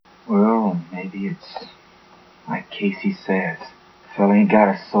maybe it's like Casey says. The fella ain't got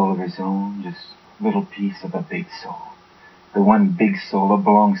a soul of his own, just a little piece of a big soul. The one big soul that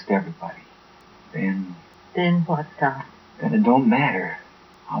belongs to everybody. Then what, Doc? Then it don't matter.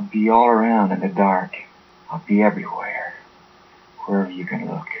 I'll be all around in the dark. I'll be everywhere. Wherever you can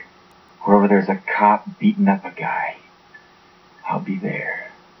look. Wherever there's a cop beating up a guy, I'll be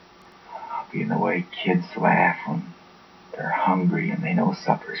there. I'll be in the way kids laugh when they're hungry and they know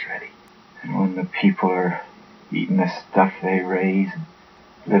supper's ready. And when the people are eating the stuff they raise and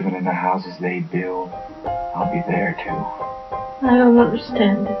living in the houses they build, I'll be there too. I don't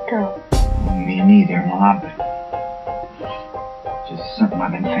understand it, Doc. Me neither, Ma, but just something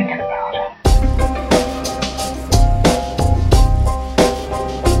I've been thinking about.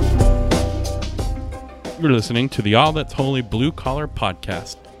 You're listening to the All That's Holy Blue Collar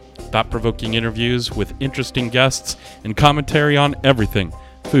Podcast. Thought-provoking interviews with interesting guests and commentary on everything.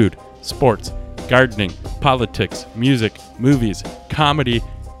 Food, sports, gardening, politics, music, movies, comedy,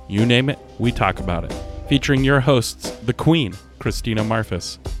 you name it, we talk about it. Featuring your hosts, the Queen, Christina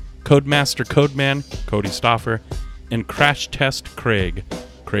Marfus, Codemaster Codeman, Cody Stauffer, and Crash Test Craig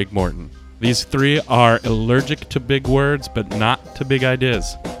Morton. These three are allergic to big words, but not to big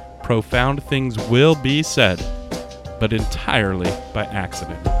ideas. Profound things will be said, but entirely by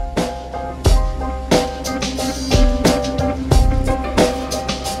accident.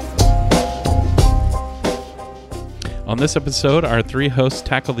 On this episode, our three hosts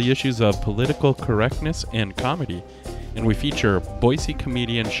tackle the issues of political correctness and comedy, and we feature Boise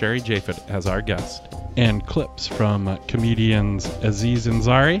comedian Sherry Japhet as our guest, and clips from comedians Aziz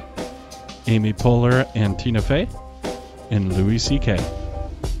Ansari, Amy Poehler and Tina Fey, and Louis C.K.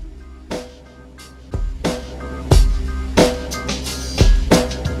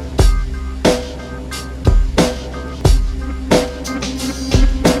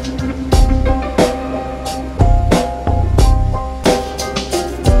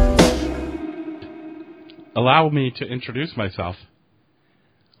 Allow me to introduce myself.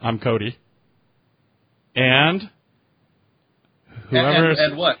 I'm Cody. And whoever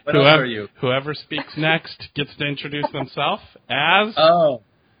and what? What else are you? Whoever speaks next gets to introduce themselves as... Oh.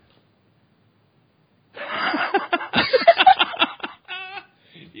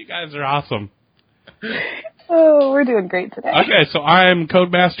 You guys are awesome. Oh, we're doing great today. Okay, so I'm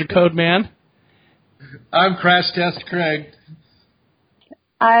Codemaster Codeman. I'm Crash Test Craig.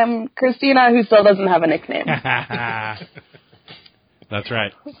 I'm Christina, who still doesn't have a nickname. That's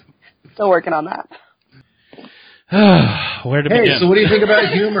right. Still working on that. Where to begin? Hey, so what do you think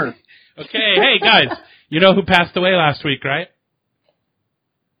about humor? Okay, hey guys, you know who passed away last week, right?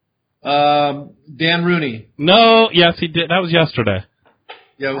 Dan Rooney. No, yes he did. That was yesterday.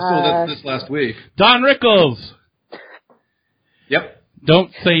 Yeah, it was this last week. Don Rickles. Yep.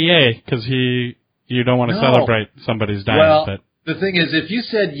 Don't say yay, because you don't want to celebrate somebody's dying. Well, but the thing is, if you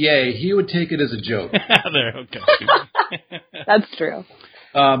said yay, he would take it as a joke. There, okay. That's true.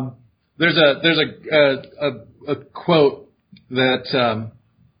 There's a quote that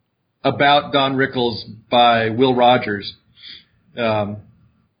about Don Rickles by Will Rogers.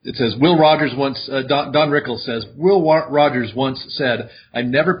 It says, Don Rickles says, Will Rogers once said, "I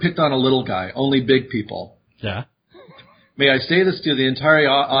never picked on a little guy, only big people." Yeah. May I say this to the entire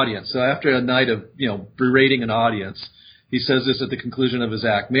audience? So after a night of, berating an audience, he says this at the conclusion of his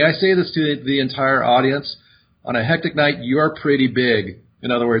act. May I say this to the entire audience? On a hectic night, you're pretty big.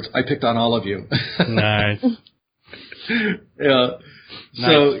 In other words, I picked on all of you. Nice. Yeah.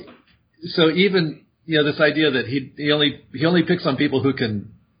 Nice. So even this idea that he only picks on people who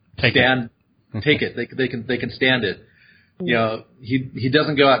can take it. They can stand it. He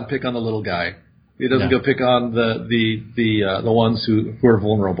doesn't go out and pick on the little guy. He doesn't go pick on the ones who are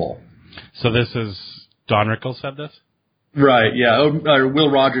vulnerable. So this is Don Rickles said this? Right, yeah. Will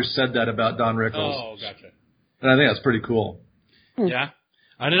Rogers said that about Don Rickles. Oh, gotcha. And I think that's pretty cool. Yeah.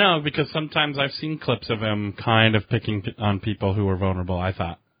 I don't know, because sometimes I've seen clips of him kind of picking on people who were vulnerable, I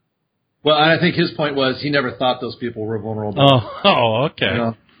thought. Well, I think his point was he never thought those people were vulnerable. Oh,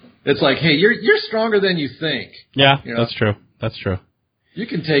 okay. It's like, hey, you're stronger than you think. Yeah, that's true. That's true. You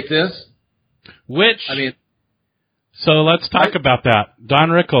can take this. So let's talk about that. Don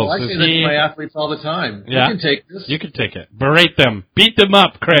Rickles. Well, I say that to my athletes all the time. Yeah? You can take this. You can take it. Berate them. Beat them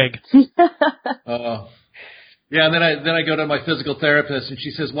up, Craig. Yeah, and then I go to my physical therapist, and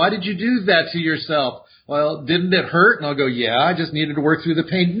she says, "Why did you do that to yourself?" Well, didn't it hurt? And I'll go, "Yeah, I just needed to work through the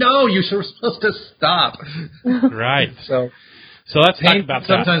pain." No, you were supposed to stop. Right. So let's talk about that.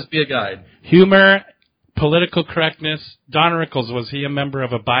 Sometimes be a guide. Humor, political correctness. Don Rickles, was he a member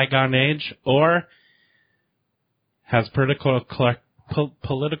of a bygone age, or has political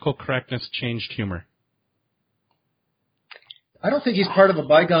political correctness changed humor? I don't think he's part of a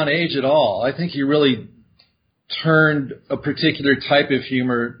bygone age at all. I think he really turned a particular type of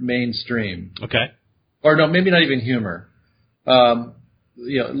humor mainstream. Okay. Or no, maybe not even humor.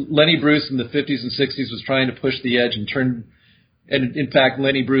 Lenny Bruce in the 50s and 60s was trying to push the edge and in fact,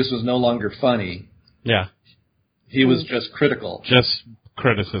 Lenny Bruce was no longer funny. Yeah. He was just critical. Just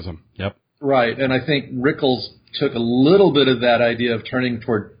criticism. Yep. Right. And I think Rickles took a little bit of that idea of turning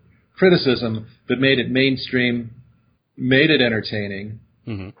toward criticism, but made it mainstream, made it entertaining.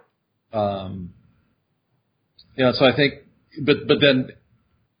 Mm-hmm. So I think, but then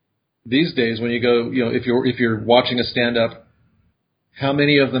these days when you go, if you're watching a stand-up, how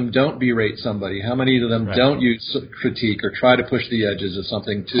many of them don't berate somebody? How many of them don't use critique or try to push the edges of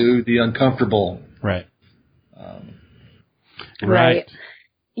something to the uncomfortable? Right. Right.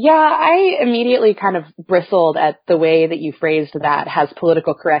 Yeah, I immediately kind of bristled at the way that you phrased that. Has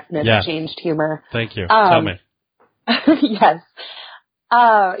political correctness changed humor? Thank you. Tell me. Yes.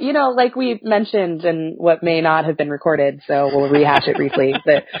 Like we mentioned in what may not have been recorded, so we'll rehash it briefly,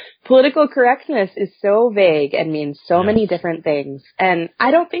 that political correctness is so vague and means so many different things. And I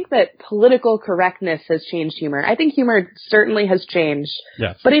don't think that political correctness has changed humor. I think humor certainly has changed.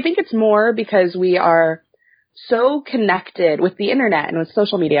 Yes. But I think it's more because we are so connected with the internet and with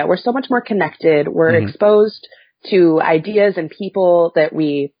social media. We're so much more connected. We're exposed to ideas and people that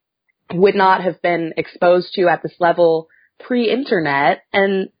we would not have been exposed to at this level pre-internet.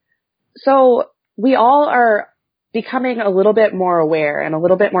 And so we all are becoming a little bit more aware and a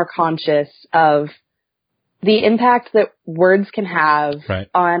little bit more conscious of the impact that words can have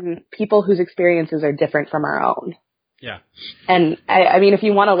on people whose experiences are different from our own. Yeah. And I mean, if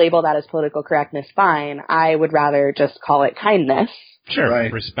you want to label that as political correctness, fine. I would rather just call it kindness. Sure.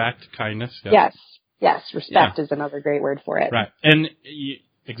 Right. Respect, kindness. Yep. Yes. Respect is another great word for it. Right. And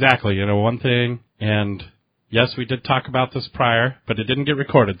exactly, one thing, and yes, we did talk about this prior, but it didn't get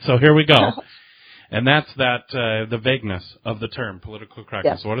recorded. So here we go. And that's the vagueness of the term political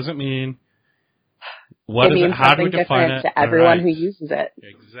correctness. Yes. What does it mean? What is it? How do we define it? To everyone who uses it.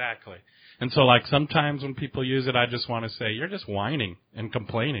 Exactly. And so, sometimes when people use it, I just want to say, you're just whining and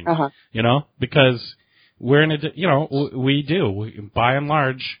complaining, because we're in we do. By and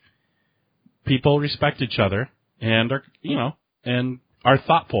large, people respect each other and are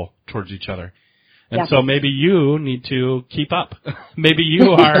thoughtful towards each other. And so maybe you need to keep up. Maybe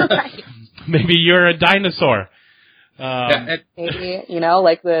you are, maybe you're a dinosaur. Maybe,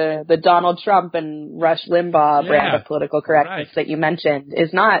 like the Donald Trump and Rush Limbaugh brand of political correctness that you mentioned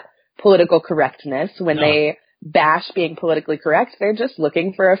is not political correctness. When they bash being politically correct, they're just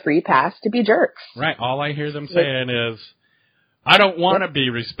looking for a free pass to be jerks. Right. All I hear them saying is, I don't want to be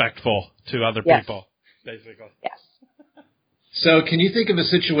respectful to other people, basically. Yes. So can you think of a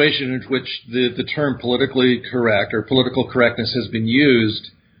situation in which the term politically correct or political correctness has been used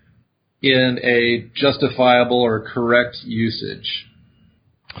in a justifiable or correct usage?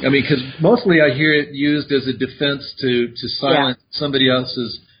 I mean, because mostly I hear it used as a defense to silence somebody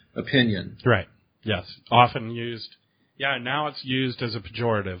else's opinion. Right. Yes. Often used. Yeah, now it's used as a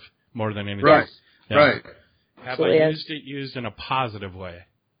pejorative more than anything. Right. Yeah. Right. Have I used in a positive way?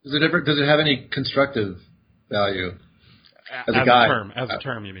 Does it have any constructive value? As a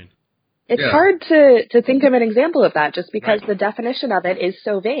term, you mean? It's hard to think of an example of that just because the definition of it is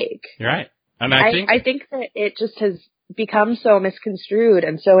so vague. You're right. And I think that it just has become so misconstrued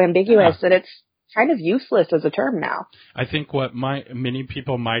and so ambiguous that it's kind of useless as a term now. I think what many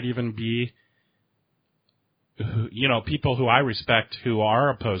people might even be, people who I respect who are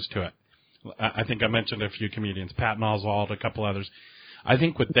opposed to it. I think I mentioned a few comedians, Pat Oswalt, a couple others. I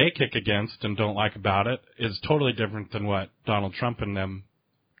think what they kick against and don't like about it is totally different than what Donald Trump and them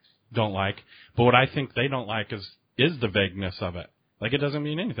don't like. But what I think they don't like is the vagueness of it. It doesn't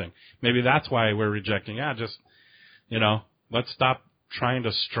mean anything. Maybe that's why we're rejecting. Let's stop trying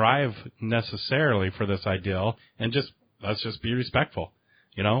to strive necessarily for this ideal and let's just be respectful.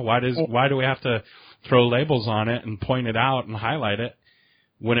 Why do we have to throw labels on it and point it out and highlight it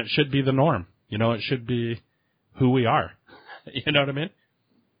when it should be the norm? It should be who we are. You know what I mean?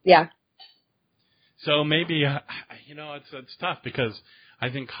 Yeah. So maybe, it's tough because I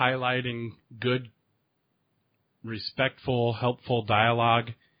think highlighting good, respectful, helpful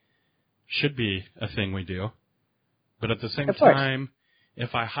dialogue should be a thing we do. But at the same time,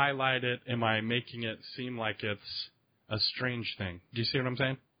 if I highlight it, am I making it seem like it's a strange thing? Do you see what I'm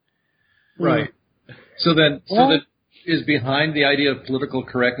saying? Right. So then is behind the idea of political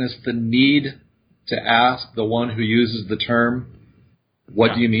correctness the need to ask the one who uses the term,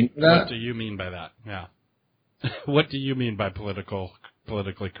 what do you mean by that? What do you mean by that? Yeah. What do you mean by political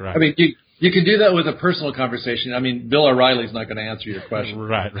politically correct. I mean, you can do that with a personal conversation. I mean, Bill O'Reilly's not going to answer your question.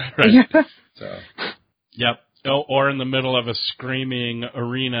 Right. So. Yep. Or in the middle of a screaming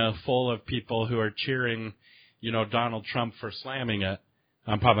arena full of people who are cheering, Donald Trump for slamming it,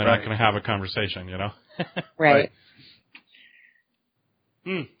 I'm probably not going to have a conversation, Right.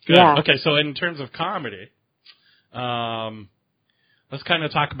 Good. Yeah. Okay, so in terms of comedy, let's kind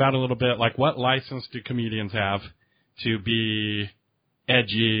of talk about a little bit, like, what license do comedians have to be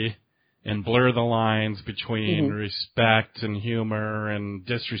edgy and blur the lines between respect and humor and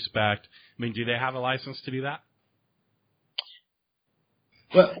disrespect? I mean, do they have a license to do that?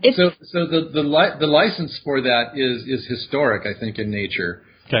 Well, so the license for that is historic, I think, in nature.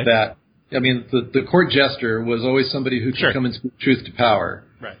 Okay. That, I mean, the court jester was always somebody who could come and speak truth to power.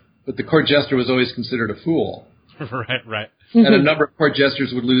 Right. But the court jester was always considered a fool. Right. And a number of court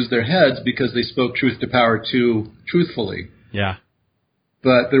jesters would lose their heads because they spoke truth to power too truthfully. Yeah.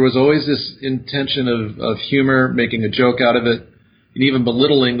 But there was always this intention of humor, making a joke out of it, and even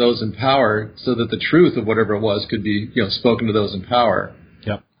belittling those in power so that the truth of whatever it was could be, spoken to those in power.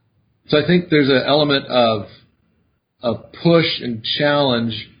 Yep. So I think there's an element of push and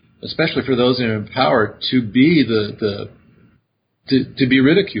challenge, especially for those in power, to be to be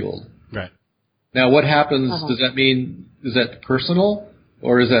ridiculed. Right. Now, what happens? Does that mean, is that personal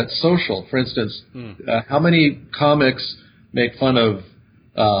or is that social? For instance, how many comics make fun of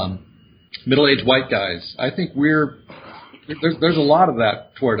middle-aged white guys? I think there's a lot of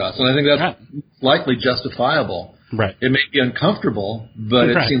that toward us, and I think that's likely justifiable. Right. It may be uncomfortable, but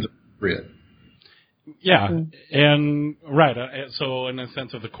it seems appropriate. Yeah, and right. So in a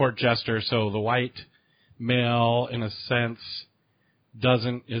sense of the court jester, so the white male, in a sense,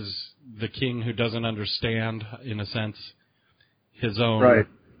 is the king who doesn't understand, in a sense, his own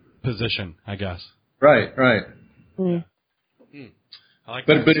position, I guess. Right. Mm. I like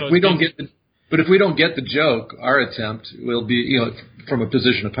but that. if we don't get the joke, our attempt will be, from a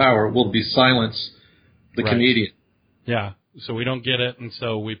position of power, will be silence the comedian. Yeah. So we don't get it, and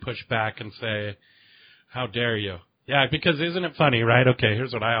so we push back and say, "How dare you?" Yeah, because isn't it funny, right? Okay,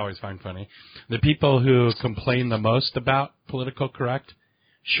 here's what I always find funny. The people who complain the most about political correct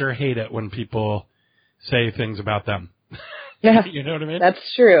sure hate it when people say things about them. Yeah. You know what I mean?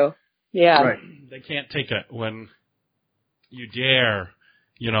 That's true. Yeah. Right. They can't take it when you dare,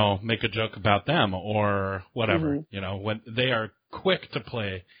 make a joke about them or whatever. When they are quick to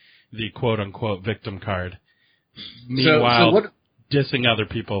play the quote-unquote victim card. Meanwhile, dissing other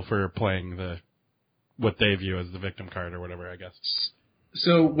people for playing what they view as the victim card or whatever, I guess.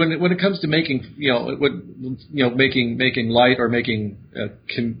 So when it comes to making making light or making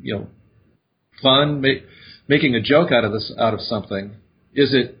fun, making a joke out of something,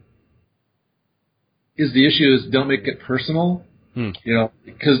 is the issue is don't make it personal?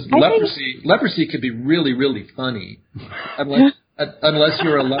 Because leprosy could be really, really funny unless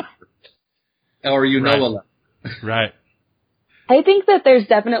you're a leper or know a leper. Right. I think that there's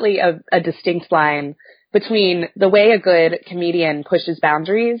definitely a distinct line between the way a good comedian pushes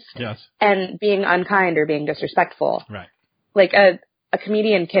boundaries and being unkind or being disrespectful. Right. Like a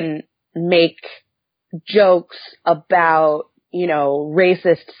comedian can make jokes about,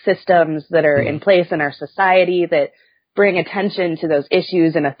 racist systems that are in place in our society that bring attention to those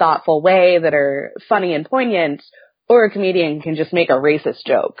issues in a thoughtful way that are funny and poignant, or a comedian can just make a racist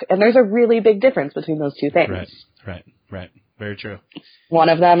joke. And there's a really big difference between those two things. Right. Very true. One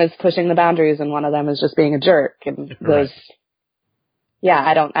of them is pushing the boundaries and one of them is just being a jerk. And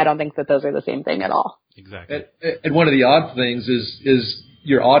I don't think that those are the same thing at all. Exactly. And one of the odd things is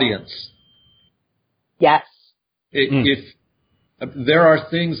your audience. Yes. If there are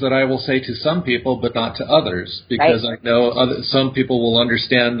things that I will say to some people, but not to others, because I know some people will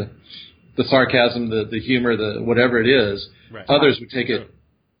understand the sarcasm, the humor, the whatever it is. Right. Others would take it,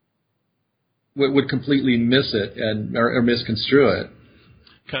 would completely miss it or misconstrue it.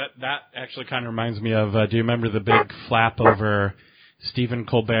 That actually kind of reminds me of, do you remember the big flap over Stephen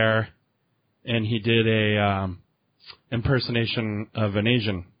Colbert? And he did a impersonation of an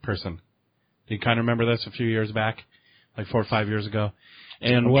Asian person. Do you kind of remember this a few years back, like 4 or 5 years ago?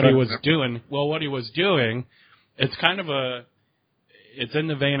 And what he was doing, it's kind of it's in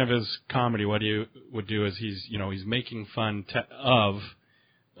the vein of his comedy. What he would do is he's making fun of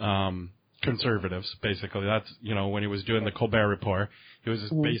conservatives, basically. That's, when he was doing the Colbert Report, he was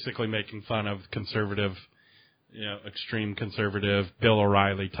basically making fun of conservative, extreme conservative, Bill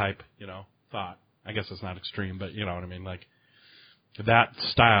O'Reilly type, thought. I guess it's not extreme, but you know what I mean, like that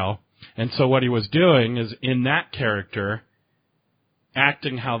style. And so what he was doing is, in that character,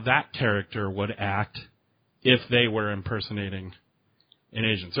 acting how that character would act if they were impersonating in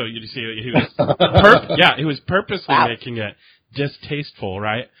Asian. So you see, he was, he was purposely making it distasteful,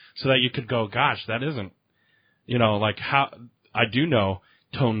 right? So that you could go, gosh, that isn't, like how, I do know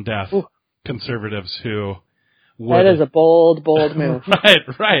tone deaf conservatives who would. That is a bold move.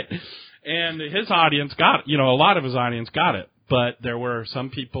 Right. And his audience got, a lot of his audience got it, but there were some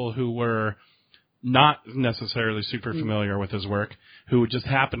people who were not necessarily super familiar with his work who just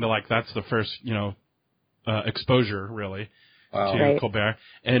happened to that's the first, exposure really to Colbert.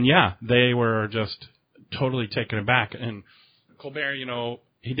 And they were just totally taken aback. And Colbert,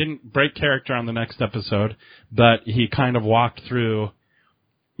 he didn't break character on the next episode, but he kind of walked through,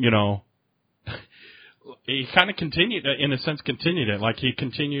 he kind of continued it. Like he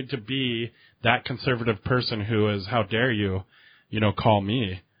continued to be that conservative person who is, how dare you, call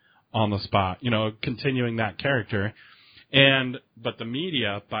me on the spot, continuing that character. But the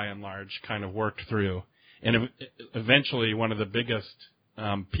media, by and large, kind of worked through. And eventually one of the biggest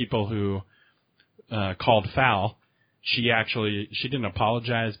people who called foul, she didn't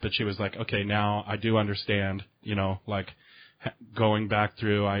apologize, but she was like, okay, now I do understand, going back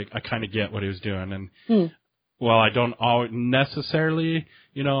through, I kind of get what he was doing. And while I don't always necessarily,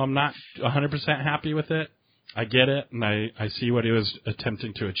 I'm not 100% happy with it, I get it, and I see what he was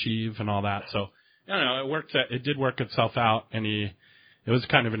attempting to achieve and all that. So, it did work itself out, and it was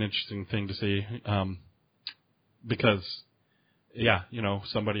kind of an interesting thing to see, because,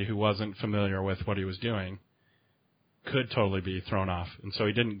 somebody who wasn't familiar with what he was doing could totally be thrown off. And so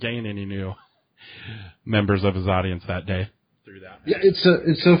he didn't gain any new members of his audience that day through that. Yeah, it's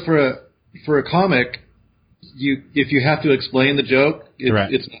so for a comic, if you have to explain the joke,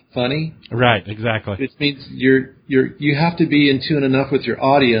 it's not funny. Right, exactly. It means you have to be in tune enough with your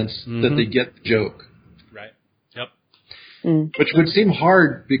audience that they get the joke. Right. Yep. Which would seem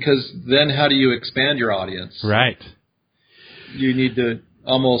hard, because then how do you expand your audience? Right. You need to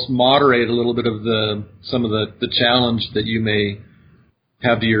almost moderate a little bit of some of the challenge that you may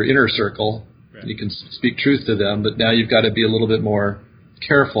have to your inner circle. Right. You can speak truth to them, but now you've got to be a little bit more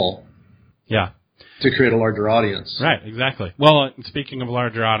careful. Yeah. To create a larger audience. Right, exactly. Well, speaking of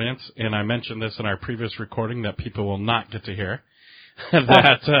larger audience, and I mentioned this in our previous recording that people will not get to hear,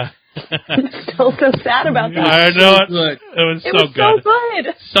 that... I'm still so sad about that. I know it. It was so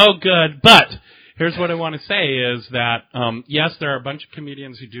good. So good. But here's what I want to say is that, yes, there are a bunch of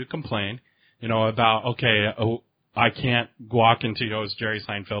comedians who do complain, about, I can't walk into, it was Jerry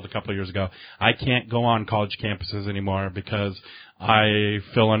Seinfeld a couple of years ago, I can't go on college campuses anymore because I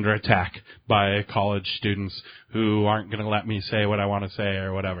feel under attack by college students who aren't going to let me say what I want to say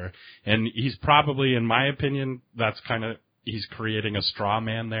or whatever. And he's probably, in my opinion, he's creating a straw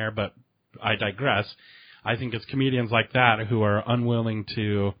man there, but I digress. I think it's comedians like that who are unwilling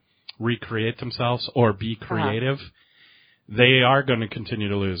to recreate themselves or be creative. They are going to continue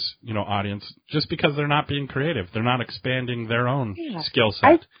to lose, audience just because they're not being creative. They're not expanding their own skill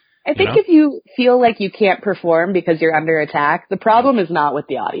set. I think if you feel like you can't perform because you're under attack, the problem is not with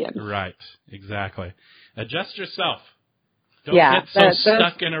the audience. Right. Exactly. Adjust yourself. Don't get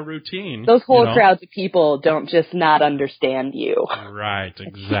stuck in a routine. Those whole crowds of people don't just not understand you. Right.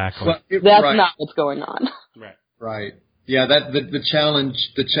 Exactly. That's not what's going on. Right. Right. Yeah, the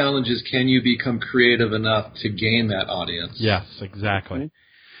challenge is, can you become creative enough to gain that audience? Yes, exactly.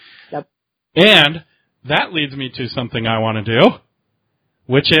 Yep. And that leads me to something I want to do,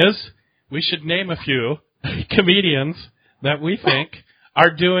 which is we should name a few comedians that we think are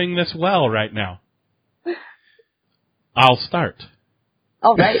doing this well right now. I'll start.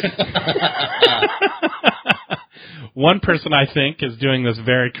 All right. One person I think is doing this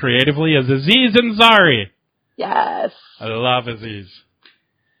very creatively is Aziz Ansari. Yes. I love Aziz.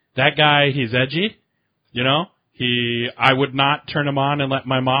 That guy, he's edgy, I would not turn him on and let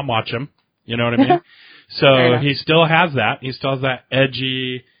my mom watch him, you know what I mean? So he still has that. He still has that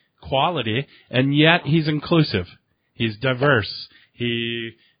edgy quality, and yet he's inclusive. He's diverse.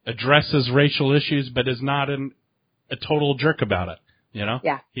 He addresses racial issues, but is not a total jerk about it,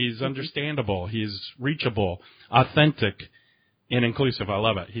 Yeah. He's understandable. He's reachable, authentic, and inclusive. I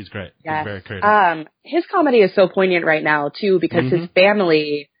love it. He's great. Yes. He's very creative. His comedy is so poignant right now, too, because his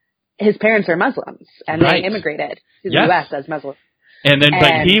parents are Muslims, and they immigrated to the U.S. as Muslims.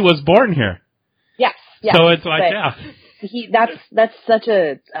 But he was born here. Yes. So it's like, that's such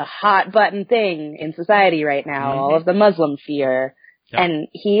a hot button thing in society right now, all of the Muslim fear. Yep. And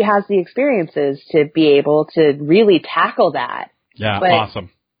he has the experiences to be able to really tackle that. Yeah,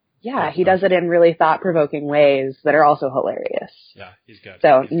 awesome. Yeah, he does it in really thought-provoking ways that are also hilarious. Yeah, he's good.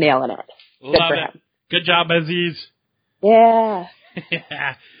 So, nailing it. Love good for it. him. Good job, Aziz. Yeah.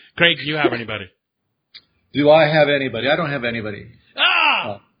 Craig, do you have anybody? Do I have anybody? I don't have anybody. Ah,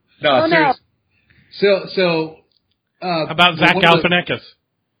 No, Oh, seriously. So. How about Zach Galifianakis?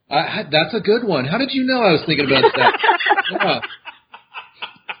 That's a good one. How did you know I was thinking about that? Yeah.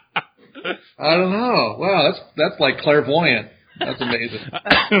 I don't know. Wow, that's like clairvoyant. That's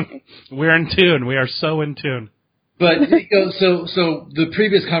amazing. We're in tune. We are so in tune. But so the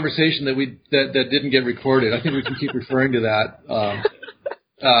previous conversation that didn't get recorded, I think we can keep referring to that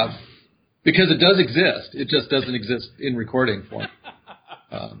because it does exist. It just doesn't exist in recording form.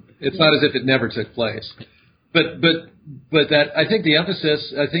 It's not as if it never took place. But that I think the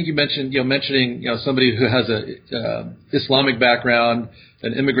emphasis. I think you mentioned mentioning somebody who has a Islamic background,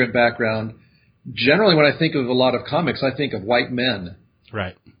 an immigrant background. Generally, when I think of a lot of comics, I think of white men.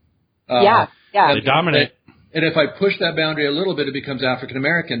 Right. Yeah. They dominate. And if I push that boundary a little bit, it becomes African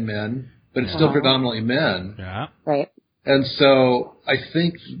American men, but it's still predominantly men. Yeah. Right. And so I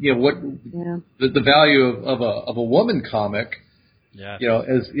think the value of a woman comic,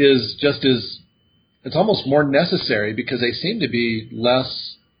 is just as it's almost more necessary because they seem to be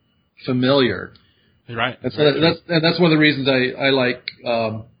less familiar. Right. And so that's one of the reasons I like.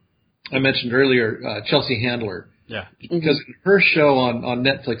 I mentioned earlier Chelsea Handler. Yeah. Because in her show on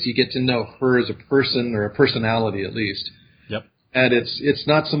Netflix, you get to know her as a person or a personality at least. Yep. And it's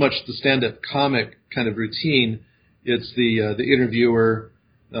not so much the stand-up comic kind of routine. It's the interviewer,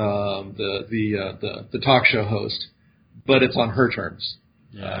 the talk show host, but it's on her terms.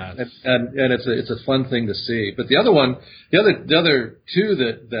 Yeah. And it's a fun thing to see. But the other two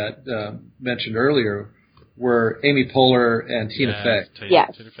that mentioned earlier were Amy Poehler and Tina Fey.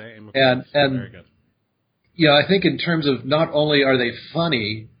 Yes. Tina Fey, and very good. I think in terms of not only are they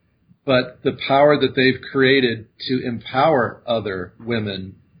funny, but the power that they've created to empower other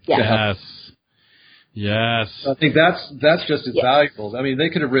women. Yes. Yes. I think that's just as valuable. I mean, they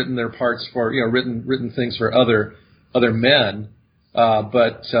could have written their parts for written things for other men,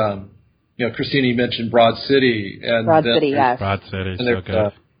 but Christina, you mentioned Broad City and Broad City, yes. Broad City, so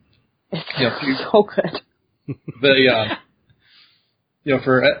good. So good.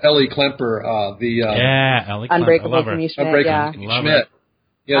 For Ellie Klemper, Ellie Klemper. Unbreakable Kimmy Schmidt, Unbreakable Kimmy Schmidt.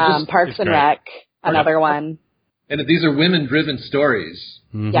 Yeah, Parks and Rec, another one. And these are women-driven stories.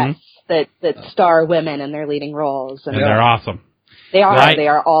 Mm-hmm. Yes, that star women in their leading roles. And they're awesome. They are. Right. They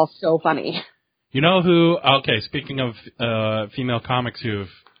are all so funny. You know who, okay, speaking of female comics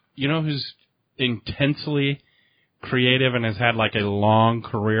who's intensely creative and has had like a long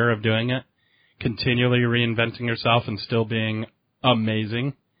career of doing it, continually reinventing herself and still being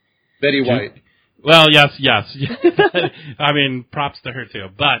amazing? Betty White. Well, yes. I mean, props to her too.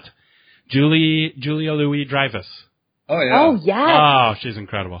 But Julia Louis-Dreyfus. Oh, yeah. Oh, yes. Oh, she's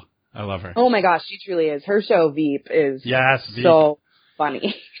incredible. I love her. Oh, my gosh, she truly is. Her show, Veep, is Veep. So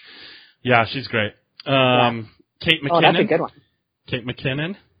funny. Yeah, she's great. Kate McKinnon. Oh, that's a good one. Kate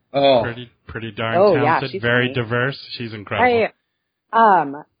McKinnon. Oh. Pretty darn talented. She's very funny. Diverse. She's incredible.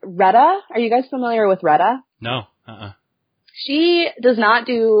 Retta, are you guys familiar with Retta? No. She does not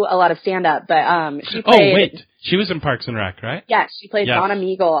do a lot of stand-up, but she played... Oh, wait. She was in Parks and Rec, right? Yes, she played Donna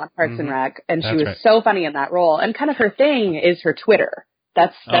Meagle on Parks and Rec, and she was so funny in that role. And kind of her thing is her Twitter.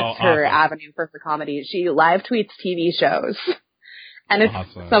 That's her avenue for comedy. She live tweets TV shows. And it's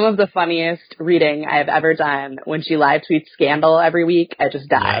some of the funniest reading I've ever done. When she live tweets Scandal every week, I just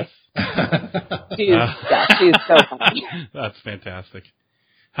die. Yes. She's so funny. That's fantastic.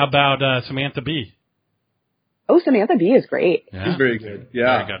 How about Samantha Bee? Oh, Samantha Bee is great. Yeah. She's very good.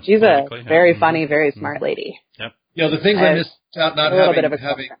 Yeah. Very good. She's a very funny, very smart lady. Yep. The things I miss out not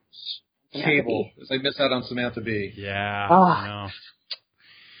having cable is I miss out on Samantha Bee. Yeah. Oh.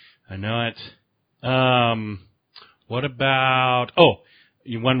 I know it. What about,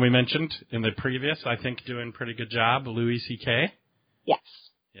 one we mentioned in the previous, I think doing pretty good job, Louis C.K. Yes.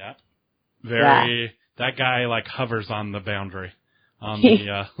 Yeah. That guy like hovers on the boundary. He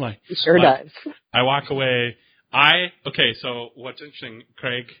sure does. I walk away. So what's interesting,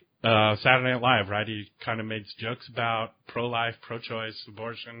 Craig, Saturday Night Live, right? He kind of makes jokes about pro-life, pro-choice,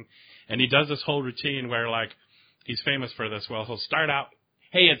 abortion, and he does this whole routine where like, he's famous for this. Well, he'll start out,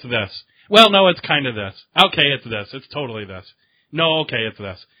 hey, it's this. Well, no, it's kind of this. Okay, it's this. It's totally this. No, okay, it's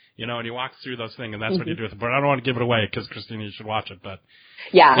this. And he walks through those things, and that's what you do with it. But I don't want to give it away because, Christina, you should watch it. But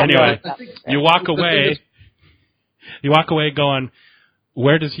anyway, you walk away. You walk away going,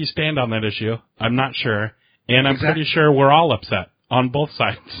 where does he stand on that issue? I'm not sure. And I'm pretty sure we're all upset on both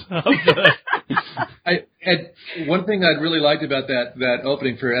sides. One thing I really liked about that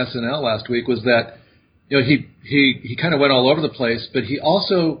opening for SNL last week was that he kind of went all over the place, but he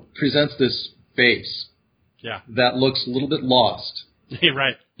also presents this face that looks a little bit lost.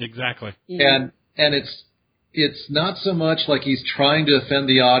 Right, exactly. And it's it's not so much like he's trying to offend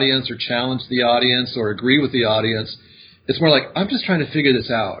the audience or challenge the audience or agree with the audience. It's more like, I'm just trying to figure this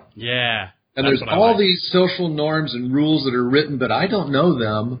out. Yeah. And there's all these social norms and rules that are written, but I don't know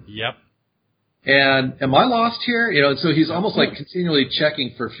them. Yep. And am I lost here? And so he's almost like continually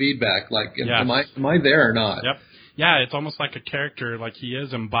checking for feedback. Like, am I there or not? Yep. Yeah, it's almost like a character, like he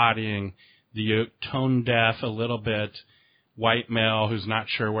is embodying the tone deaf, a little bit white male who's not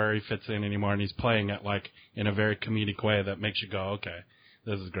sure where he fits in anymore, and he's playing it like in a very comedic way that makes you go, okay,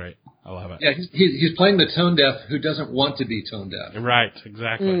 this is great. I love it. Yeah, he's playing the tone deaf who doesn't want to be tone deaf. Right,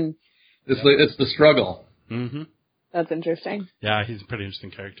 exactly. It's the struggle. Mm-hmm. That's interesting. Yeah, he's a pretty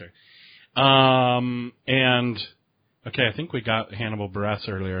interesting character. And okay, I think we got Hannibal Buress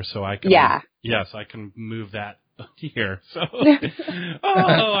earlier, so I can. Yeah. Yes, I can move that here. So,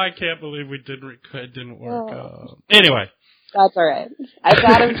 I can't believe it didn't work. Anyway, that's all right. I've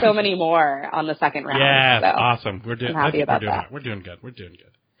got him so many more on the second round. Yeah, so awesome. We're doing. I'm happy about that. We're doing good. We're doing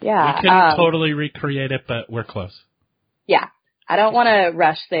good. Yeah, we can't totally recreate it, but we're close. Yeah. I don't want to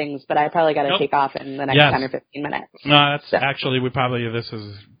rush things, but I probably got to take off in the next 10 or 15 minutes. No, that's actually, this is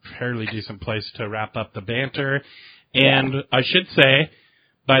a fairly decent place to wrap up the banter. And I should say,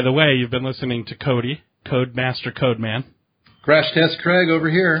 by the way, you've been listening to Cody, Codemaster Codeman. Crash Test Craig over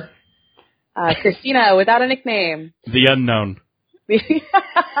here. Christina, without a nickname. The unknown. That's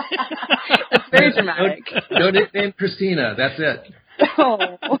very dramatic. No nickname Christina, that's it. Oh.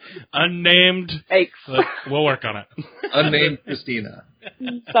 Unnamed. Thanks. We'll work on it. Unnamed Christina.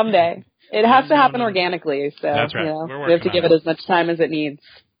 Someday. It has to happen organically, so that's right. We have to give it as much time as it needs.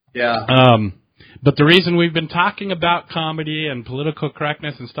 Yeah. But the reason we've been talking about comedy and political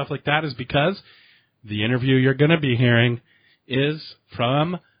correctness and stuff like that is because the interview you're going to be hearing is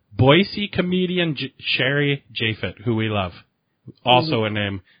from Boise comedian Sherry Japhet, who we love. Also a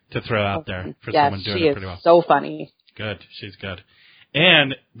name to throw out there for someone doing it pretty well. Yes, she is so funny. Good. She's good.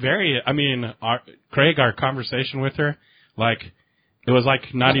 And Craig, our conversation with her, it was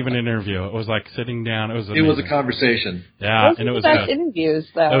like not even an interview. It was like sitting down. It was amazing. It was a conversation. Yeah, and it was the best good. interviews,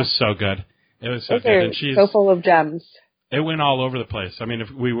 though. It was so good. It was so Those good. are And she's so full of gems. It went all over the place. I mean, if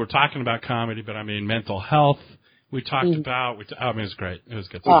we were talking about comedy, but I mean, mental health. We talked about. It was great. It was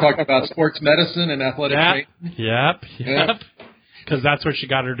good. We talked about sports medicine and athletic training. Yep. Because that's what she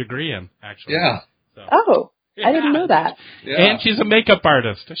got her degree in, actually. Yeah. So. Oh. Yeah. I didn't know that. Yeah. And she's a makeup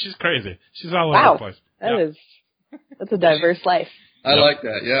artist. She's crazy. She's all over the place. That's a diverse life. I like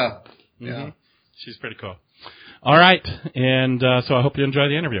that, yeah. Mm-hmm. Yeah. She's pretty cool. All right. And so I hope you enjoy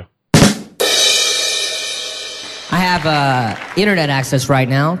the interview. I have internet access right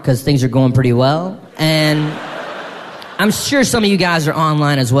now because things are going pretty well. And I'm sure some of you guys are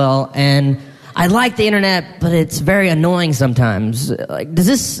online as well. And I like the internet, but it's very annoying sometimes. Like, does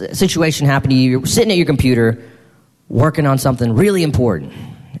this situation happen to you? You're sitting at your computer, working on something really important,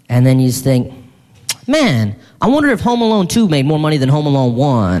 and then you just think, man, I wonder if Home Alone 2 made more money than Home Alone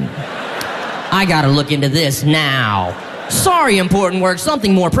 1. I gotta look into this now. Sorry, important work,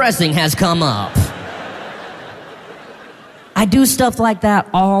 something more pressing has come up. I do stuff like that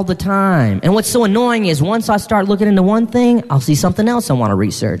all the time. And what's so annoying is once I start looking into one thing, I'll see something else I want to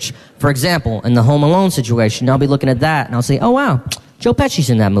research. For example, in the Home Alone situation, I'll be looking at that and I'll say, oh wow, Joe Pesci's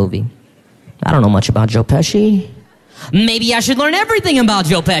in that movie. I don't know much about Joe Pesci. Maybe I should learn everything about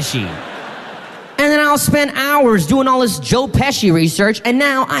Joe Pesci. And then I'll spend hours doing all this Joe Pesci research, and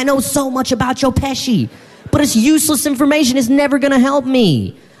now I know so much about Joe Pesci. But it's useless information. It's never going to help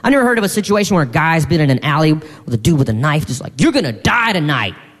me. I never heard of a situation where a guy's been in an alley with a dude with a knife just like, you're gonna die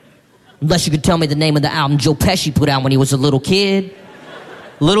tonight. Unless you could tell me the name of the album Joe Pesci put out when he was a little kid.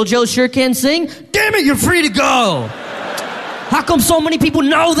 Little Joe sure can sing. Damn it, you're free to go. How come so many people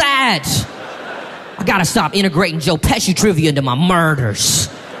know that? I gotta stop integrating Joe Pesci trivia into my murders.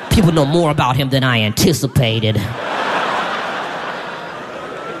 People know more about him than I anticipated.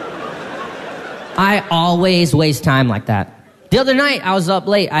 I always waste time like that. The other night, I was up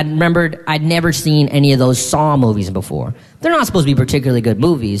late. I remembered I'd never seen any of those Saw movies before. They're not supposed to be particularly good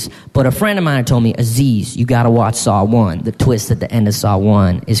movies, but a friend of mine told me, Aziz, you gotta watch Saw 1. The twist at the end of Saw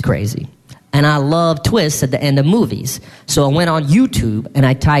 1 is crazy. And I love twists at the end of movies. So I went on YouTube and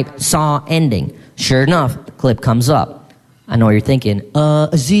I typed Saw ending. Sure enough, the clip comes up. I know what you're thinking,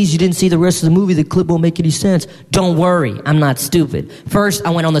 Aziz, you didn't see the rest of the movie. The clip won't make any sense. Don't worry, I'm not stupid. First,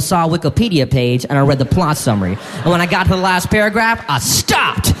 I went on the Saw Wikipedia page and I read the plot summary. And when I got to the last paragraph, I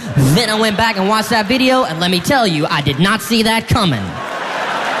stopped. Then I went back and watched that video, and let me tell you, I did not see that coming.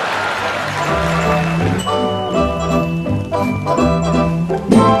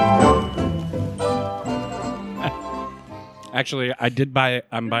 Actually, I did buy.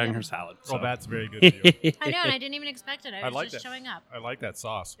 I'm buying her salad. So. Well, that's very good of you. I know, and I didn't even expect it. I was like just that. showing up. I like that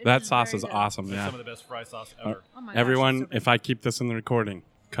sauce. That is sauce very is good. awesome. It's Yeah. some of the best fry sauce ever. Oh my gosh, Everyone, it's so good. if I keep this in the recording,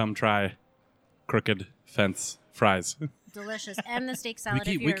 come try Crooked Fence fries. Delicious, and the steak We salad.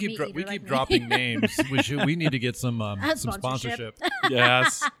 keep if we you're a keep meat dro- eater we like keep me. dropping names. We need to get some Sponsorship. sponsorship.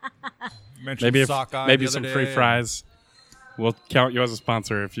 Yes. Mentioned Maybe Sockeye maybe the other some free day. fries. We'll count you as a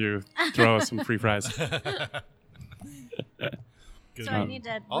sponsor if you throw us some free fries. Good. So I need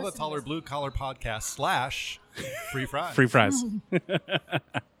to All the listen to taller this. blue collar podcast / free fries. Free fries. Print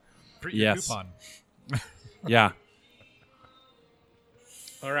your Yes. coupon. Yeah.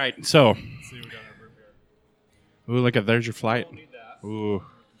 All right. So, See what we got over here. ooh, look at there's your flight. Don't need that. Ooh,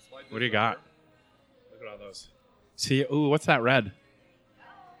 Slide what do you this got? over. Look at all those. See, ooh, what's that red?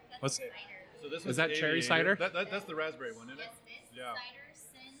 What's So this Is was that cherry aviator. cider? That's the raspberry one, isn't it? Yeah. Cider,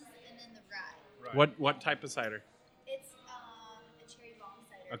 Sins, and then the rye. Right. what type of cider? It's the cherry bomb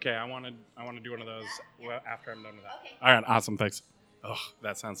cider. Okay, I want to do one of those after I'm done with that. Okay. All right, awesome, thanks. Oh,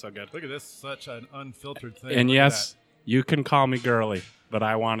 that sounds so good. Look at this, such an unfiltered thing. And Look at yes, you can call me girly, but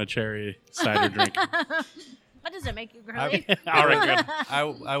I want a cherry cider drink. What does it make you girly? All right, good. that.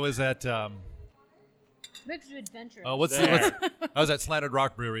 I was at Makes you adventurous. what's I was at Slanted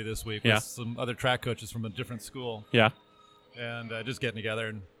Rock Brewery this week Yeah. with some other track coaches from a different school, Yeah. and just getting together.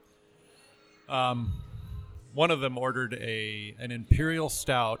 And one of them ordered an imperial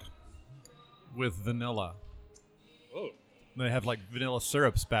stout with vanilla. Oh, They have like vanilla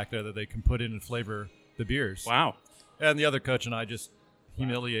syrups back there that they can put in and flavor the beers. wow. And the other coach and I just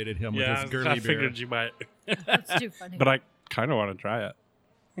humiliated him with Yeah, his girly I beer. figured you might, That's too funny. but I kind of want to try it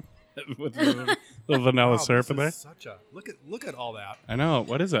with the vanilla Wow, syrup this in there. is such a look at all that. I know.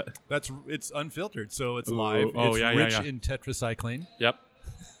 What is it? It's unfiltered, so it's Ooh, live. oh, it's yeah, rich yeah. in tetracycline. Yep.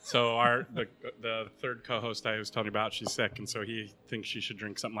 So the third co-host I was telling you about, she's sick, and so he thinks she should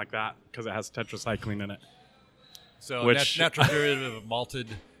drink something like that because it has tetracycline in it. So Which- natural derivative of malted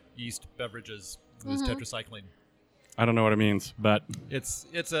yeast beverages is tetracycline. I don't know what it means, but It's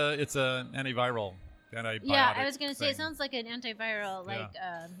a antiviral, antibiotic. yeah, I was going to say thing. it sounds like an antiviral, like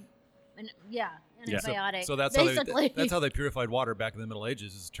Yeah. antibiotic. So that's basically. how they purified water back in the Middle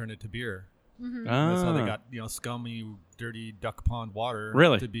Ages, is turn it to beer. Mm-hmm. That's how they Ah. got scummy, dirty duck pond water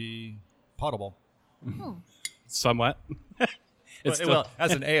Really? to be potable. somewhat. It's still Well,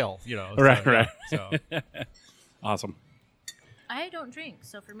 as an ale, Right, so, right. So awesome. I don't drink,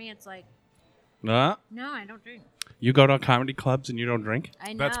 so for me it's like, No, no, I don't drink. you go to comedy clubs and you don't drink?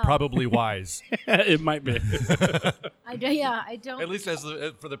 I know. that's probably wise, It might be. I do. Yeah, I don't. at least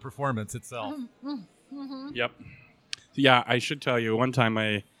for the performance itself. Yep. Yeah, I should tell you. One time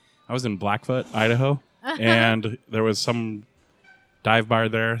I was in Blackfoot, Idaho, and there was some dive bar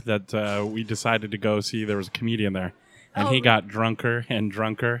there that we decided to go see. There was a comedian there, and he got drunker and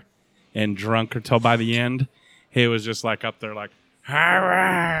drunker and drunker till by the end, he was just like up there like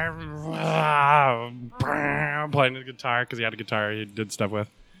playing the guitar because he had a guitar he did stuff with.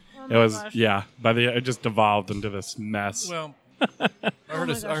 It was it just devolved into this mess. Well,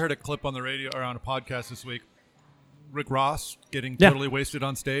 I heard a clip on the radio or on a podcast this week. Rick Ross getting Yeah. totally wasted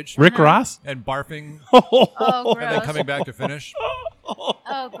on stage Rick Ross? and barfing, Oh, gross. and then coming back to finish. Oh,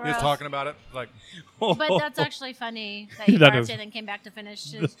 He was gross. talking about it like, But that's actually funny that he That barfed is- it and came back to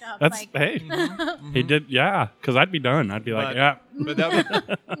finish his job. That's like, hey. He did, yeah. Because I'd be done. I'd be like, but, yeah. but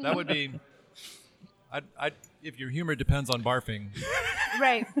that would be. I'd if your humor depends on barfing,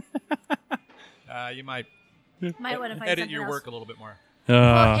 right. you might Might want to find edit something your else. work a little bit more.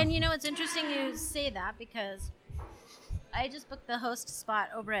 Well, and it's interesting you say that because I just booked the host spot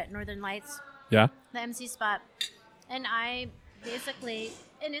over at Northern Lights, yeah. the MC spot, and I basically,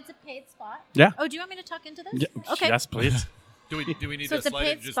 and it's a paid spot. Yeah. Oh, do you want me to talk into this? Yeah. Okay. Yes, please. Do we need So to it's a slide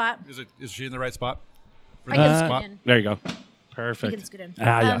paid it? Just, spot. Is she in the right spot? For I the can spot? scoot in. There you go. Perfect. You can scoot in.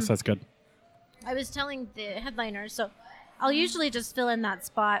 Yes, that's good. I was telling the headliners, so I'll usually just fill in that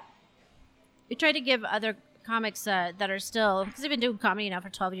spot. We try to give other comics that are still, because I've been doing comedy now for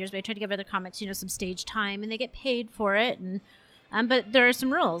 12 years, but I try to give other comics, some stage time, and they get paid for it. And but there are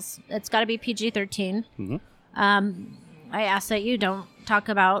some rules. It's got to be PG-13. Mhm. I ask that you don't talk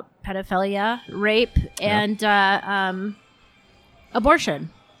about pedophilia, rape, and abortion.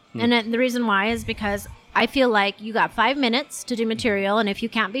 And the reason why is because I feel like you got 5 minutes to do material, and if you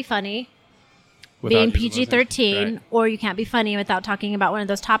can't be funny, Without being using those PG-13, things. or you can't be funny without talking about one of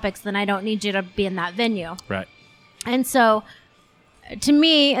those topics, then I don't need you to be in that venue. Right. And so, to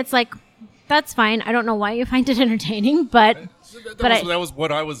me, it's like, that's fine. I don't know why you find it entertaining, but That was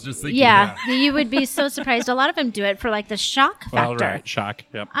what I was just thinking. yeah, you would be so surprised. A lot of them do it for like the shock factor. Well, right. Shock.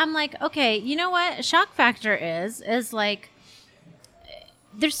 Yep. I'm like, okay, you know what? Shock factor is like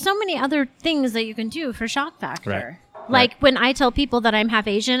there's so many other things that you can do for shock factor. Right. Like when I tell people that I'm half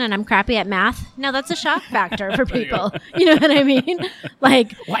Asian and I'm crappy at math, now that's a shock factor for people. You know what I mean?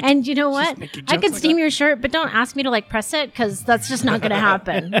 Like, and you know what? I could steam your shirt, but don't ask me to like press it because that's just not going to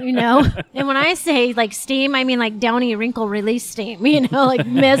happen, you know? And when I say like steam, I mean like downy wrinkle release steam, you know, like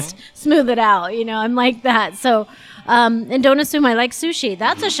mist, smooth it out, you know, I'm like that. So, and don't assume I like sushi.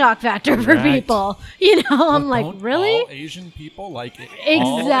 That's a shock factor for people. You know, I'm like, really? All Asian people like it.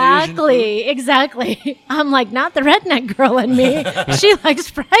 Exactly. I'm like, not the redneck girl in me. She likes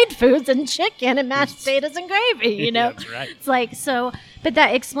fried foods and chicken and mashed potatoes and gravy, you know? That's right. It's like, so, but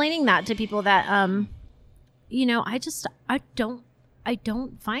that explaining that to people that, you know, I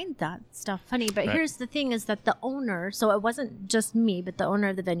don't find that stuff funny. But here's the thing is that the owner, so it wasn't just me, but the owner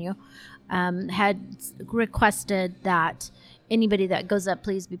of the venue, had requested that anybody that goes up,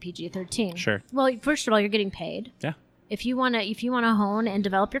 please be PG-13. Sure. Well, first of all, you're getting paid. Yeah. If you wanna hone and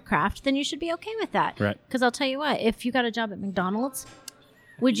develop your craft, then you should be okay with that. Right. Because I'll tell you what, if you got a job at McDonald's,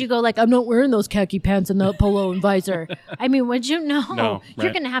 would you go like, I'm not wearing those khaki pants and the polo and visor? I mean, would you? No. No, You're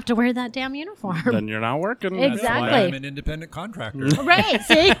right. going to have to wear that damn uniform. Then you're not working. Exactly. That's why I'm an independent contractor. Right.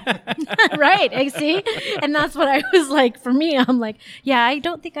 See? Right. See? And that's what I was like, for me, I'm like, yeah, I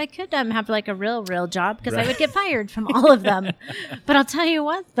don't think I could have like a real job because I would get fired from all of them. But I'll tell you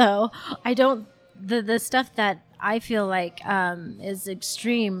what, though, I don't, the stuff that I feel like is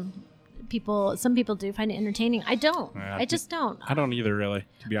extreme, some people do find it entertaining. I don't. Yeah, I just don't. I don't either, really,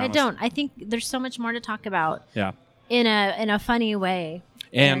 to be honest. I don't. I think there's so much more to talk about. Yeah. In a funny way.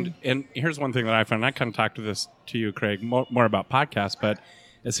 And here's one thing that I found. I kind of talked to you, Craig, more about podcasts, but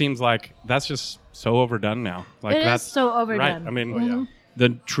it seems like that's just so overdone now. Like it is so overdone. Right. I mean,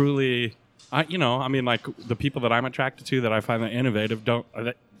 the truly, like the people that I'm attracted to that I find that innovative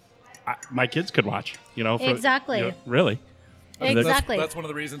my kids could watch. Exactly. Really. Exactly. That's one of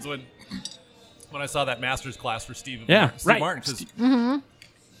the reasons when I saw that master's class for Steve Martin, because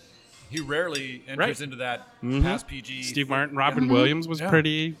he rarely enters into that past PG. Steve Martin, Robin Williams was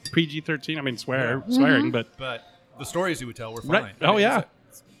pretty PG-13. I mean, swearing, but the stories he would tell were fine. Right. Oh, yeah.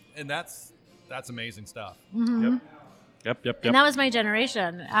 And that's amazing stuff. Yep. And that was my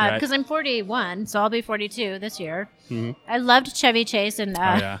generation because I'm 41, so I'll be 42 this year. I loved Chevy Chase and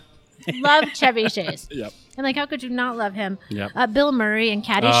loved Chevy Chase. Yep. And like, how could you not love him? Yep. Bill Murray and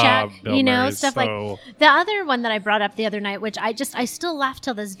Caddyshack, Bill Murray's stuff like the other one that I brought up the other night, which I still laugh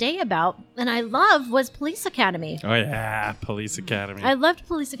till this day about, and I love, was Police Academy. Oh yeah, Police Academy. I loved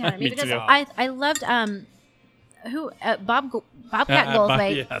Police Academy because I loved Bobcat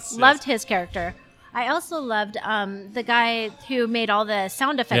Goldthwait. Loved his character. I also loved the guy who made all the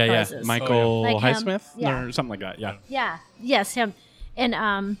sound effect noises. Michael Highsmith Yeah. or something like that. Yeah. Yeah. Yes, him.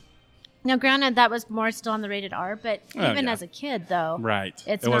 And now, granted, that was more still on the rated R, but even as a kid, though,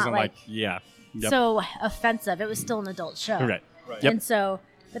 it not wasn't like so offensive. It was still an adult show, right? Yep. And so,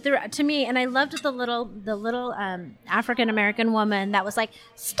 but there, to me, and I loved the little African American woman that was like,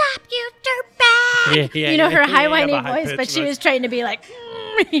 "Stop, you dirtbag!" Her high whiny voice, but she was trying to be like,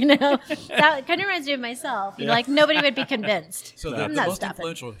 that kind of reminds me of myself. Like nobody would be convinced. So the most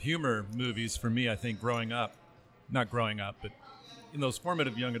influential humor movies for me, I think, not growing up, but in those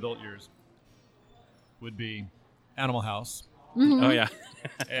formative young adult years, would be Animal House. Oh yeah,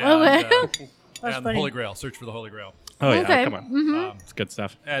 and the Holy Grail. Search for the Holy Grail. Oh yeah, come on, it's good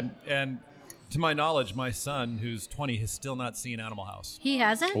stuff. And to my knowledge, my son, who's 20, has still not seen Animal House. He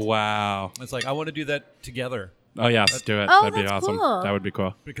hasn't? Wow. It's like I want to do that together. Oh yes, do it. Oh, that'd be awesome. Cool. That would be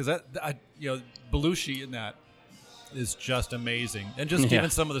cool. Because Belushi in that is just amazing, and just even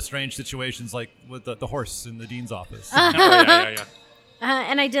some of the strange situations, like with the horse in the dean's office. Yeah.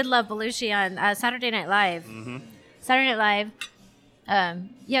 And I did love Belushi on Saturday Night Live. Saturday Night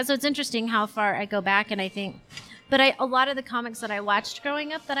Live. So it's interesting how far I go back, and I think, but a lot of the comics that I watched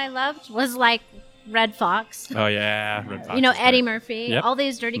growing up that I loved was like Red Fox. Oh yeah, Red Fox. Eddie Murphy. All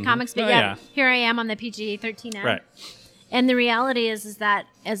these dirty comics, but here I am on the PG-13 end. Right. And the reality is that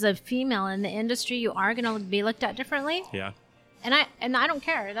as a female in the industry, you are going to be looked at differently. Yeah. And I don't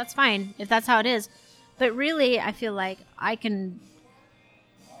care. That's fine if that's how it is. But really, I feel like I can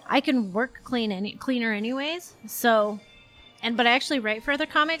work cleaner anyways. So, but I actually write for other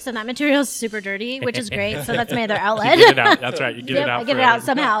comics, and that material is super dirty, which is great. So that's my other outlet. You get it out. That's right. You get it out. I get it out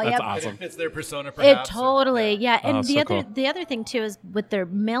somehow. That's yep. awesome. It fits their persona, perhaps. It totally, And cool. the other thing too is with their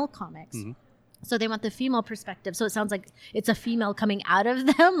male comics. So they want the female perspective. So it sounds like it's a female coming out of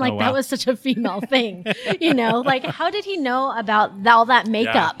them. Like that was such a female thing, like how did he know about all that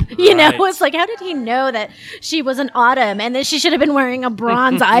makeup? It's like, how did he know that she was an autumn and that she should have been wearing a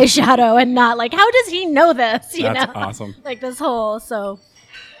bronze eyeshadow and not like, how does he know this? That's awesome. Like this whole,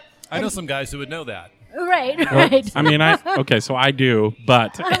 I know some guys who would know that. Right, Well, right. I mean, so I do,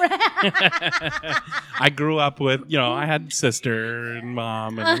 but I grew up with, I had sister and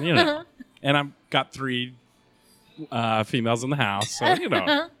mom, and and I've got 3 females in the house, so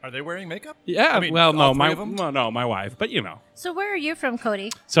Are they wearing makeup? Yeah, I mean, well, no, all three of them? my wife, but So where are you from,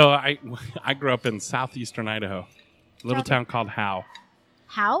 Cody? So I grew up in southeastern Idaho, a little town called Howe.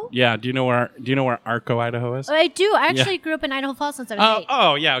 How? Yeah, do you know where Arco, Idaho is? I do. I actually grew up in Idaho Falls since I was 8.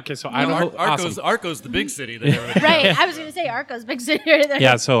 Oh, yeah, okay, so Idaho, awesome. Arco's the big city. That everybody- Right. I was going to say Arco's big city right there.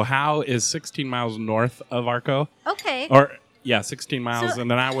 Yeah, so Howe is 16 miles north of Arco. Okay. Or, 16 miles,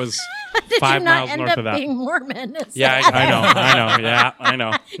 and then I was Did 5 you not miles end north up of that. being Mormon? Yeah, I know. Yeah, I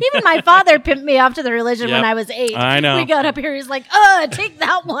know. Even my father pimped me off to the religion when Yep. I was 8. I know. We got up here. He's like, take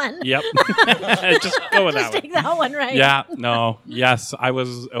that one. Yep. Just go with Just that take one. that one, right? Yeah, no. Yes, I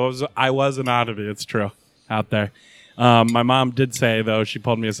was an oddity. It's true out there. My mom did say, though, she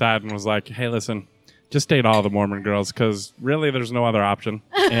pulled me aside and was like, hey, listen, just date all the Mormon girls because really there's no other option.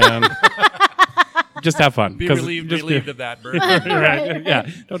 And just have fun. Be relieved of that, Bert. Right. Yeah,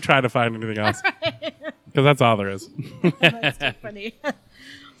 don't try to find anything else because that's all there is. That's too funny.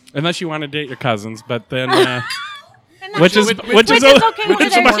 Unless you want to date your cousins, but then... Which is okay over there,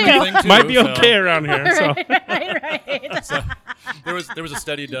 too. might be okay around here. So. Right. So, there was a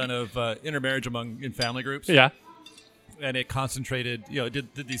study done of intermarriage in family groups. Yeah. And it concentrated, did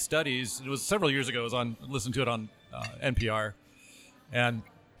these studies. It was several years ago. Listened to it on NPR. And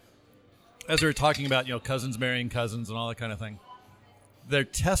as they were talking about, cousins marrying cousins and all that kind of thing, their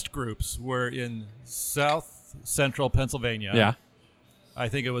test groups were in south central Pennsylvania. Yeah. I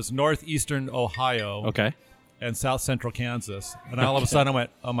think it was northeastern Ohio. Okay. And south central Kansas. And all of a sudden I went,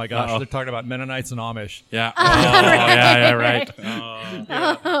 oh my gosh, Uh-oh. they're talking about Mennonites and Amish. Yeah. Right.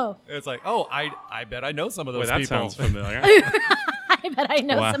 Yeah. It's like, I bet I know some of those That people. sounds familiar. I bet I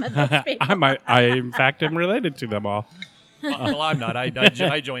know some of those people. I in fact am related to them all. Well, I'm not.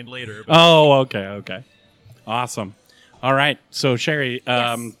 I joined later. But. Oh, okay. Awesome. All right. So Sherry,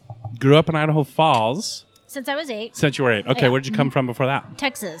 grew up in Idaho Falls. Since I was 8. Since you were 8. Okay, Yeah. where'd you come from before that?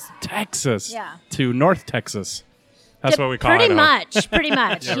 Texas. Texas. Yeah. To North Texas. That's what we call Pretty Idaho. much.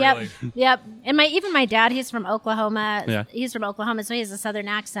 Yeah, Yep. really. Yep. And even my dad, he's from Oklahoma. Yeah. He's from Oklahoma, so he has a southern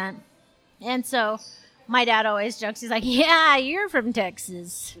accent. And so my dad always jokes, he's like, yeah, you're from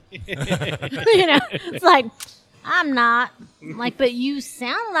Texas. It's like, I'm not. I'm like, but you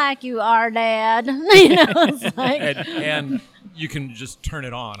sound like you are, Dad. It's like, and you can just turn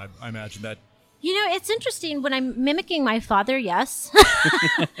it on. I imagine that. it's interesting when I'm mimicking my father, yes.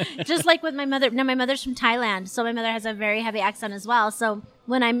 Just like with my mother. No, my mother's from Thailand, so my mother has a very heavy accent as well. So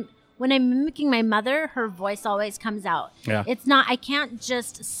when I'm mimicking my mother, her voice always comes out. Yeah. It's not, I can't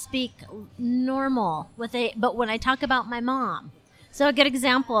just speak normal but when I talk about my mom. So a good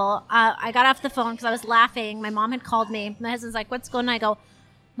example, I got off the phone because I was laughing. My mom had called me. My husband's like, what's going on? I go,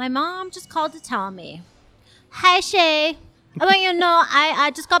 my mom just called to tell me, hi, Shay. I want you to know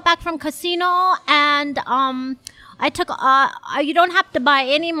I just got back from casino and I took you don't have to buy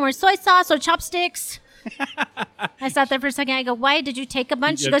any more soy sauce or chopsticks. I sat there for a second. I go, why did you take a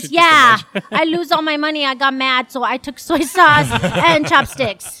bunch? She Yeah, goes, she took a yeah, bunch. I lose all my money. I got mad, so I took soy sauce and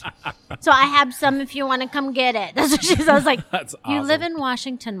chopsticks. So I have some if you want to come get it. That's what she said. I was like, That's you awesome. live in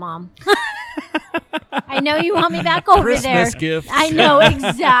Washington, Mom. I know you want me back over Christmas there. gifts. I know,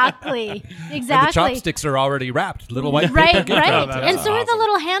 exactly. And the chopsticks are already wrapped. Little white Right, paper. right. that's And so are the awesome.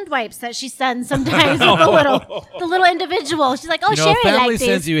 little hand wipes that she sends sometimes with the little individual. She's like, oh, If Sherry family liked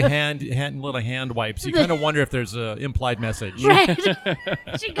sends these. you little hand wipes, you kind of wonder if there's an implied message. Right.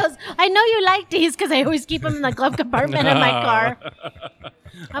 She goes, I know you like these because I always keep them in the glove compartment of my car.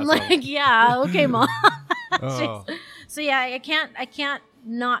 I'm like, yeah, okay, Mom. Oh. So yeah, I can't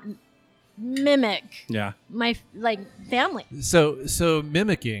not mimic Yeah. my family. So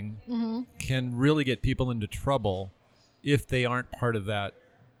mimicking Mm-hmm. can really get people into trouble if they aren't part of that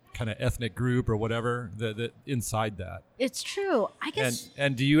kind of ethnic group or whatever that inside that. It's true. I guess.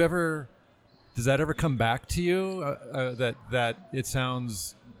 And does that ever come back to you that it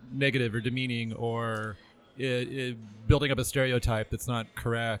sounds negative or demeaning or it building up a stereotype that's not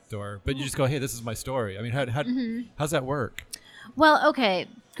correct but you just go, hey, this is my story. I mean, how's that work? Well, okay.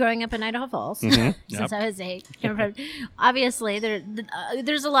 Growing up in Idaho Falls since Yep. I was 8, obviously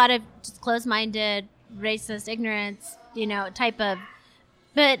there's a lot of just closed-minded, racist, ignorance, type of.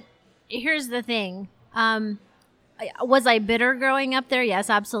 But here's the thing: was I bitter growing up there? Yes,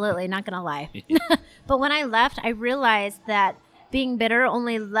 absolutely. Not gonna lie. But when I left, I realized that being bitter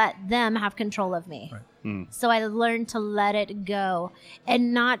only let them have control of me. Right. So I learned to let it go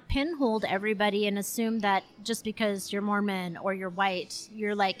and not pinhold everybody and assume that just because you're Mormon or you're white,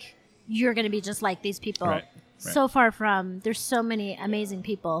 you're like you're going to be just like these people. Right. So far from. There's so many amazing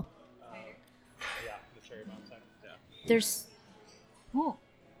people. Yeah, the cherry bomb sign. Yeah. There's. Oh.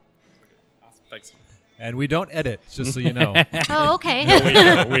 Thanks. And we don't edit, just so you know. Oh, okay.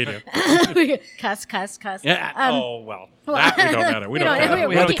 We do. Cuss. Yeah. Well, that we don't matter. We don't care.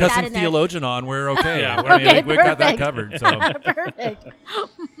 We have a keep that cussing in there. theologian on. We're okay. Yeah, Okay, we got that perfect. covered. So, Perfect.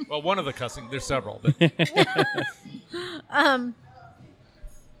 well, one of the cussing. There's several. But I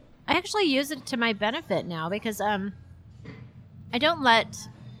actually use it to my benefit now because I don't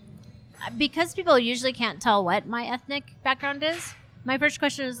because people usually can't tell what my ethnic background is. My first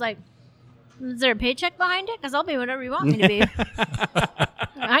question is like, is there a paycheck behind it? Because I'll be whatever you want me to be.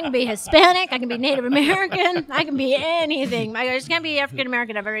 I can be Hispanic. I can be Native American. I can be anything. I just can't be African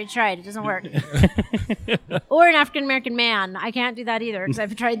American. I've already tried. It doesn't work. Or an African American man. I can't do that either because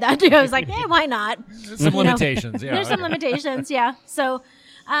I've tried that too. I was like, hey, why not? some limitations. Yeah. There's some limitations, yeah. So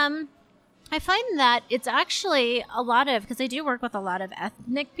I find that it's actually a lot of, because I do work with a lot of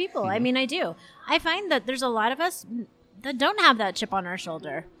ethnic people. I mean, I do. I find that there's a lot of us that don't have that chip on our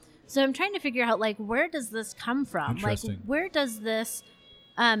shoulder. So I'm trying to figure out, like, where does this come from? Like, where does this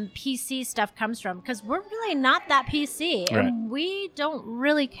PC stuff comes from? Because we're really not that PC, and we don't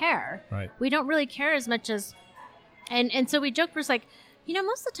really care. Right. We don't really care as much as, and so we joke, we're like,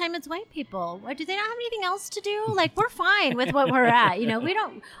 most of the time it's white people. Why do they not have anything else to do? Like, we're fine with what we're at. I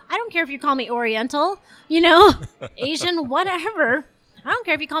don't care if you call me Oriental, Asian, whatever. I don't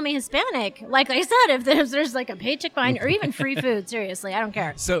care if you call me Hispanic. Like I said, if there's like a paycheck behind, or even free food, seriously, I don't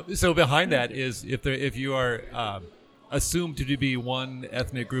care. So behind that is if you are assumed to be one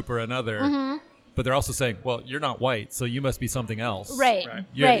ethnic group or another, but they're also saying, well, you're not white, so you must be something else. Right.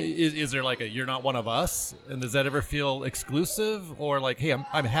 Is there like you're not one of us? And does that ever feel exclusive, or like, hey,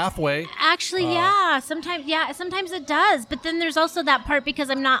 I'm halfway? Actually, sometimes it does. But then there's also that part, because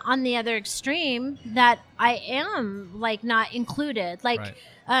I'm not on the other extreme, that I am like not included. Like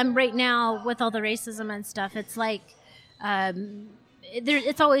right now with all the racism and stuff, it's like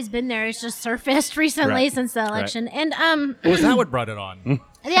it's always been there. It's just surfaced recently since the election. And was that what brought it on?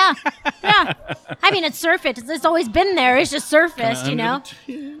 Yeah. I mean, it's surfaced. It's always been there. It's just surfaced,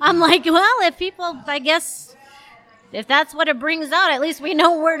 I'm like, well, if people, I guess, if that's what it brings out, at least we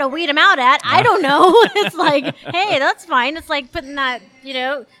know where to weed them out at. I don't know. It's like, hey, that's fine. It's like putting that,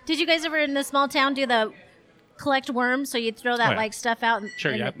 did you guys ever in the small town do the collect worms? So you'd throw that like stuff out.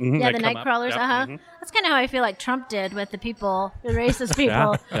 Sure, yeah. The night crawlers. That's kind of how I feel like Trump did with the people, the racist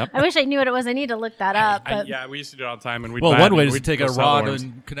people. I wish I knew what it was. I need to look that up. But we used to do it all the time. And one way is to take a rod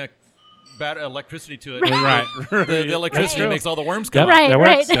and connect electricity to it. Right. The electricity makes all the worms come out.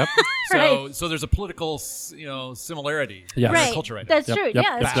 Right. So there's a political, similarity in Yes. our culture right That's now. true.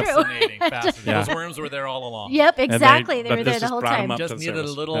 Yeah, that's true. Fascinating. Those worms were there all along. Yep, exactly. They but were this there the just whole brought 'em time. up Just to needed a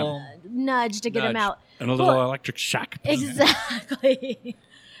service. little Nudge to get them Nudge. out. And a little electric shock. Exactly.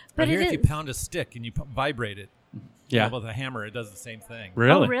 But But here, it if you is. pound a stick and you vibrate it, with a hammer, it does the same thing.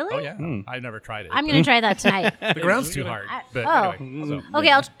 Really? Oh, really? Oh yeah, I've never tried it. I'm going to try that tonight. The ground's too hard. But anyway, so.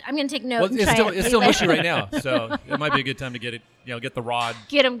 Okay, I'm going to take notes. Well, and try it's still mushy right now, so it might be a good time to get it. Get the rod,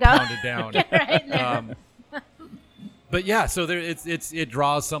 Get them going. pounded down. Get right in there. But yeah, so there, it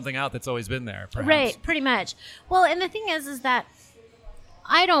draws something out that's always been there. Perhaps. Right, pretty much. Well, and the thing is that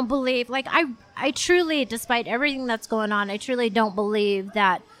I don't believe, like, I truly, despite everything that's going on, I truly don't believe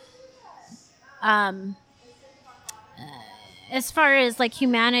that, as far as like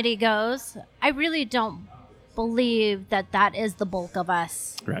humanity goes, I really don't believe that is the bulk of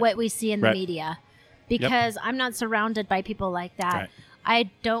us, what we see in the media, because I'm not surrounded by people like that. Right.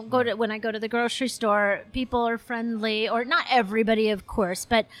 I don't when I go to the grocery store, people are friendly, or not everybody, of course,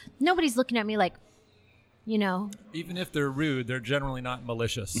 but nobody's looking at me like, Even if they're rude, they're generally not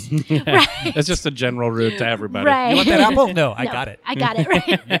malicious. Right. It's just a general route to everybody. Right. You want that apple? No, I got it. I got it, right.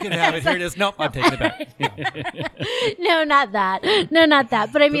 You can have it. Here it is. Nope, I'm taking it back. No, not that.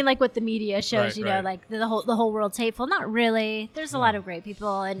 But I mean, like what the media shows, Right. like the whole world's hateful. Not really. There's a lot of great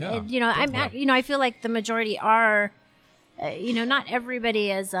people, and I feel like the majority are, not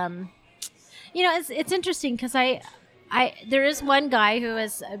everybody is. It's interesting because there is one guy who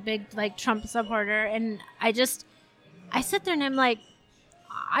is a big like Trump supporter, and I sit there and I'm like,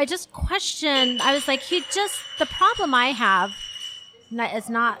 I just question. I was like, the problem I have, it's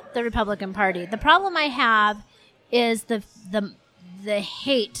not the Republican Party. The problem I have is the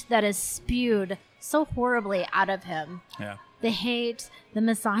hate that is spewed so horribly out of him. Yeah. The hate, the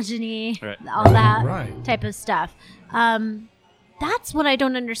misogyny, Right. all that Right. type of stuff. That's what I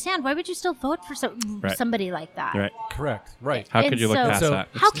don't understand. Why would you still vote for somebody like that? Right. Correct. Right. How could you look past so that?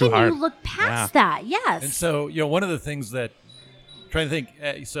 It's How too can hard. you look past that? Yes. And so, one of the things that trying to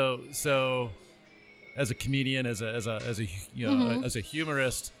think. So as a comedian, as a as a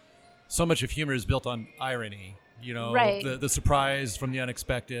humorist, so much of humor is built on irony. Right. The surprise from the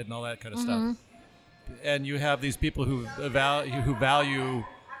unexpected and all that kind of stuff. And you have these people who value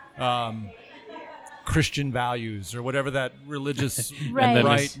Christian values or whatever that religious Right.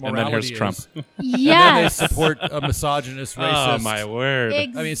 morality and then here's is. Trump. And then they Yes. support a misogynist, racist. Oh my word!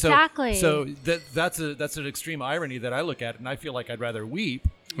 Exactly. So that's an extreme irony that I look at, and I feel like I'd rather weep.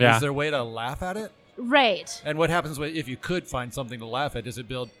 Yeah. Is there a way to laugh at it? Right. And what happens if you could find something to laugh at? Does it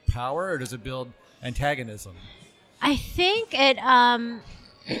build power or does it build antagonism? I think it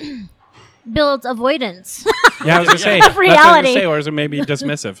builds avoidance. Yeah, I was gonna say Of reality. or is it maybe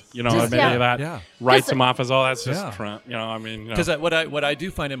dismissive? Just, maybe yeah. that writes Just- him off as that's just Yeah. Trump. Because what I do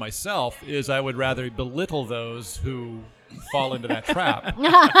find in myself is I would rather belittle those who fall into that trap.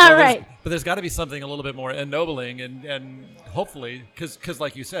 Right. But there's got to be something a little bit more ennobling and hopefully because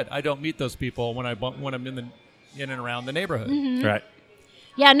like you said, I don't meet those people when I'm in and around the neighborhood. Mm-hmm. right.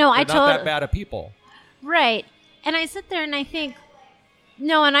 Yeah, no, I They're not told that bad of people. Right. And I sit there and I think,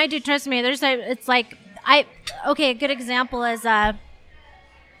 no, and I do, trust me, it's like, a good example is, I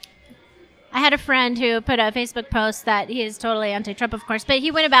had a friend who put a Facebook post that he is totally anti-Trump, of course, but he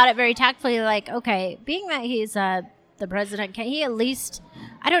went about it very tactfully, like, okay, being that he's the president, can he at least,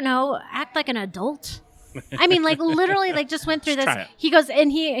 I don't know, act like an adult? I mean, like literally, like just went through Just this. try it. He goes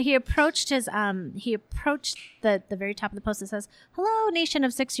and he approached the very top of the post that says, "Hello, nation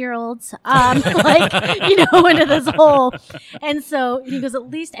of 6-year-olds," into this whole. And so he goes, at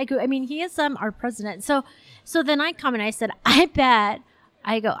least I mean, he is our president. So then I comment. I said, I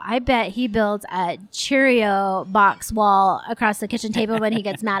bet he builds a Cheerio box wall across the kitchen table when he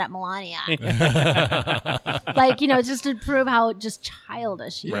gets mad at Melania. Just to prove how just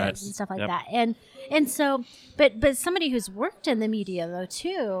childish he Right. is and stuff like Yep. that. And so, but somebody who's worked in the media though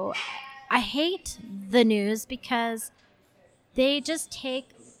too, I hate the news because they just take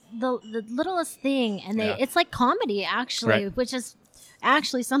the littlest thing and it's like comedy actually, Right. which is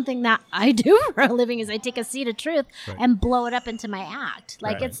actually something that I do for a living is I take a seed of truth and blow it up into my act.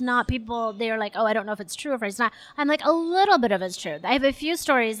 Like Right. it's not people, they're like, oh, I don't know if it's true or if it's not. I'm like, a little bit of it's true. I have a few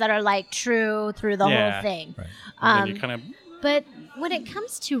stories that are like true through the Yeah. whole thing. Right. And then you kind of But when it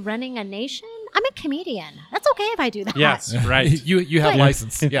comes to running a nation, I'm a comedian. That's okay if I do that. yes, right. You have Right.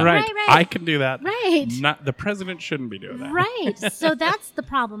 license. Yeah. Right. Right. I can do that. Right. Not the president shouldn't be doing that. Right. So that's the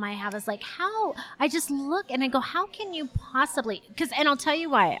problem I have is like how I just look and I go, how can you possibly, and I'll tell you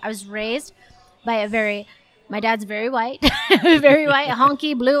why. I was raised by my dad's very white, very white,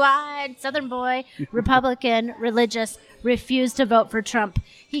 honky, blue-eyed, Southern boy, Republican, religious, refused to vote for Trump.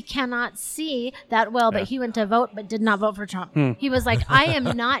 He cannot see that well, but he went to vote but did not vote for Trump. He was like, I am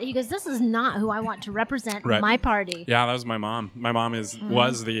not, he goes, this is not who I want to represent Right. my party. Yeah, that was my mom. My mom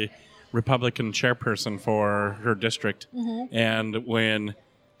was the Republican chairperson for her district, and when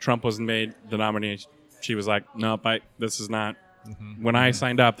Trump was made the nominee, she was like, "Nope, this is not." When I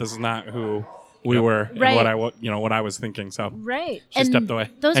signed up, this is not who we were, Right. and what I was thinking. So Right. She stepped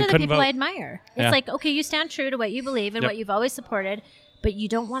away Those and are the couldn't people vote. I admire. It's Yeah. like, okay, you stand true to what you believe and Yep. what you've always supported, but you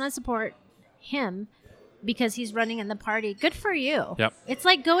don't want to support him because he's running in the party. Good for you. Yep. It's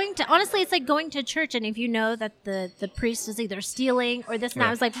like going to church, and if you know that the priest is either stealing or this and that, I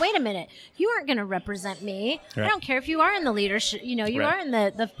was like, wait a minute, you aren't going to represent me. Right. I don't care if you are in the leadership, you Right. are in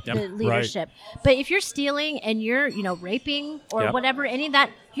the Yep. leadership. But if you're stealing and you're, raping or Yep. whatever, any of that,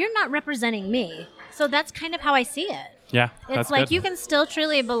 you're not representing me. So that's kind of how I see it. yeah, It's that's like good. you can still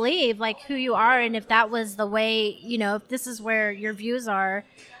truly believe like who you are, and if that was the way, if this is where your views are,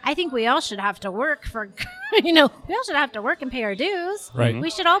 I think we all should have to work for, we all should have to work and pay our dues. Right.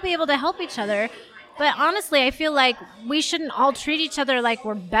 We should all be able to help each other. But honestly, I feel like we shouldn't all treat each other like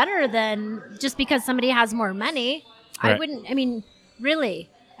we're better than just because somebody has more money. Right. Really.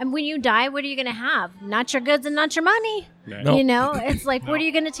 And when you die, what are you going to have? Not your goods and not your money. Right. No. It's like, what are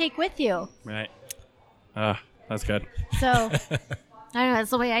you going to take with you? Right. That's good. So, I don't know.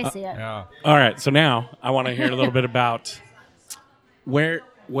 That's the way I see it. Yeah. All right, so now I want to hear a little bit about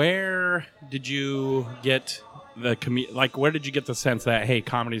where did you get the where did you get the sense that hey,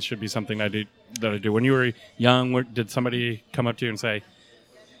 comedy should be something that I do? When you were young, did somebody come up to you and say,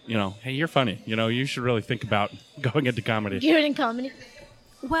 hey, you're funny, you should really think about going into comedy? You're in comedy?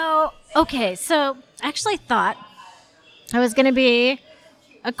 Well, okay. So I actually thought I was going to be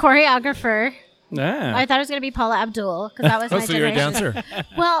a choreographer Yeah. I thought it was going to be Paula Abdul because that was my so you're a generation. dancer.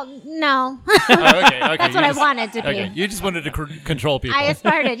 Well, no. Okay. That's what I wanted to be. Okay, you just wanted to control people. I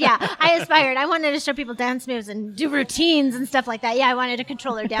aspired. I wanted to show people dance moves and do routines and stuff like that. Yeah, I wanted to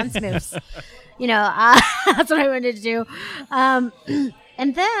control their dance moves. That's what I wanted to do.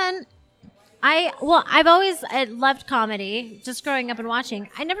 And then I've always loved comedy, just growing up and watching.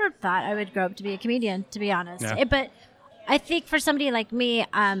 I never thought I would grow up to be a comedian, to be honest. Yeah. But I think for somebody like me,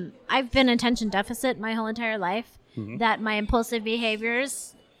 I've been attention deficit my whole entire life, that my impulsive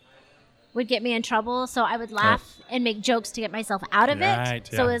behaviors would get me in trouble. So I would laugh and make jokes to get myself out of it.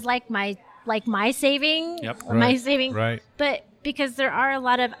 So it was like my saving, my saving. Right. But because there are a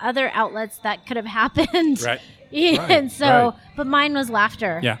lot of other outlets that could have happened. Right. And so, but mine was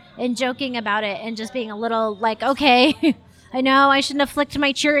laughter. Yeah. And joking about it and just being a little like, okay, I know I shouldn't have flicked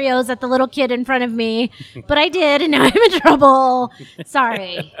my Cheerios at the little kid in front of me, but I did, and now I'm in trouble.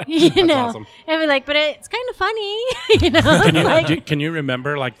 Sorry. That's awesome. And be like, but it's kind of funny, Can you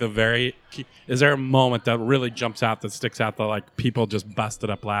remember is there a moment that really jumps out, that sticks out, that like people just busted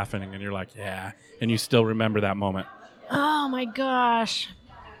up laughing and you're like, yeah, and you still remember that moment? Oh my gosh.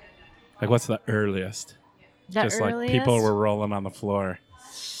 Like what's the earliest? Like people were rolling on the floor.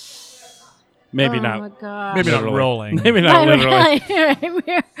 Maybe not. Oh my gosh. Maybe not rolling. Maybe not literally.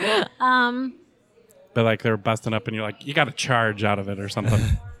 But like they're busting up and you're like, you got a charge out of it or something.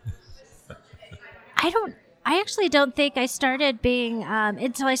 I actually don't think I started being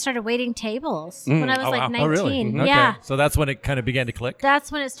until I started waiting tables when I was 19. Oh, really? Okay. Yeah. So that's when it kind of began to click?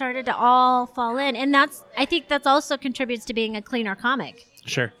 That's when it started to all fall in. And I think that's also contributes to being a cleaner comic.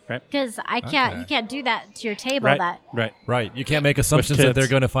 Sure, right. Because you can't do that to your table. Right. You can't make assumptions that they're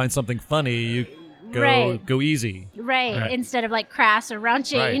going to find something funny. You go easy. Right. Instead of like crass or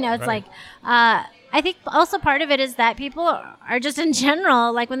raunchy. Right. It's like, I think also part of it is that people are just in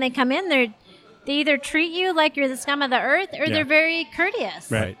general, like when they come in, they either treat you like you're the scum of the earth or they're very courteous.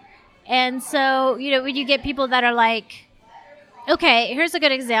 Right. And so, when you get people that are like, okay, here's a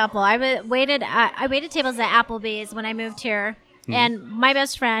good example. I waited tables at Applebee's when I moved here. And my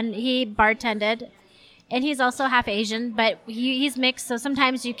best friend, he bartended, and he's also half Asian, but he's mixed, so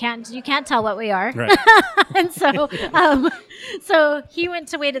sometimes you can't tell what we are. Right. And so he went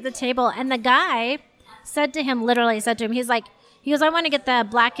to wait at the table, and the guy said to him, he goes, I want to get the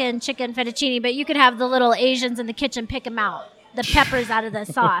blackened chicken fettuccine, but you could have the little Asians in the kitchen pick them out, the peppers out of the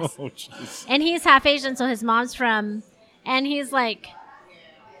sauce. Oh, jeez. And he's half Asian, so his mom's from, and he's like,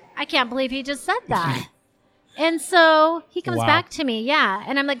 I can't believe he just said that. And so he comes back to me,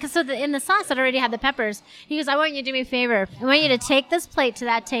 and I'm like, in the sauce, I'd already had the peppers. He goes, I want you to do me a favor. I want you to take this plate to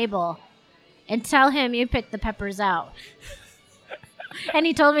that table and tell him you picked the peppers out. And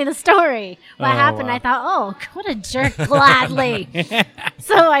he told me the story. What happened? Wow. I thought, oh, what a jerk, gladly.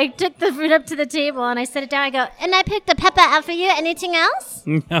 So I took the food up to the table and I set it down. I go, and I picked the pepper out for you. Anything else?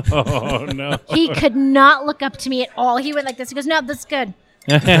 No. He could not look up to me at all. He went like this. He goes, no, this is good.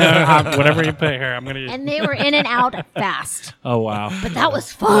 Whatever you pay here, I'm gonna. And they were in and out fast. Oh wow! But that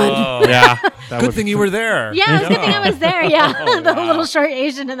was fun. Oh, yeah. Good thing you were there. Yeah, it was a good thing I was there. Yeah, the little short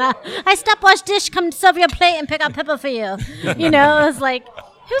Asian and that. I stopwatch dish, come serve your plate and pick out pepper for you. It was like,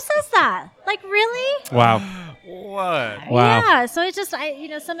 who says that? Like really? Wow. What? Wow. Yeah. So it's just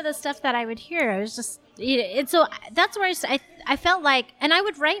some of the stuff that I would hear, I was just and so that's where I felt like, and I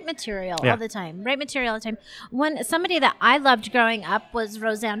would write material all the time. When somebody that I loved growing up was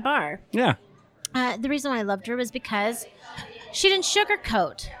Roseanne Barr. Yeah. The reason why I loved her was because she didn't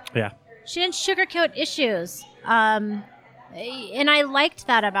sugarcoat. Yeah. She didn't sugarcoat issues. And I liked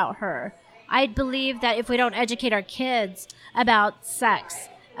that about her. I believe that if we don't educate our kids about sex,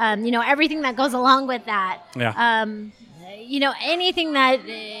 everything that goes along with that. Yeah. Anything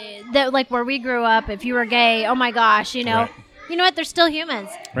that like where we grew up, if you were gay, oh my gosh, Right. You know what? They're still humans.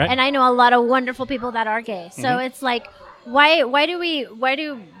 Right. And I know a lot of wonderful people that are gay. So it's like, why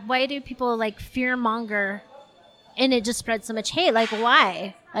do people like fear monger and it just spreads so much hate? Like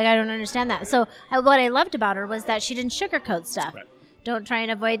why? Like I don't understand that. So what I loved about her was that she didn't sugarcoat stuff. Right. Don't try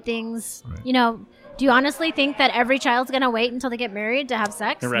and avoid things. Right. Do you honestly think that every child's going to wait until they get married to have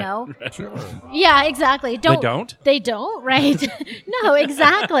sex? Right. No. Right. Yeah, exactly. They don't? They don't, right? No,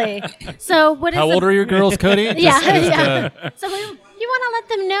 exactly. So what is How old are your girls, Cody? So you want to let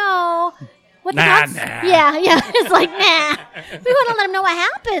them know what the Nah. Yeah. It's like, we want to let them know what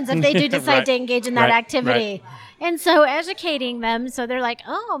happens if they do decide to engage in that activity. Right. And so educating them so they're like,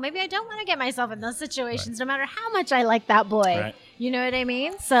 oh, maybe I don't want to get myself in those situations no matter how much I like that boy. Right. You know what I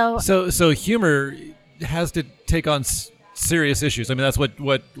mean? So humor has to take on serious issues. I mean, that's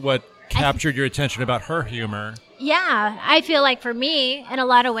what captured your attention about her humor. Yeah, I feel like for me, in a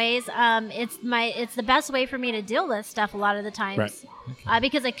lot of ways, it's the best way for me to deal with stuff a lot of the times. Right.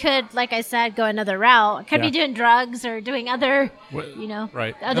 Because I could, like I said, go another route. I could be doing drugs or doing other,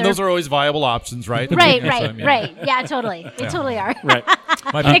 Right. Other, And those are always viable options, right? Right, That's what I right, mean. right. Yeah, totally. They totally are. Right.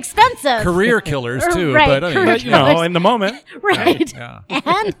 Might be Expensive. career killers too, Right, but I mean, career But, you know, in the moment. Right. Yeah.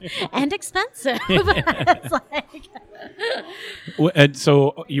 And expensive. It's like, And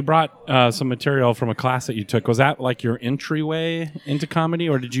so you brought some material from a class that you took. Was that like your entryway into comedy,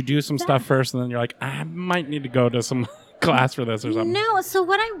 or did you do some stuff first and then you're like, I might need to go to some class for this or something? no, so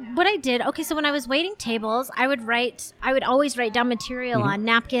what I did, okay, so when I was waiting tables, I would always write down material on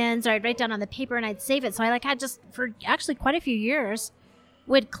napkins, or I'd write down on the paper and I'd save it. So I had just for actually quite a few years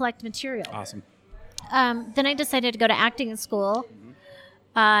would collect material. Awesome. Then I decided to go to acting school.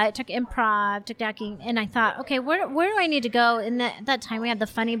 I took improv, took acting, and I thought, okay, where do I need to go? In that time, we had the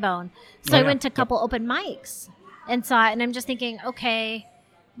Funny Bone, so I went to a couple open mics and saw it, and I'm just thinking, okay,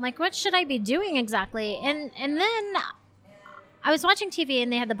 I'm like, what should I be doing exactly? And then I was watching TV,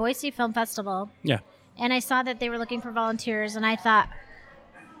 and they had the Boise Film Festival, Yeah. and I saw that they were looking for volunteers, and I thought,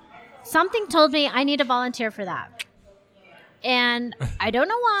 something told me I need to volunteer for that. And I don't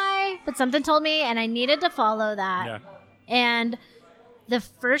know why, but something told me, and I needed to follow that. Yeah. And the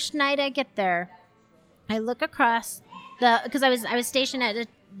first night I get there, I look across because I was stationed at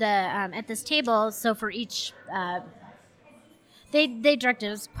at this table. So for each, they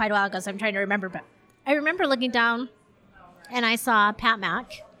directed us quite a while ago. So I'm trying to remember, but I remember looking down, and I saw Pat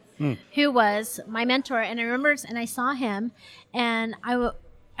Mack, who was my mentor, and I saw him, and I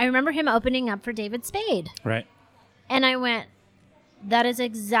remember him opening up for David Spade. Right. And I went, that is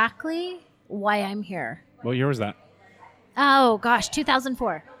exactly why I'm here. What year was that? Oh, gosh,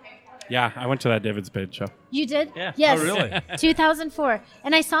 2004. Yeah, I went to that David Spade show. You did? Yeah. Yes. Oh, really? 2004.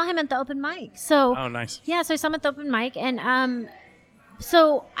 And I saw him at the open mic. So, Oh, nice. yeah, so I saw him at the open mic. And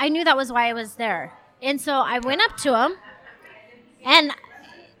so I knew that was why I was there. And so I went up to him. And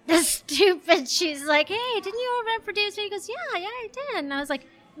the stupid, she's like, hey, didn't you open up for David Spade? He goes, yeah, I did. And I was like,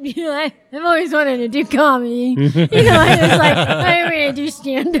 I've always wanted to do comedy. I was like, I want to do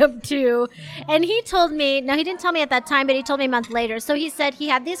stand-up too. And he told me, no, he didn't tell me at that time, but he told me a month later. So he said he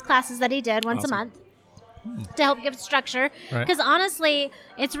had these classes that he did once a month to help give structure. Because honestly,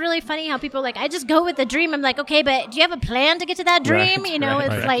 it's really funny how people are like, I just go with the dream. I'm like, okay, but do you have a plan to get to that dream? Right, You know, right,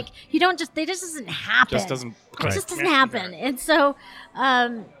 it's right. like, you don't just, it just doesn't happen. Just doesn't. It just doesn't happen. And so,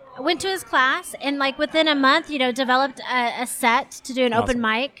 I went to his class, and like within a month, developed a set to do an open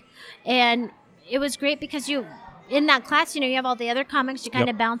mic, and it was great because in that class, you have all the other comics you kind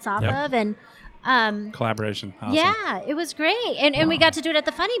of bounce off of, and Collaboration. Awesome. yeah, it was great, and we got to do it at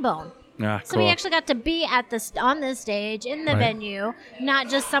the Funny Bone. Yeah, So cool. we actually got to be on the stage in the venue, not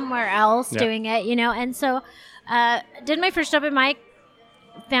just somewhere else doing it, And so, did my first open mic,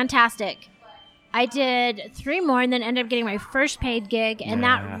 fantastic. I did 3 more and then ended up getting my first paid gig, and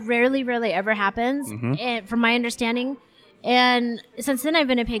that rarely, really ever happens, from my understanding. And since then, I've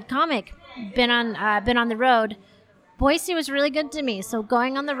been a paid comic, been on the road. Boise was really good to me, so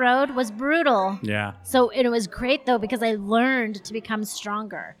going on the road was brutal. Yeah. So it was great though because I learned to become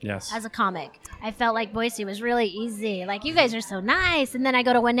stronger. Yes. As a comic, I felt like Boise was really easy. Like, you guys are so nice, and then I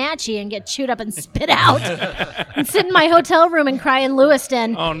go to Wenatchee and get chewed up and spit out, and sit in my hotel room and cry in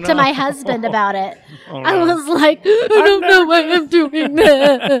Lewiston to my husband about it. Oh, I no. was like, I don't know why I'm doing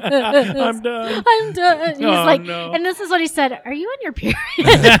that. I'm done. I'm done. He's Oh, like, no. and this is what he said: are you on your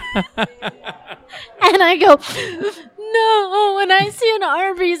period? And I go, no. When I see an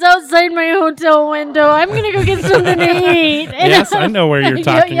Arby's outside my hotel window, I'm gonna go get something to eat. And Yes, I know where you're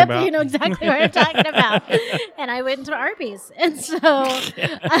talking yep, about. you know exactly what I'm talking about. And I went to Arby's, and so,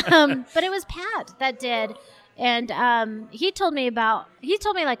 but it was Pat that did, and he told me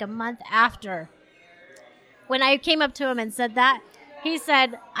like a month after, when I came up to him and said that. He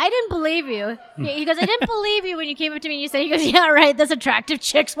said, I didn't believe you. He goes, I didn't believe you when you came up to me and you said, he goes, yeah, right, this attractive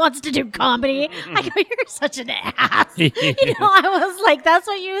chick wants to do comedy. I go, you're such an ass. I was like, that's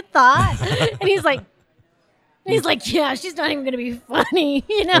what you thought? And he's like, yeah, she's not even going to be funny.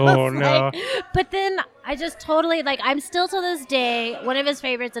 Oh, It's no. like, but then I just totally, I'm still to this day one of his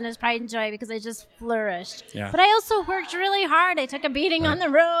favorites in his Pride and Joy because I just flourished. Yeah. But I also worked really hard. I took a beating on the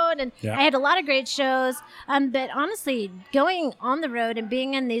road, and Yeah. I had a lot of great shows. But honestly, going on the road and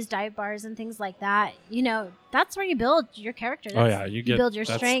being in these dive bars and things like that, that's where you build your character. Oh, That's, yeah. you build your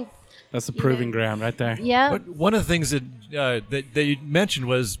strength. That's the proving ground right there. Yeah. But one of the things that that you mentioned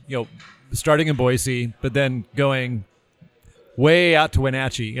was starting in Boise, but then going way out to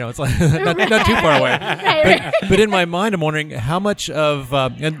Wenatchee. You know, it's like not too far away. But in my mind, I'm wondering how much of,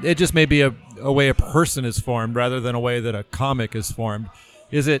 and it just may be a way a person is formed rather than a way that a comic is formed.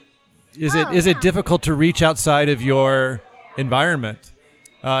 Is it difficult to reach outside of your environment?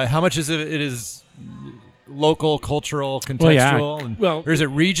 How much is it is local, cultural, contextual, or is it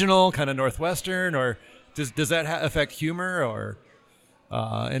regional, kind of Northwestern, or does that affect humor, or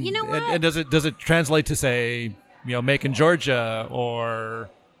and You know what? and does it translate to, say, Macon, Georgia, or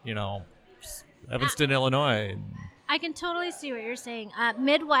Evanston, Illinois? I can totally see what you're saying.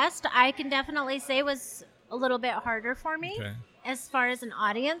 Midwest, I can definitely say, was a little bit harder for me as far as an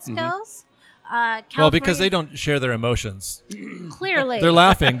audience goes. Well, because they don't share their emotions. Clearly. They're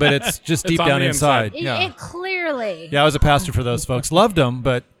laughing, but it's just deep on down the inside. inside. It clearly. Yeah, I was a pastor for those folks. Loved them,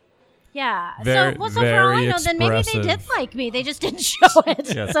 but Yeah. Very, so for all I know, then maybe they expressive. did like me. They just didn't show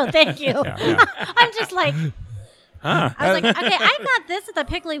it. Yes. So thank you. Yeah. I'm just like, I was like, okay, I got this at the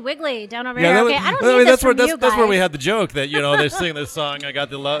Piggly Wiggly down over here. that Okay, was- I don't need this from you guys. that's where we had the joke that they're singing this song. I got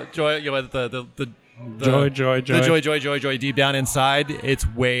the joy, joy deep down inside. It's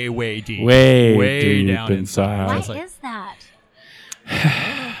way deep, Way deep down inside. What It's like, is that?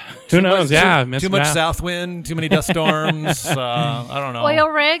 Who knows? Yeah, too much Math. south wind, too many dust storms. I don't know. Oil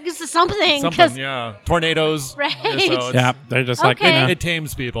rigs, something. 'cause- Something, yeah. Tornadoes. Right. So it's- Yeah, they're just like, Okay. It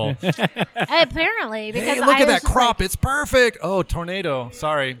tames people. Apparently, because Hey, look I at was that just crop. like, it's perfect. Oh, tornado.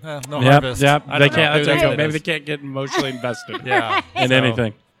 Sorry. No Yep, harvest. yep. I They don't know. can't. Maybe that's what it Maybe is. they can't get emotionally invested. Yeah. in So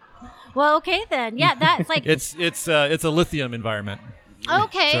anything. well, okay then. Yeah, that's like It's a lithium environment.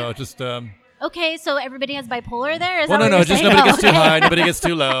 okay. So just Okay, so everybody has bipolar there. Is well, that no, what you're just saying? nobody gets too Okay. high, nobody gets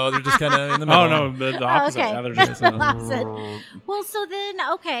too low. They're just kind of in the middle. Oh no, the opposite. Okay. Yeah, they're just, The opposite. Well, so then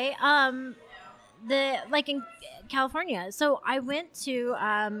in California. So I went to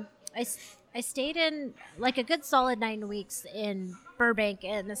I stayed in like a good solid 9 weeks in Burbank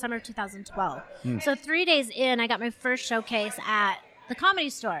in the summer of 2012. So 3 days in, I got my first showcase at the Comedy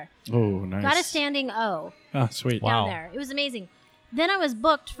Store. Oh, nice. Got a standing O Oh, sweet. down Wow. there. It was amazing. Then I was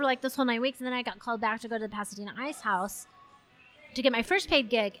booked for like this whole 9 weeks, and then I got called back to go to the Pasadena Ice House to get my first paid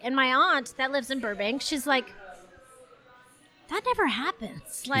gig. And my aunt that lives in Burbank, she's like, that never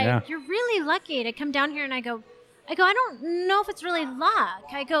happens. Like, Yeah. you're really lucky to come down here. And I go, I don't know if it's really luck.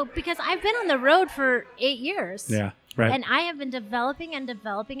 I go, because I've been on the road for 8 years. Yeah. Right. And I have been developing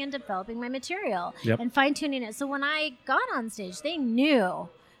my material Yep. and fine tuning it. So when I got on stage, they knew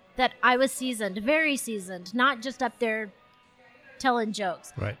that I was seasoned, very seasoned, not just up there telling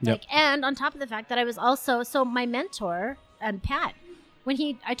jokes. Right. Like, and on top of the fact that I was also, so my mentor, Pat, when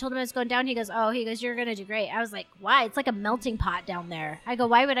I told him I was going down, he goes, you're going to do great. I was like, why? It's like a melting pot down there. I go,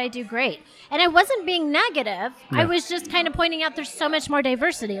 why would I do great? And I wasn't being negative. I was just kind of pointing out there's so much more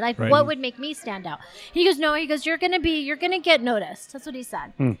diversity. Like, Right. what would make me stand out? He goes, no, you're going to get noticed. That's what he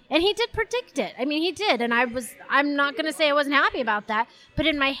said. And he did predict it. I mean, he did. And I'm not going to say I wasn't happy about that. But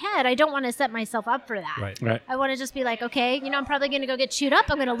in my head, I don't want to set myself up for that. Right. Right. I want to just be like, okay, I'm probably going to go get chewed up.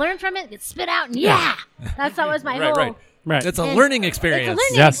 I'm going to learn from it, get spit out, and that's always my whole. Right. Right. It's a And learning It's experience. a learning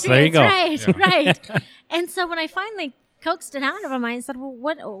Yes, there you experience, go. Right. And so when I finally coaxed it out of him, I said, well,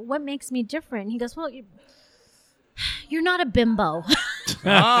 what makes me different? He goes, well, you're not a bimbo.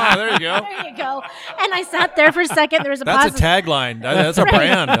 There you go. There you go. And I sat there for a second. There was a That's pause. a tagline. That's a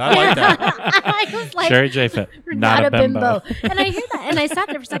brand. I like that. I was like, Sherry Japhet, you're not a bimbo. And I hear that. And I sat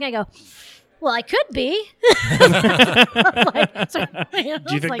there for a second. I go, well, I could be. Do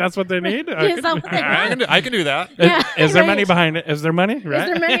you think that's what they need? Is that what they want? I can do that. Yeah, Is there right. money behind it? Is there money? Is Right.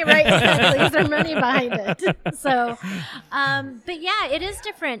 there money? Right, exactly. Is there money behind it? So, but yeah, it is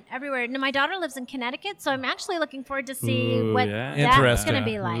different everywhere. Now, my daughter lives in Connecticut, so I'm actually looking forward to see Ooh, what yeah. that's Interesting. going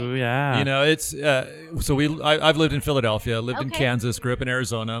to be like. Ooh, yeah. You know, it's I've lived in Philadelphia, lived in Okay. Kansas, grew up in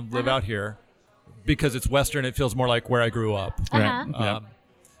Arizona, live out here. Because it's Western, it feels more like where I grew up. Uh-huh.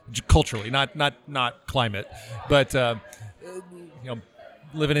 Culturally, not climate, but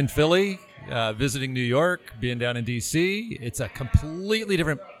living in Philly, visiting New York, being down in D.C., it's a completely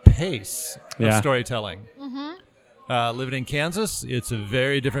different pace of storytelling. Living in Kansas, it's a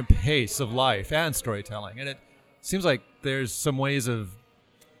very different pace of life and storytelling, and it seems like there's some ways of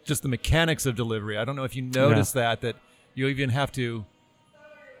just the mechanics of delivery. I don't know if you notice that you even have to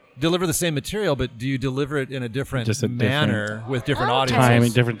deliver the same material, but do you deliver it in a different manner with different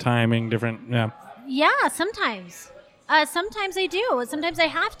audiences? Timing, different. Yeah. Yeah, sometimes. Sometimes I do. Sometimes I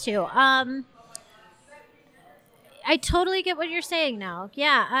have to. I totally get what you're saying now.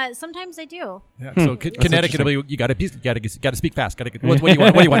 Yeah, sometimes I do. Yeah. So Connecticut, you got to speak fast. What do you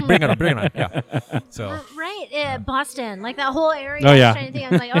want? What do you want? Bring it on. Yeah. So. Right, Boston, like that whole area. Oh, yeah. I was trying to think. I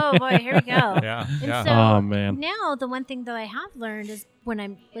was like, oh boy, here we go. Yeah. And Yeah. so Oh, man. now the one thing that I have learned is when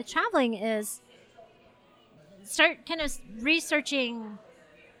I'm with traveling is start kind of researching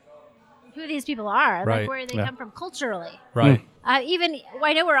who these people are, Right. like where they come from culturally. Right. Even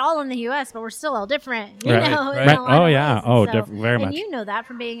I know we're all in the U.S., but we're still all different. You Right. know, Right. in a lot Oh, of yeah. ways. Oh, So- very and much. you know that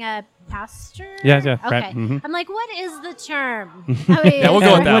from being a pastor. Yeah. Okay. Right. Mhm. I'm like, what is the term? I mean, Yeah, we'll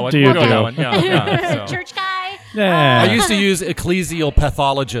go with that What one. do you We'll go with do? that one. Yeah. So. Church guy. Yeah. I used to use ecclesial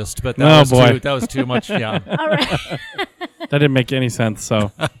pathologist, but Oh, that was boy. that was too much. Yeah. All right. That didn't make any sense.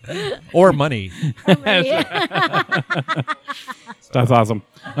 So Or money. that's awesome.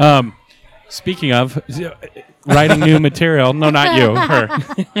 Speaking of writing new material, no, not you,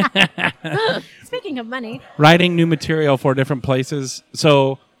 her. Speaking of money, Writing new material for different places.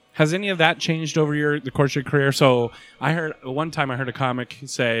 So has any of that changed over the course of your career? So one time I heard a comic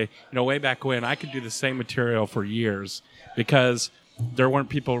say, way back when I could do the same material for years because there weren't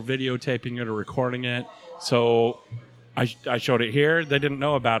people videotaping it or recording it. So I showed it here. They didn't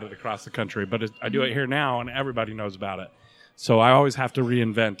know about it across the country, but I do it here now and everybody knows about it. So I always have to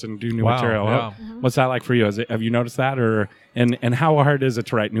reinvent and do new Wow, material. yeah. What's that like for you? Have you noticed that, and how hard is it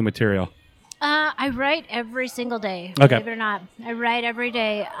to write new material? I write every single day. Okay. Believe it or not, I write every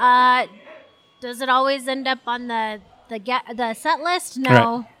day. Does it always end up on the set list?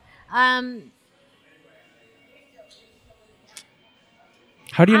 No.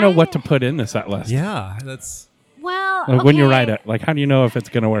 How do you know what to put in the set list? Yeah. That's. Well, When you okay. write it, like how do you know if it's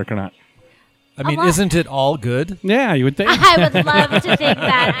going to work or not? I mean, lot. isn't it all good? Yeah, you would think. I would love to think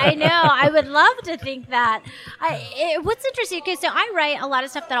that. I know. I would love to think that. What's interesting? Okay, so I write a lot of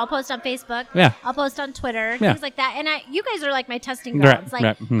stuff that I'll post on Facebook. Yeah. I'll post on Twitter, Yeah. things like that. And you guys are like my testing Right, grounds. Like,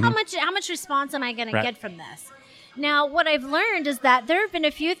 right, mhm. how much response am I going Right. to get from this? Now, what I've learned is that there have been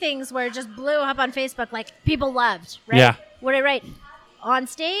a few things where it just blew up on Facebook, like people loved. Right? Yeah. What I write on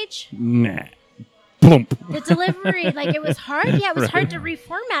stage. Nah. Boom. The delivery, like it was hard. Yeah, it was hard to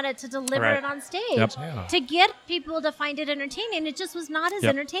reformat it to deliver Right. it on stage. Yep. Yeah. To get people to find it entertaining. It just was not as Yep.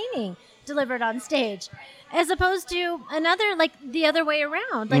 entertaining delivered on stage. As opposed to another, like the other way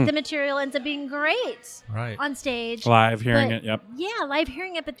around. Like the material ends up being great Right. on stage. Live hearing but- it. Yep. Yeah, live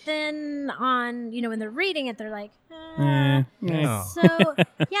hearing it, but then on, when they're reading it, they're like, Yeah. So,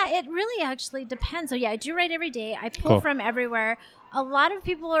 yeah, it really actually depends. So, yeah, I do write every day. I pull Cool. from everywhere. A lot of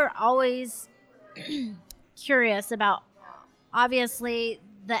people are always curious about, obviously,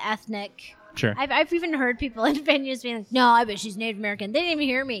 the ethnic. Sure. I've even heard people in venues being like, no, I bet she's Native American. They didn't even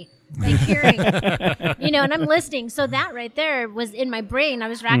hear me. Like hearing, and I'm listening. So that right there was in my brain. I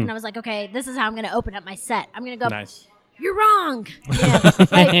was racking. I was like, okay, this is how I'm going to open up my set. I'm going to go, Nice. you're wrong.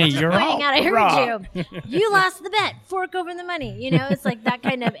 Like, just You're pointing out, I heard wrong. you. You lost the bet. Fork over the money. It's like that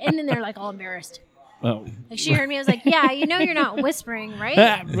kind of, and then they're like all embarrassed. Oh. Like she heard me. I was like, yeah, you're not whispering, right?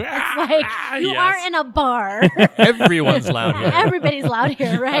 It's like you Yes. are in a bar. Everyone's loud here. Everybody's loud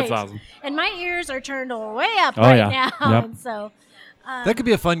here, right? That's awesome. And my ears are turned way up Oh, right yeah. now. Yep. And so, That could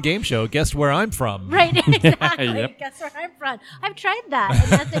be a fun game show. Guess where I'm from. right, exactly. Yep. Guess where I'm from. I've tried that,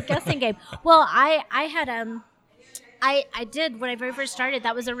 and that's a guessing game. Well, I had I did when I very first started.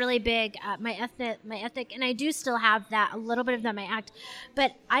 That was a really big my ethnic, and I do still have that, a little bit of that in my act.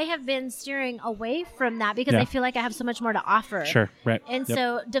 But I have been steering away from that because Yeah. I feel like I have so much more to offer. Sure. Right. And Yep.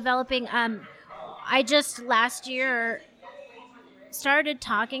 so developing, I just last year started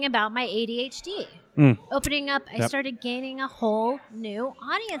talking about my ADHD. Opening up, I Yep. started gaining a whole new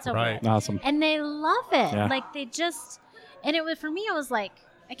audience over Right. it. Awesome. And they love it. Yeah. Like they just, and it was for me, I was like,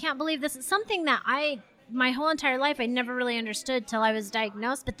 I can't believe this is something that my whole entire life, I never really understood till I was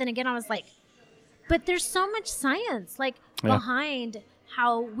diagnosed. But then again, I was like, but there's so much science like Yeah. behind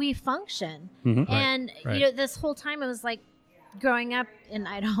how we function. Mhm. And, Right. this whole time I was like growing up in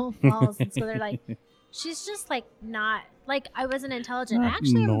Idaho Falls. And so they're like, she's just like not, like I wasn't intelligent. Not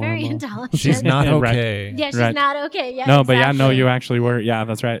Actually, I'm very normal. intelligent. She's not Yeah, right. okay. Yeah, she's Right. not okay. Yeah, No, but yeah, no, exactly. you actually were. Yeah,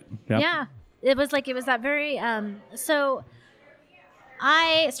 that's right. Yep. Yeah, it was that very. So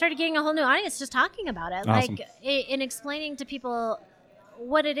I started getting a whole new audience just talking about it, Awesome. like in explaining to people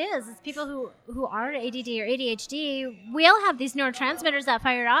what it is. It's people who are ADD or ADHD. We all have these neurotransmitters that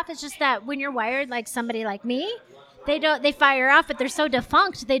fire off. It's just that when you're wired like somebody like me, they fire off, but they're so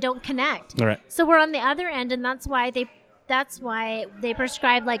defunct they don't connect. All right. So we're on the other end, and that's why they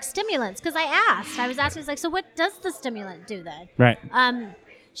prescribe like stimulants. Because I was asking, like, so what does the stimulant do then? Right.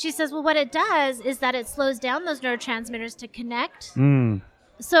 She says, well, what it does is that it slows down those neurotransmitters to connect.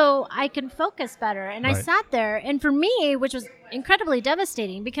 so I can focus better. And I Right. sat there, and for me, which was incredibly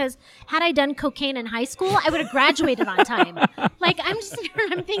devastating, because had I done cocaine in high school, I would have graduated on time. Like, I'm just sitting here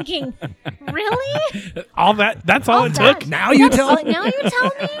and I'm thinking, really? All that's all it that? took. Now you tell me. Now you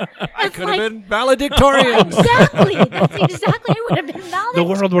tell me? I It's could like- have been valedictorian. Exactly. That's exactly. I would have been valedictorian. The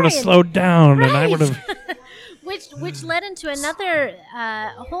world would have slowed down, and I would have. which led into another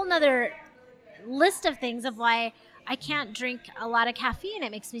a whole nother list of things of why I can't drink a lot of caffeine.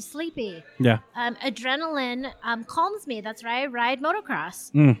 It makes me sleepy. Yeah. Adrenaline calms me. That's why I ride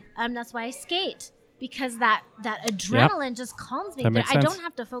motocross. That's why I skate, because that adrenaline just calms me. That makes I sense. don't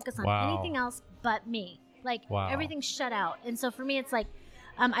have to focus on Wow. anything else but me. Like Wow. everything's shut out. And so for me, it's like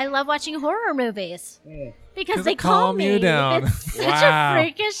I love watching horror movies because 'Cause they it calm me. you down. It's such Wow. a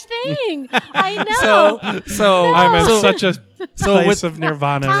freakish thing. I know. So I'm in so- such a so place with- of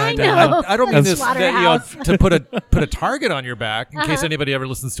nirvana I right know. now. I don't mean That's this that, slaughterhouse. to put a target on your back in case anybody ever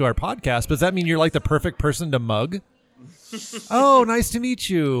listens to our podcast. But does that mean you're like the perfect person to mug? Oh, nice to meet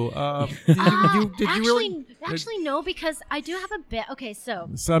you. Did you really? Actually, no, because I do have a bit. Okay, so.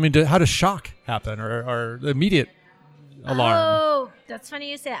 So I mean, how does shock happen or immediate alarm? Oh, that's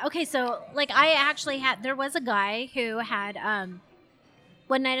funny you say that. Okay, so like I actually had. There was a guy who had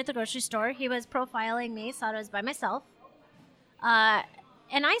one night at the grocery store. He was profiling me. Thought I was by myself.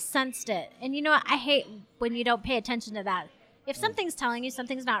 And I sensed it. And you know what? I hate when you don't pay attention to that. If something's telling you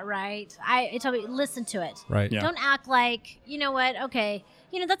something's not right, I tell me listen to it. Right. Yeah. Don't act like, you know what, okay,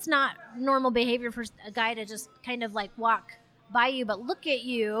 that's not normal behavior for a guy to just kind of like walk by you, but look at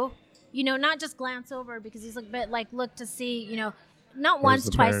you, not just glance over because he's look to see, not Where's once,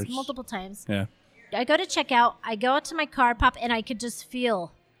 the twice, bears? multiple times. Yeah. I go to check out, I go out to my car, pop, and I could just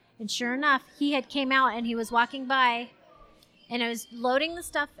feel. And sure enough, he had came out and he was walking by, and I was loading the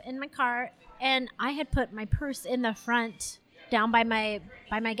stuff in my car, and I had put my purse in the front down by my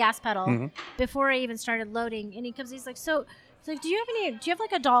gas pedal before I even started loading. And he comes, he's like, do you have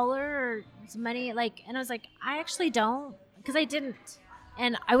like $1 or some money? Like, and I was like, I actually don't, because I didn't,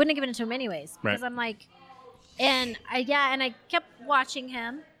 and I wouldn't have given it to him anyways, because Right. I'm like, and I kept watching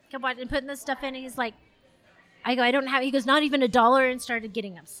him, and putting this stuff in, and he's like, I go, I don't have, he goes, not even $1, and started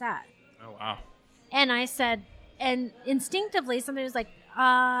getting upset. Oh wow. And I said, and instinctively somebody was like,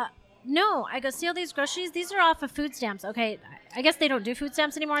 no. I go, see all these groceries? These are off of food stamps. Okay, I guess they don't do food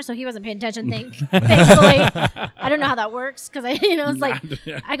stamps anymore, so he wasn't paying attention. Thankfully, I don't know how that works because it's like,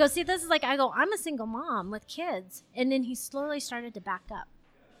 I go, see, this is like, I go, I'm a single mom with kids, and then he slowly started to back up,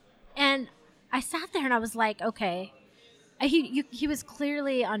 and I sat there and I was like, okay, he was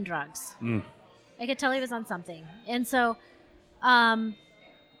clearly on drugs. I could tell he was on something, and so, then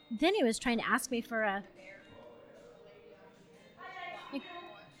he was trying to ask me for a.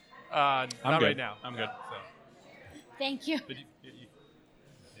 I'm Not good. right now. I'm good. Thank you. But you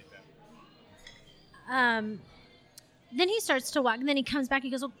take that. Then he starts to walk, and then he comes back. He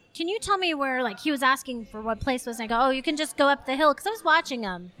goes, well, can you tell me where, like, he was asking for what place was. And I go, oh, you can just go up the hill, because I was watching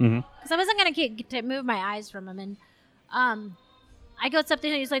him. Because I wasn't going to move my eyes from him. And I go up the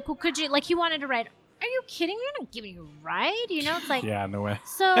hill, and he's like, well, could you, like, he wanted to ride. Are you kidding me? You're not giving you a ride? It's like. Yeah, no way.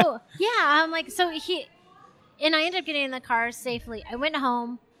 So, yeah, I'm like, and I ended up getting in the car safely. I went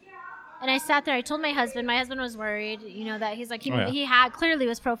home. And I sat there. I told my husband. My husband was worried, that he's like, he had clearly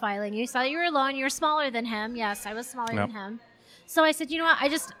was profiling you. Saw you were alone. You were smaller than him. Yes, I was smaller than him. So I said, you know what?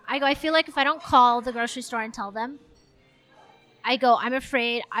 I feel like if I don't call the grocery store and tell them, I'm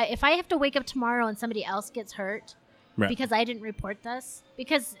afraid if I have to wake up tomorrow and somebody else gets hurt because I didn't report this,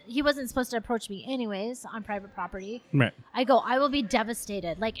 because he wasn't supposed to approach me anyways on private property. Right. I will be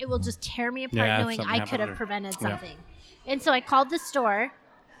devastated. Like, it will just tear me apart knowing something I could happened have or- prevented something. And so I called the store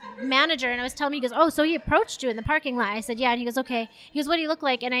manager, and I was telling him, he goes, oh, so he approached you in the parking lot. I said, yeah. And he goes, okay. He goes, what do you look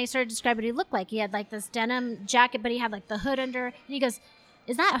like? And I started describing what he looked like. He had like this denim jacket, but he had like the hood under. And he goes,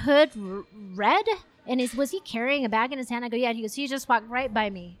 is that hood red? And was he carrying a bag in his hand? I go, yeah. And he goes, he just walked right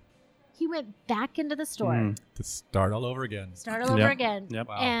by me. He went back into the store. To start all over again. Start all over again. Yep.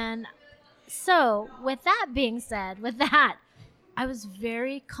 Wow. And so with that being said, I was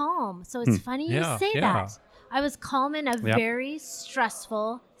very calm. So it's funny you say that. I was calm in a very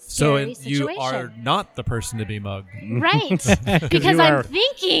stressful, scary you situation. are not the person to be mugged. Right. Because I'm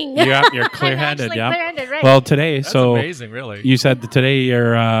thinking. You're clear-headed, I'm actually yeah. clear-headed, right. Well, today, That's so amazing, really. you said that today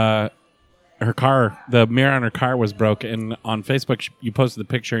her car, the mirror on her car was broke, and on Facebook you posted the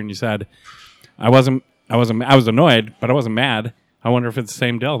picture and you said, I was annoyed, but I wasn't mad. I wonder if it's the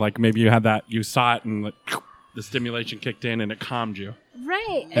same deal. Like maybe you had that, you saw it and the stimulation kicked in and it calmed you.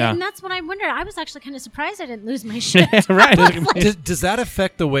 Right. Yeah. And that's what I wondered. I was actually kind of surprised I didn't lose my shit. Right. Does that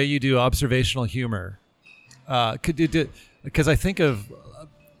affect the way you do observational humor? Because I think of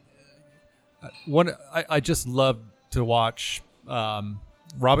I just love to watch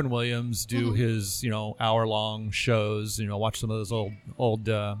Robin Williams do his hour-long shows. Watch some of those old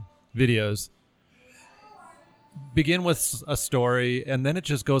videos. Begin with a story, and then it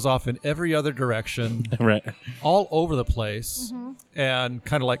just goes off in every other direction, Right. all over the place, and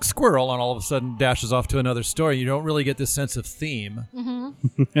kind of like Squirrel, and all of a sudden dashes off to another story. You don't really get this sense of theme.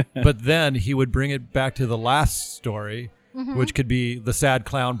 But then he would bring it back to the last story, which could be the sad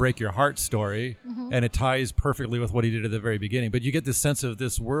clown break your heart story, and it ties perfectly with what he did at the very beginning. But you get this sense of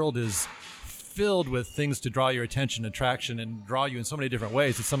this world is filled with things to draw your attention, attraction, and draw you in so many different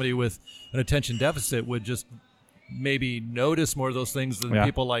ways that somebody with an attention deficit would just maybe notice more of those things than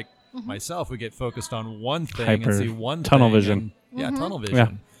people like myself who get focused on one thing and see one tunnel thing. vision. Tunnel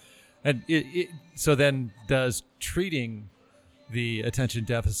vision. And so then does treating the attention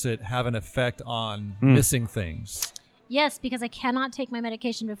deficit have an effect on missing things? Yes, because I cannot take my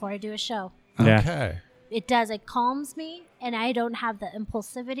medication before I do a show. Yeah. Okay. It does. It calms me, and I don't have the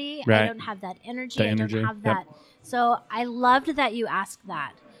impulsivity. Right. I don't have that energy. The I energy, don't have that. So I loved that you asked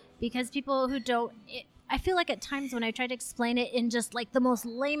that, because people who don't, I feel like at times when I try to explain it in just like the most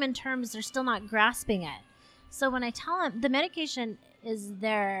layman terms, they're still not grasping it. So when I tell them the medication is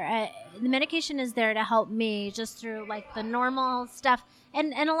there, to help me just through like the normal stuff.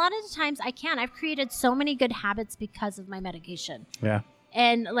 And a lot of the times I've created so many good habits because of my medication. Yeah.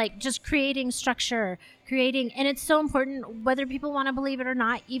 And like just creating structure, and it's so important whether people want to believe it or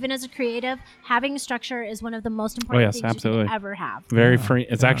not. Even as a creative, having structure is one of the most important things you can ever have. Very free.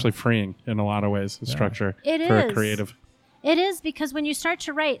 It's actually freeing in a lot of ways, the structure for a creative. It is, because when you start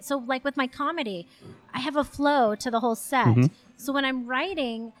to write, so like with my comedy, I have a flow to the whole set. So when I'm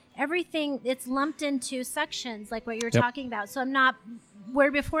writing, everything, it's lumped into sections like what you were talking about. So I'm not,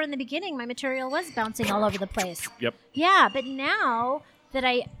 where before in the beginning, my material was bouncing all over the place. Yep. Yeah, but now that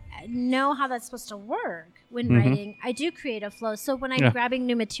I know how that's supposed to work when writing, I do create a flow. So when I'm grabbing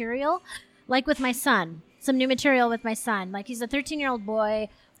new material, like with my son, some new material with my son, like he's a 13-year-old boy.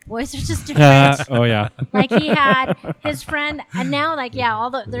 Boys are just different. Oh yeah. Like he had his friend, and now like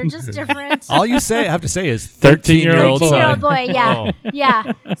they're just different. All you have to say is 13-year-old 13-year-old boy. Yeah,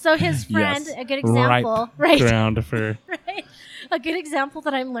 yeah. So his friend, a good example, right? Ground for right. A good example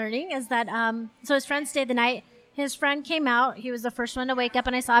that I'm learning is that so his friend stayed the night. His friend came out. He was the first one to wake up,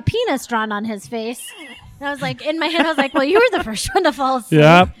 and I saw a penis drawn on his face. And I was like, in my head, I was like, well, you were the first one to fall asleep.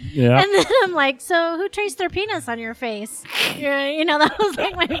 Yeah. And then I'm like, so who traced their penis on your face? That was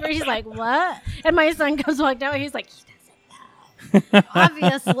like my first. He's like, what? And my son comes walked out. He's like, he doesn't know.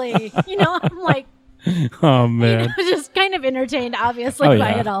 Obviously. I'm like, oh man. Just kind of entertained, obviously,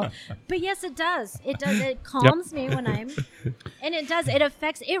 by it all. But yes, it does. It does. It calms me when I'm, and it does. It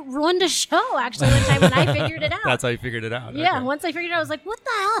affects. It ruined a show actually one time when I figured it out. That's how you figured it out. Yeah. Okay. Once I figured it out, I was like, what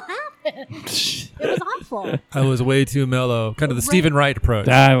the hell happened? It was awful. I was way too mellow. Kind of the Stephen Wright approach.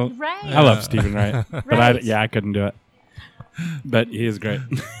 I Right. love Stephen Wright, but Right. I couldn't do it. But he is great.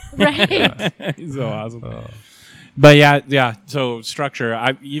 Right. He's so awesome. But yeah. So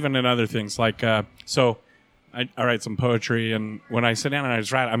structure. Even in other things like so. I write some poetry, and when I sit down and I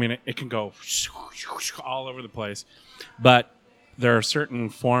just write, I mean, it can go all over the place. But there are certain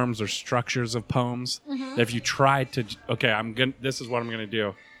forms or structures of poems that if you try to, this is what I'm going to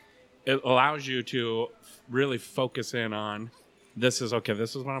do. It allows you to really focus in on, this is what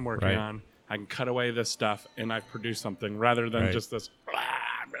I'm working on. I can cut away this stuff, and I've produced something rather than just this blah,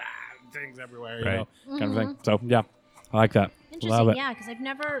 blah, things everywhere, kind of thing. So, yeah, I like that. Interesting, Love it. yeah, because I've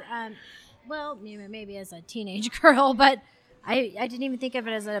never, well, maybe as a teenage girl, but I didn't even think of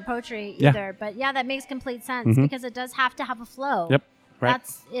it as a poetry either. But yeah, that makes complete sense because it does have to have a flow. Yep. Right.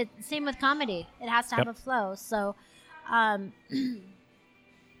 That's it. Same with comedy; it has to have a flow. So, and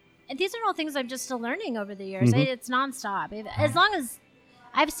these are all things I'm just still learning over the years. It's nonstop. As long as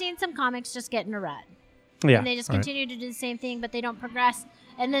I've seen some comics just get in a rut, and they just continue to do the same thing, but they don't progress,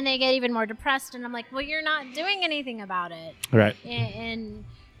 and then they get even more depressed. And I'm like, well, you're not doing anything about it, right? And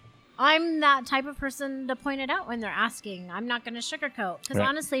I'm that type of person to point it out when they're asking. I'm not going to sugarcoat. Because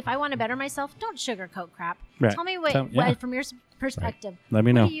honestly, if I want to better myself, don't sugarcoat crap. Right. Tell me what from your perspective, let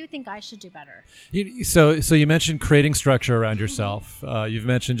me know. What do you think I should do better? So you mentioned creating structure around yourself. You've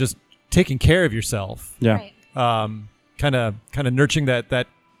mentioned just taking care of yourself. Yeah. Right. Kind of nurturing that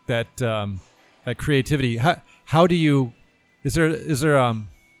creativity. How do you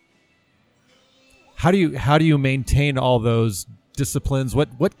how do you maintain all those disciplines?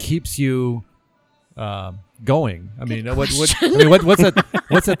 What keeps you going? I mean, what's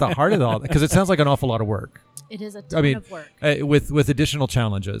at the heart of all that? Because it sounds like an awful lot of work. It is a ton of work. With additional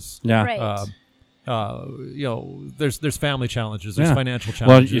challenges. Yeah. Right. there's family challenges, there's Yeah. financial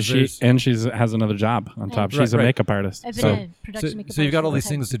Well, challenges. she has another job on top. She's a Right. makeup artist. I've been So a production makeup so you've got all artist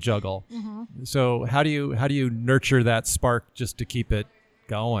these all the things to juggle. Mhm. So how do you nurture that spark just to keep it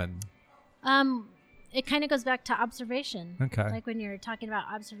going? time. It kind of goes back to observation. Okay. Like when you're talking about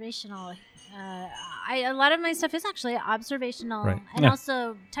observational, a lot of my stuff is actually observational, Right. and Yeah.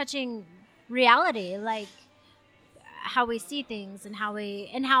 also touching reality, like how we see things and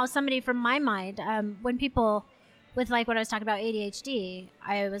how somebody from my mind, when people with like what I was talking about ADHD,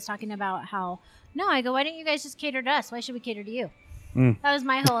 I was talking about how I go, why don't you guys just cater to us? Why should we cater to you? That was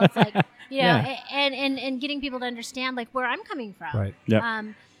my whole. It's like Yeah. and getting people to understand like where I'm coming from. Right.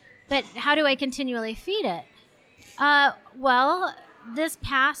 Yep. But how do I continually feed it? Well, this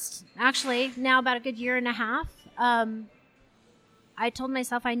past, actually, now about a good year and a half, I told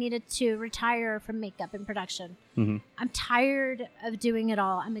myself I needed to retire from makeup and production. Mm-hmm. I'm tired of doing it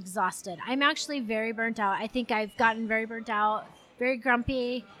all. I'm exhausted. I'm actually very burnt out. I think I've gotten very burnt out, very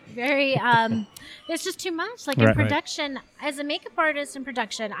grumpy, very, it's just too much. Like in Right. production, as a makeup artist in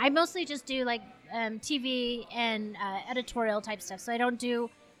production, I mostly just do like TV and editorial type stuff. So I don't do.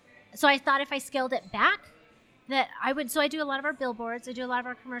 So I thought if I scaled it back, that I would. So I do a lot of our billboards, I do a lot of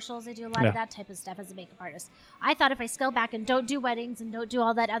our commercials, I do a lot of that type of stuff as a makeup artist. I thought if I scale back and don't do weddings and don't do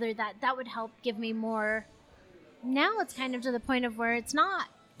all that other that would help give me more. Now it's kind of to the point of where it's not.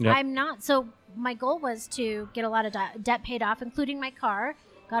 Yep. I'm not. So my goal was to get a lot of debt paid off, including my car.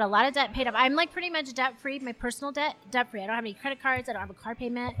 Got a lot of debt paid off. I'm like pretty much debt free. My personal debt free. I don't have any credit cards. I don't have a car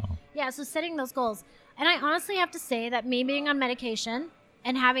payment. Yeah. So setting those goals, and I honestly have to say that me being on medication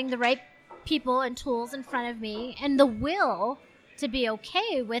and having the right people and tools in front of me and the will to be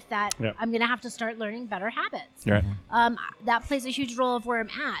okay with that, Yep. I'm going to have to start learning better habits. Right. That plays a huge role of where I'm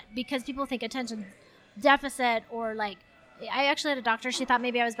at, because people think attention deficit or like, I actually had a doctor. She thought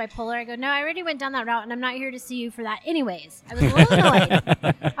maybe I was bipolar. I go, no, I already went down that route, and I'm not here to see you for that anyways. I was a little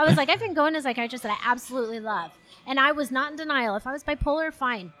annoyed. I was like, I've been going to a psychiatrist that I absolutely love. And I was not in denial. If I was bipolar,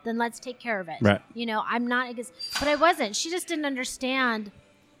 fine. Then let's take care of it. Right. I'm not against, but I wasn't. She just didn't understand.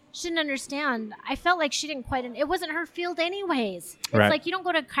 She didn't understand. I felt like she didn't quite, it wasn't her field anyways. It's Right. like you don't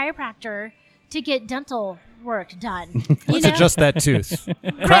go to a chiropractor to get dental work done. Let's adjust that tooth.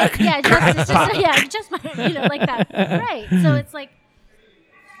 Right, yeah, just my, like that. Right. So it's like,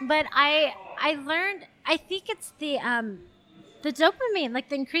 but I learned, I think it's the dopamine, like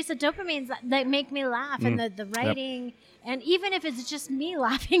the increase of dopamines that make me laugh, and the writing, and even if it's just me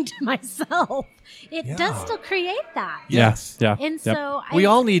laughing to myself, it does still create that. Yes. Yeah. And so We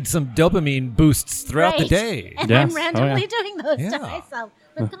all need some dopamine boosts throughout the Right. day. And Yes. I'm Oh, randomly yeah. doing those Yeah. to myself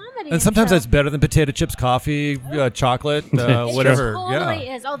with comedy. And sometimes so that's better than potato chips, coffee, chocolate, it whatever. totally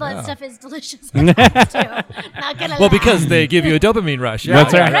Yeah. is. All that Yeah. stuff is delicious. Too. Not gonna Well, lie. because they give you a dopamine rush. Yeah.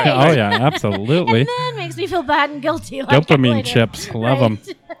 That's right. right. Oh yeah, absolutely. And then makes me feel bad and guilty. Like Dopamine later. chips, love them.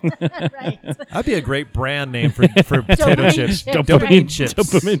 Right. That'd be a great brand name for potato Dopamine chips. chips. Dopamine Right. chips.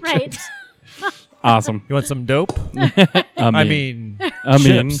 Dopamine Right. chips. Awesome. You want some dope? I mean,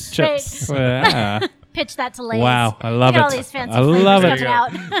 chips. chips. Yeah. Pitch that to Lay's. Wow, I love Get it. all these fancy I love flavors it.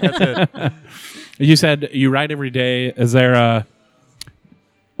 coming out. You said you write every day. Is there a?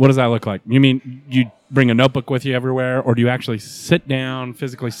 What does that look like? You mean you bring a notebook with you everywhere, or do you actually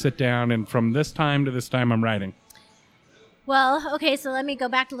physically sit down, and from this time to this time I'm writing? Well, okay, so let me go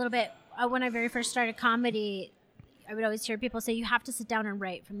back a little bit. When I very first started comedy, I would always hear people say, you have to sit down and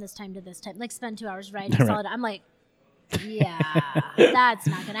write from this time to this time. Like, spend 2 hours writing Right. solid. I'm like, yeah, that's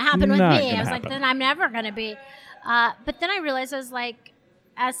not going to happen with Not me. gonna I was like, happen. then I'm never going to be. But then I realized I was like,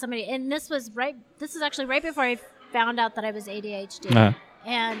 as somebody, and this is actually right before I found out that I was ADHD. Uh-huh.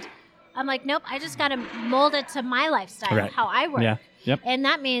 And I'm like, nope, I just got to mold it to my lifestyle, Right. how I work. Yeah. Yep. And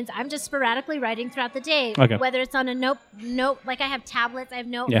that means I'm just sporadically writing throughout the day, Okay. whether it's on a note, like I have tablets, I have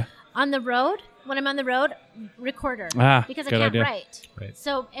note Yeah. on the road. When I'm on the road, recorder, because I good can't idea. write. Right.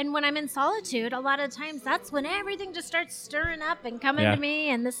 So, and when I'm in solitude, a lot of times that's when everything just starts stirring up and coming Yeah. to me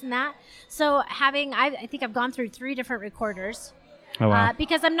and this and that. So I think I've gone through 3 different recorders. Oh wow.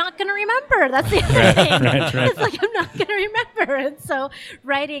 Because I'm not going to remember. That's the other thing. right. It's like I'm not going to remember. And so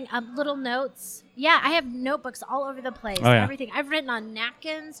writing little notes. Yeah, I have notebooks all over the place. Oh, yeah. Everything. I've written on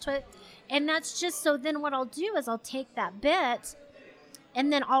napkins. And that's just so then what I'll do is I'll take that bit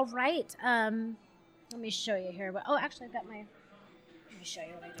and then I'll write. Let me show you here. Oh, actually, I've got my. Let me show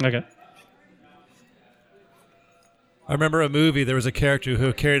you what I do. Okay. I remember a movie, there was a character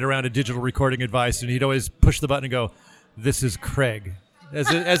who carried around a digital recording device, and he'd always push the button and go, "This is Craig." As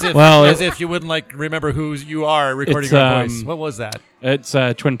if you wouldn't remember who you are recording It's, your voice. What was that? It's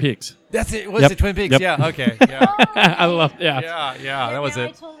Twin Peaks. That's it. Was Yep. it Twin Peaks? Yep. Yeah. Okay. Yeah. I love. Yeah. yeah. That was I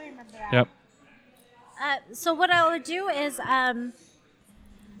it. totally remember that. Yep. So what I would do is,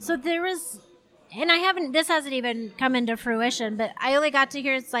 so there was, and I haven't. This hasn't even come into fruition, but I only got to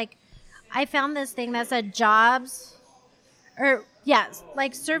hear. It's like I found this thing that said jobs, or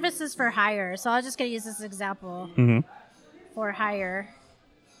like services for hire. So I'm just gonna use this example for hire,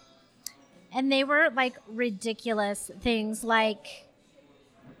 and they were like ridiculous things, like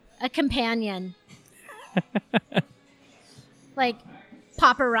a companion, like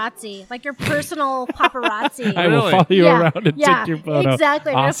paparazzi, like your personal paparazzi. I will follow you around and take your photo.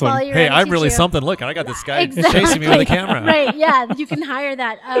 Exactly. Awesome. Follow you Hey, around and I'm teach really you. something. Look, I got this guy Exactly. chasing me with a camera. Right, yeah, you can hire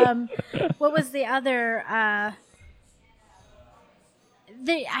that. What was the other? I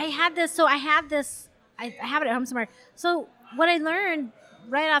have it at home somewhere. So what I learned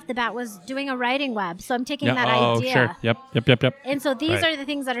right off the bat was doing a writing web. So I'm taking that idea. Sure. Yep. And so these Right. are the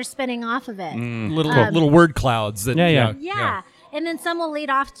things that are spinning off of it. Little word clouds. That, Yeah. And then some will lead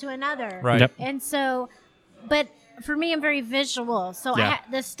off to another. Right. Yep. And so, but for me, I'm very visual. So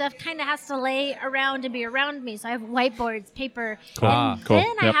this stuff kind of has to lay around and be around me. So I have whiteboards, paper. Cool. And Cool.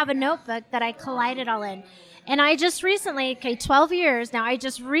 then I have a notebook that I collide it all in. And I just recently, 12 years now, I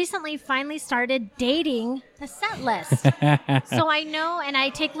just recently finally started dating the set list. So I know, and I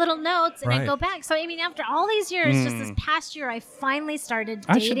take little notes and I Right. go back. So, I mean, after all these years, just this past year, I finally started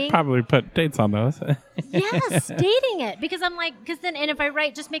I dating. should probably put dates on those. Yes, dating it. Because I'm like, and if I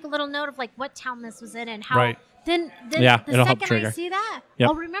write, just make a little note of like what town this was in and how. Right. Then Yeah, the it'll help second I trigger. see that, Yep.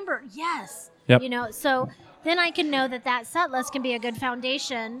 I'll remember, yes. Yep. You know, so then I can know that set list can be a good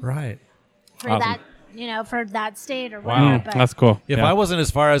foundation Right. for Awesome. that, for that state or whatever. Wow. But That's cool. If Yeah. I wasn't as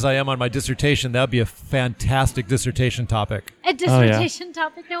far as I am on my dissertation, that would be a fantastic dissertation topic. a dissertation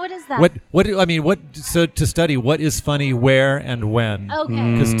topic. No, what is that? So to study what is funny where and when.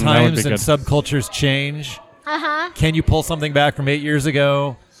 Okay. Because that would times be and good. subcultures change. Uh-huh. Can you pull something back from 8 years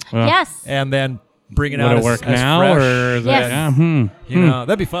ago Well, Yes. and then bring it Would out it as, work as now, fresh? or is Yes. it? Yeah. You know,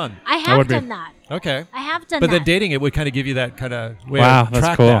 that'd be fun. I would have be- done that. Okay. I have done But that. then dating it would kind of give you that kind of way Wow, to that's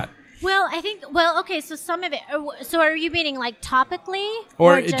track cool. that. Well, I think, okay, so some of it, so are you meaning like topically?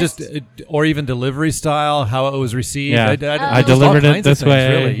 Or or even delivery style, how it was received. Yeah. I I Oh. just delivered all it kinds of this things, way,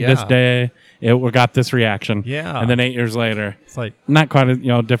 really. Yeah. this day. It got this reaction. Yeah. And then 8 years later, It's like, not quite as,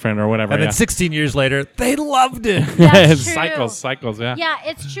 different or whatever. and then yeah. 16 years later, they loved it. That's true. cycles. Yeah. Yeah,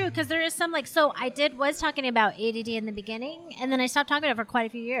 it's true because there is some so I was talking about ADD in the beginning, and then I stopped talking about it for quite a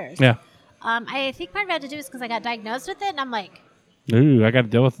few years. Yeah. I think part of it had to do is because I got diagnosed with it, and I'm like, Ooh, I got to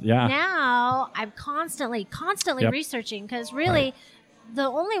deal with. Yeah. now I'm constantly Yep. researching because really, the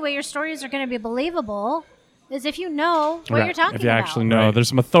only way your stories are going to be believable is if you know what Right. you're talking If you about. actually know, Right. there's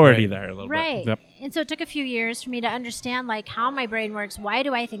some authority Right. there a little Right. bit. Yep. And so it took a few years for me to understand like how my brain works. Why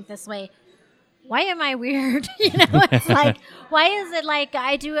do I think this way? Why am I weird? It's like, why is it like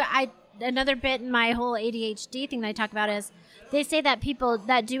another bit in my whole ADHD thing that I talk about is they say that people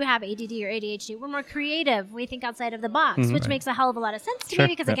that do have ADD or ADHD, we're more creative. We think outside of the box, which makes a hell of a lot of sense to Sure.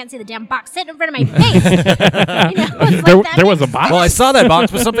 me because I Yep. can't see the damn box sitting in front of my face. It's There, like that there was a makes box. Well, I saw that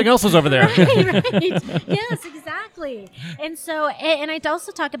box, but something else was over there. right. Yes, exactly. And so, and I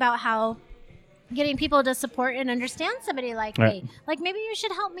also talk about how getting people to support and understand somebody like Right. me, like maybe you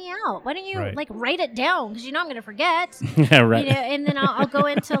should help me out. Why don't you Right. like write it down because I'm going to forget. Yeah, right. And then I'll go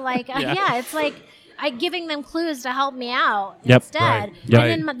into like, it's like giving them clues to help me out Yep. instead. Right. Yep.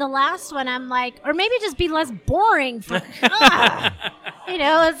 And then the last one, I'm like, or maybe just be less boring. It's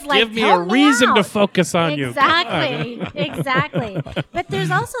like Give me a help reason to out. focus on you. Exactly. But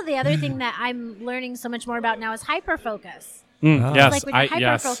there's also the other thing that I'm learning so much more about now is hyperfocus. Yes, Like when you're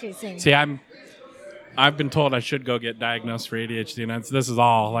yes. hyper-focusing. See, I've been told I should go get diagnosed for ADHD, and this is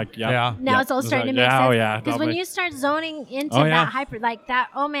all like, Yeah. Now it's all starting to make sense. Oh yeah, Because when you start zoning into Oh, yeah. that hyper, like that,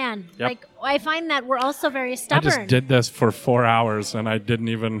 oh man, Yep. like I find that we're also very I stubborn. just did this for 4 hours, and I didn't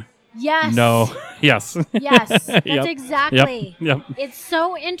even Yes. know. Yes. Yes. That's Yep. exactly. Yep. It's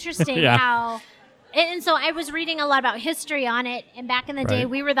so interesting Yeah. how. And so I was reading a lot about history on it. And back in the day, Right.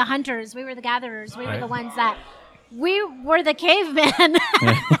 we were the hunters, we were the gatherers, we were Right. the ones that. We were the caveman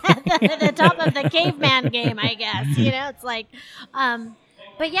at the top of the caveman game, I guess. It's like,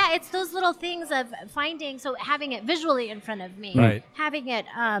 but yeah, it's those little things of finding, so having it visually in front of me, Right. having it,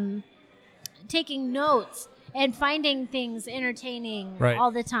 taking notes and finding things entertaining Right.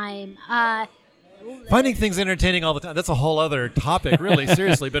 all the time. Finding things entertaining all the time. That's a whole other topic, really,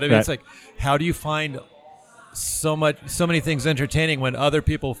 seriously. But I mean, Right. it's like, how do you find so many things entertaining when other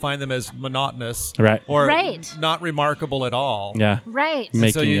people find them as monotonous Right. or Right. not remarkable at all? Yeah. Right.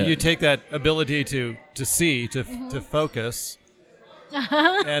 And so Making it- you take that ability to see, to focus,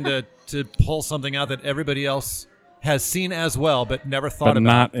 and to pull something out that everybody else has seen as well, but never thought But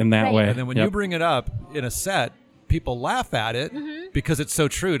about. not in that Right. way. And then when Yep. you bring it up, in a set, people laugh at it Mm-hmm. because it's so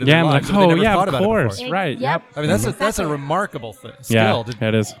true to Yeah, their I'm lives. like, that they never yeah, thought of about it course, before. right? Yep. I mean, that's a Exactly. remarkable skill. Yeah, to-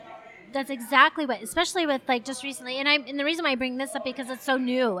 it is. That's exactly what, especially with like just recently, and the reason why I bring this up because it's so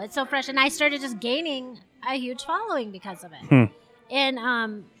new, it's so fresh, and I started just gaining a huge following because of it. And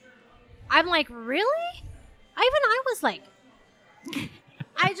I'm like, really? I was like,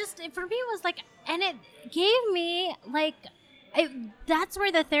 for me it was like, and it gave me like, that's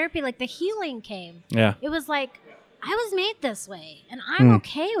where the therapy, like the healing came. Yeah. It was like, I was made this way, and I'm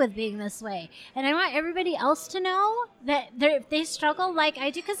okay with being this way. And I want everybody else to know that if they struggle like I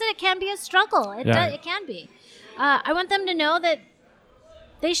do, because it can be a struggle. It can be. I want them to know that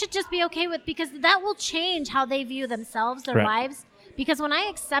they should just be okay with, because that will change how they view themselves, their lives. Because when I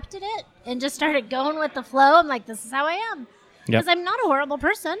accepted it and just started going with the flow, I'm like, this is how I am. Because I'm not a horrible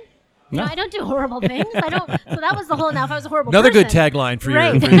person. You know, I don't do horrible things. I don't. So that was the whole. Now, if I was a horrible Another person, good tagline for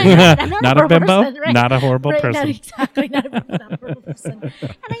right? your. I'm Not a horrible bimbo, person, right. not a horrible Right, person. No, exactly, not a horrible person. And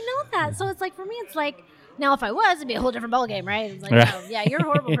I know that. So it's like, for me, it's like, now if I was, it'd be a whole different ballgame, right? It's like, oh, yeah, you're a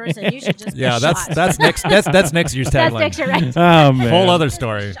horrible person. You should just be shot. that's next. That's next year's tagline. That's next year, right? Oh man. Whole other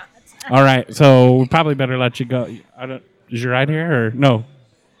story. All right, so we probably better let you go. Is your ride here or no?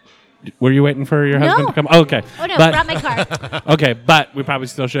 Were you waiting for your husband to come? Oh, okay. Oh no, But- brought my car. Okay, but we probably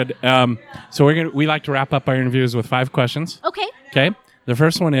still should. So we like to wrap up our interviews with 5 questions. Okay. Okay. The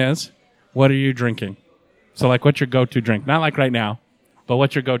first one is, what are you drinking? So like, what's your go-to drink? Not like right now, but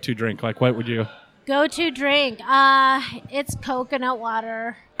what's your go-to drink? Like, what would you? Go-to drink. It's coconut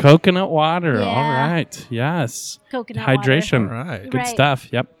water. Coconut water. Yeah. All right. Yes. Coconut Hydration. All right. Good Right. stuff.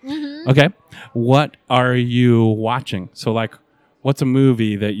 Yep. Okay. What are you watching? So like, what's a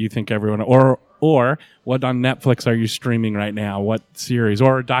movie that you think everyone or what on Netflix are you streaming right now? What series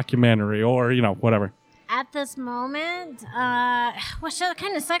or a documentary or whatever? At this moment, which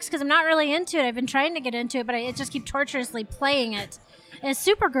kind of sucks because I'm not really into it. I've been trying to get into it, but I just keep torturously playing it. It's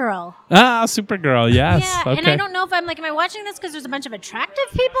Supergirl. Ah, Supergirl. Yes. Yeah, Okay. and I don't know if am I watching this because there's a bunch of attractive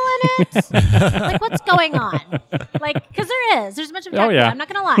people in it? Like, what's going on? Like, because there's a bunch of attractive yeah. people. I'm not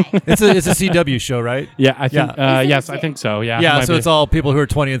gonna lie. It's a CW show, right? Yeah, I think. Yeah. Yes, I think so. Yeah. Yeah, Might so be. it's all people who are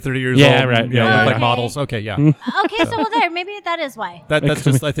 20 and 30 years Yeah, old. right. And, Yeah, look yeah, like yeah. models. Okay, yeah. Okay, so there, maybe that is why. That's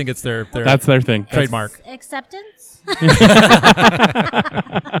just. I think it's their That's their thing. trademark. Acceptance.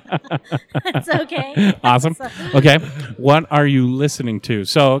 It's okay. Awesome. Okay. What are you listening to?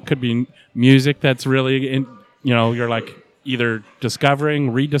 So it could be music that's really you're like either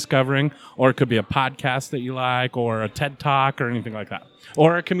discovering, rediscovering, or it could be a podcast that you like, or a TED Talk, or anything like that,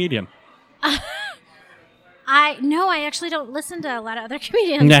 or a comedian. I actually don't listen to a lot of other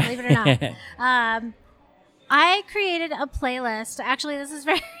comedians, believe it or not. I created a playlist. Actually, this is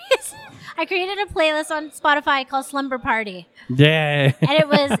very. I created a playlist on Spotify called Slumber Party, Yeah. and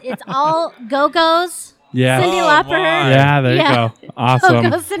it's all Go-Go's. Yeah. Cindy Lauper. Yeah. There you go. Awesome.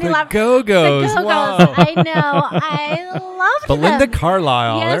 Go-Go's, Cindy The Lauper. Go-Go's. The Go-Go's. Wow. I know. I loved Belinda them.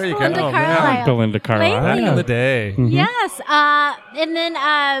 Carlisle. Yes, there you Belinda go. Carlisle. Belinda Carlisle. Back Lately. in the day. Yes. And then,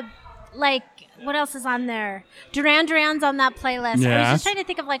 like, what else is on there? Duran Duran's on that playlist. I was Yes. just trying to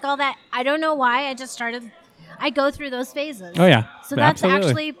think of, like, all that. I don't know why. I go through those phases. Oh yeah. So that's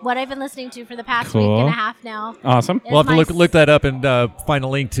Absolutely. actually what I've been listening to for the past Cool. week and a half now. Awesome. Is We'll have to my look that up and find a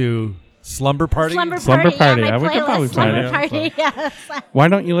link to Slumber Party. Slumber Slumber Party. Party. Yeah, Yeah, my we could playlist, probably find Slumber it. Party. Yes. Why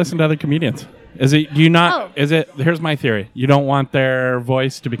don't you listen to other comedians? Is it? Do you not? Oh. Is it? Here's my theory. You don't want their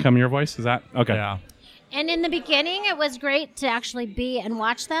voice to become your voice. Is that okay? Yeah. And in the beginning, it was great to actually be and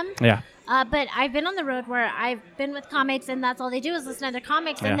watch them. Yeah. But I've been on the road where I've been with comics, and that's all they do is listen to their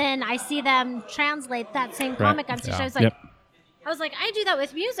comics, Yeah. and then I see them translate that same comic on stage. Yeah. I was like, I do that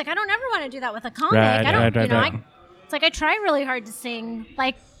with music. I don't ever want to do that with a comic. Right, I don't, right. it's like I try really hard to sing,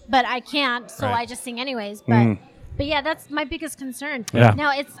 but I can't, so Right. I just sing anyways. But yeah, that's my biggest concern. Yeah.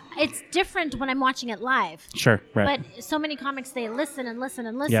 Now it's different when I'm watching it live. Sure. Right. But so many comics, they listen and listen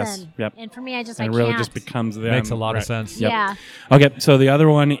and listen. Yes, yep. And for me, I and can't. it really just becomes them. Makes a lot of Right. sense. Yep. Yeah. Okay. So the other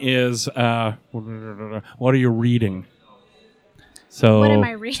one is what are you reading? So What am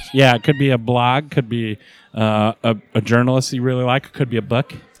I reading? Yeah, it could be a blog, could be a journalist you really like, it could be a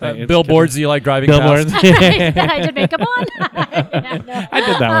book. It Billboards could that you like driving be- billboards. past. that I did makeup on. Yeah, no. I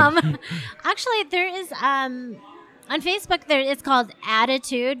did that one. Actually, there is on Facebook. It's called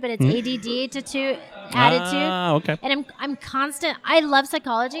Attitude, but it's ADD to Attitude. Ah, okay. And I'm constant. I love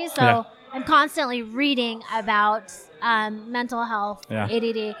psychology, so Yeah. I'm constantly reading about mental health, Yeah.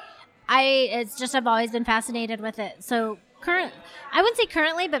 ADD. I've always been fascinated with it. So I wouldn't say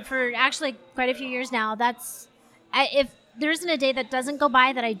currently, but for actually quite a few years now, if there isn't a day that doesn't go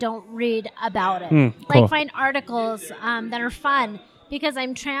by that I don't read about it. cool. Like find articles that are fun, because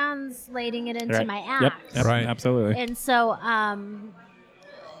I'm translating it into Right. my Yep. act. Yep. Right. Absolutely. And so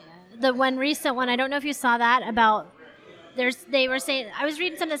the one recent one, I don't know if you saw that about. They were saying, I was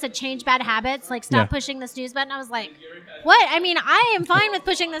reading something that said change bad habits, like stop pushing the snooze button. I was like, what? I mean, I am fine with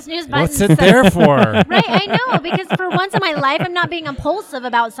pushing the snooze button. What's it there for? Right, I know, because for once in my life, I'm not being impulsive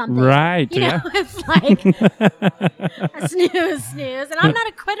about something. Right, You know, it's like a snooze, and I'm not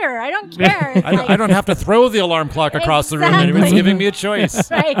a quitter. I don't care. It's I don't have to throw the alarm clock across the room. Exactly. It's giving me a choice.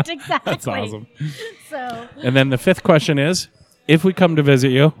 Right, exactly. That's awesome. So, And then the fifth question is, if we come to visit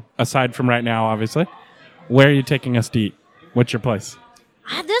you, aside from right now, obviously, where are you taking us to eat? What's your place?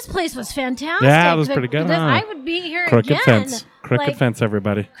 this place was fantastic. Yeah, it was pretty good, huh? I would be here Crooked again. Fence. Crooked Like, Fence,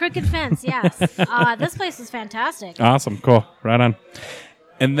 everybody. Crooked Fence, yes. This place was fantastic. Awesome. Cool. Right on.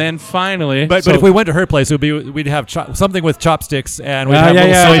 And then finally... But if we went to her place, we'd have something with chopsticks, and we'd have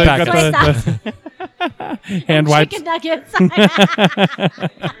little soy packets. Hand wipes. Chicken nuggets. You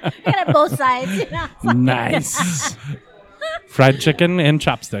got both sides. You know? It's like- Nice. Fried chicken and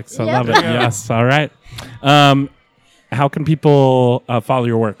chopsticks. I Yep. love it. Yes. All right. How can people follow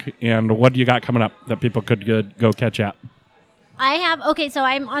your work? And what do you got coming up that people could go catch at? I have, so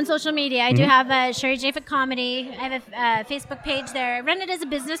I'm on social media. I do have a Sherry Japhet Comedy. I have a Facebook page there. I run it as a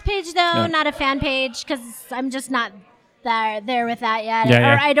business page, though, not a fan page, because I'm just not there with that yet.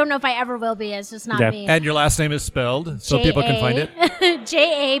 Yeah. Or I don't know if I ever will be. It's just not me. And your last name is spelled, so people can find it.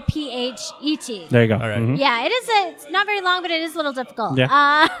 Japhet. There you go. All right. Mhm. Yeah, it is. It's not very long, but it is a little difficult. Yeah.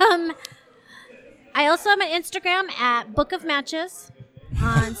 I also have an Instagram at Book of Matches.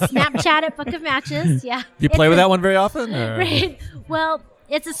 On Snapchat at Book of Matches. Yeah. You play with that one very often? Or? Right. Well,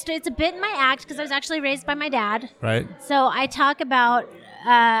 it's a bit in my act because I was actually raised by my dad. Right. So I talk about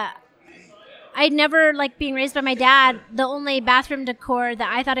I never like being raised by my dad. The only bathroom decor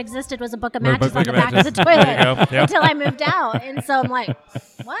that I thought existed was a book of matches on the back of the toilet Yep. until I moved out. And so I'm like,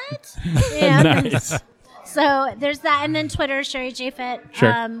 what? Yeah. Nice. So there's that, and then Twitter, Sherry Japhet.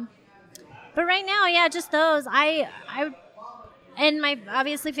 Sure. But right now, just those. I and my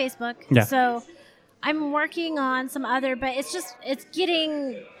obviously Facebook. Yeah. So I'm working on some other, but it's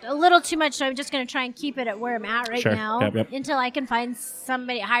getting a little too much. So I'm just going to try and keep it at where I'm at right Sure. now Yep. until I can find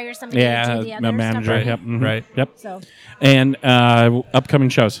hire somebody to do the other a manager. stuff. Yep. Mhm. Right. Yep. So. And upcoming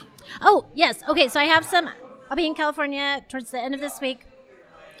shows. Oh yes. Okay. So I have some. I'll be in California towards the end of this week.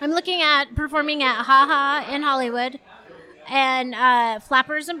 I'm looking at performing at Ha in Hollywood and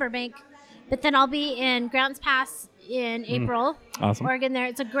Flappers in Burbank. But then I'll be in Grants Pass in April. Awesome. Oregon there.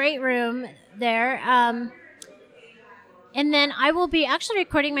 It's a great room there. And then I will be actually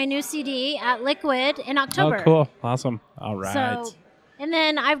recording my new CD at Liquid in October. Oh, cool. Awesome. All right. So, and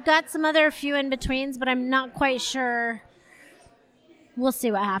then I've got some other few in-betweens, but I'm not quite sure. We'll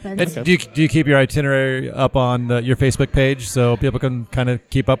see what happens. And do you keep your itinerary up on your Facebook page so people can kind of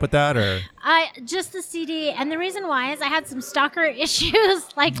keep up with that, or? Just the CD, and the reason why is I had some stalker issues,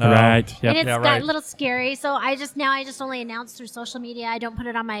 like Right. Yep. and it's Yeah, got right. a little scary. So I just only announce through social media. I don't put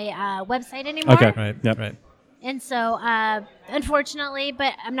it on my website anymore. Okay. Right. Yep. Right. And so, unfortunately,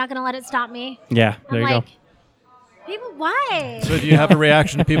 but I'm not going to let it stop me. Yeah. I'm There you like, go. people, why? So do you have a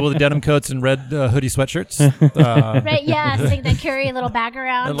reaction to people with denim coats and red hoodie sweatshirts? Right? Yeah, saying they carry a little bag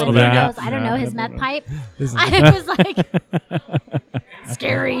around. A little with bag, yeah. those, I don't know, his meth pipe. Is- I was like,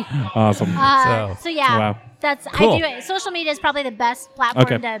 scary. Awesome. So yeah, Wow. that's Cool. I do it. Social media is probably the best platform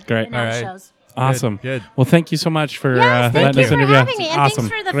Okay, to great. announce All right. shows. Awesome. Good. Well, thank you so much for Yes, thank letting you us for interview. having me, and thanks Awesome.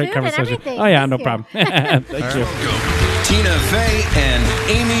 for the Great food and conversation. everything. Oh, yeah, Thank no you. problem. Thank you. Tina Fey and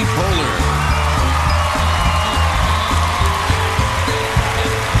Amy Poehler.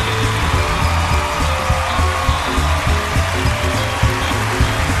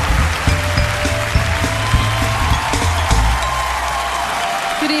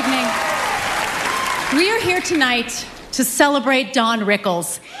 Good evening. We are here tonight to celebrate Don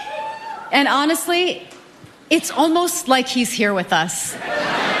Rickles. And honestly, it's almost like he's here with us.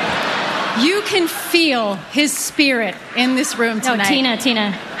 You can feel his spirit in this room No, tonight.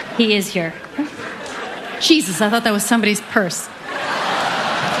 Tina, he is here. Jesus, I thought that was somebody's purse.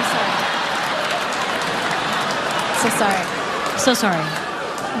 So sorry.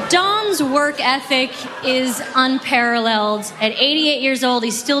 Don's work ethic is unparalleled. At 88 years old,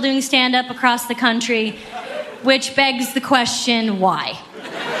 he's still doing stand-up across the country, which begs the question, why?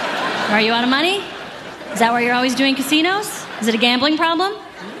 Are you out of money? Is that why you're always doing casinos? Is it a gambling problem?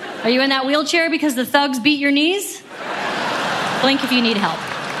 Are you in that wheelchair because the thugs beat your knees? Blink if you need help.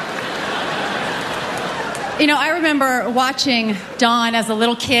 You know, I remember watching Don as a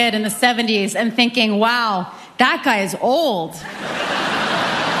little kid in the 70s and thinking, wow, that guy is old.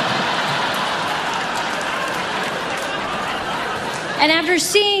 And after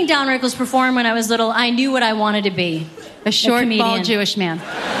seeing Don Rickles perform when I was little, I knew what I wanted to be. A short, comedian. bald Jewish man.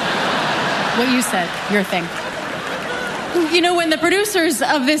 What you said, your thing. You know, when the producers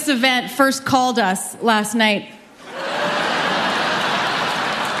of this event first called us last night,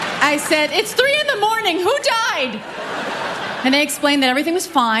 I said, it's 3 a.m. Who died? And they explained that everything was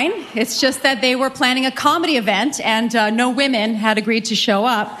fine. It's just that they were planning a comedy event and no women had agreed to show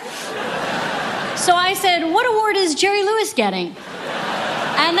up. So I said, what award is Jerry Lewis getting?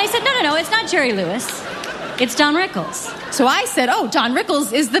 And they said, no, it's not Jerry Lewis. It's Don Rickles. So I said, oh, Don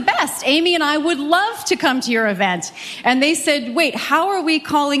Rickles is the best. Amy and I would love to come to your event. And they said, wait, how are we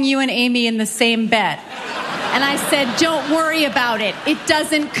calling you and Amy in the same bed? And I said, don't worry about it. It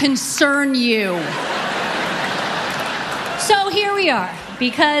doesn't concern you. So here we are,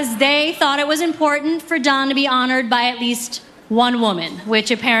 because they thought it was important for Don to be honored by at least one woman,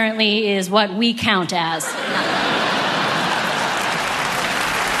 which apparently is what we count as.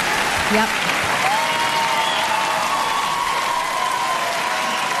 Yep.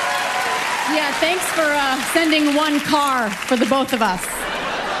 Yeah, thanks for sending one car for the both of us.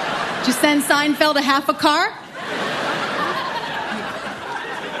 Did you send Seinfeld a half a car?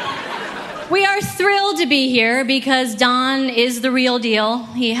 We are thrilled to be here because Don is the real deal.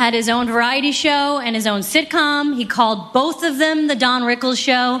 He had his own variety show and his own sitcom. He called both of them the Don Rickles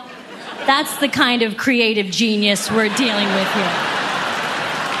Show. That's the kind of creative genius we're dealing with here.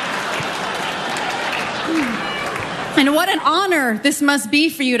 And what an honor this must be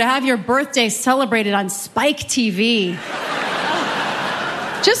for you to have your birthday celebrated on Spike TV.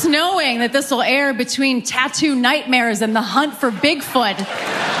 Just knowing that this will air between Tattoo Nightmares and The Hunt for Bigfoot.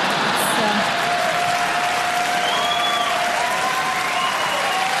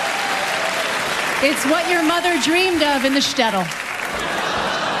 It's what your mother dreamed of in the shtetl.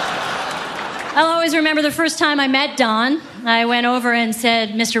 I'll always remember the first time I met Don. I went over and said,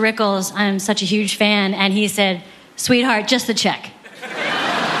 Mr. Rickles, I'm such a huge fan. And he said, sweetheart, just the check.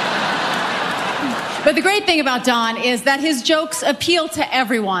 But the great thing about Don is that his jokes appeal to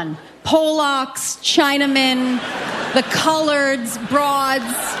everyone. Polacks, Chinamen, the coloreds, broads.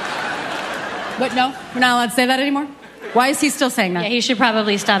 What, no? We're not allowed to say that anymore? Why is he still saying that? Yeah, he should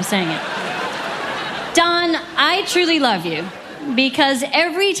probably stop saying it. Don, I truly love you because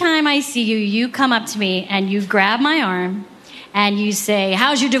every time I see you, you come up to me and you grab my arm and you say,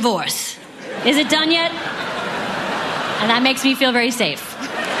 how's your divorce? Is it done yet? And that makes me feel very safe.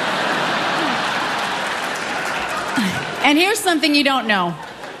 And here's something you don't know.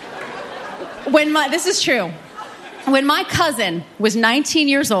 This is true. When my cousin was 19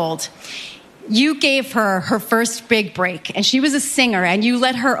 years old, you gave her her first big break, and she was a singer, and you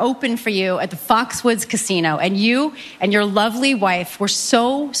let her open for you at the Foxwoods Casino, and you and your lovely wife were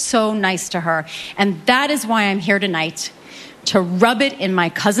so, so nice to her. And that is why I'm here tonight, to rub it in my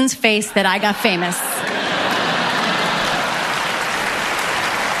cousin's face that I got famous.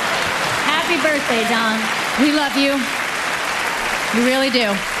 Happy birthday, Don. We love you. We really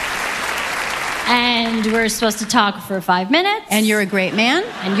do. And we're supposed to talk for 5 minutes. And you're a great man.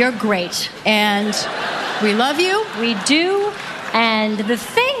 And you're great. And we love you. We do. And the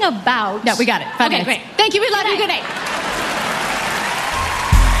thing about... No, we got it. 5 minutes. Great. Thank you. We love you. Good night.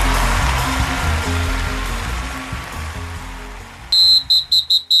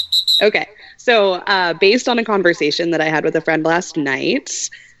 Okay. So based on a conversation that I had with a friend last night,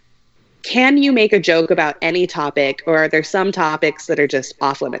 can you make a joke about any topic, or are there some topics that are just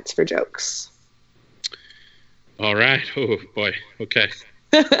off limits for jokes? All right. Oh, boy. Okay.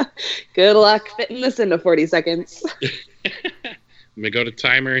 Good luck fitting this into 40 seconds. Let me go to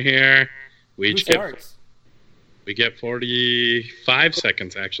timer here. We get 45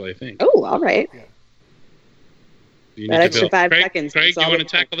 seconds, actually, I think. Oh, all right. Yeah. That extra 5 seconds. Craig, you want to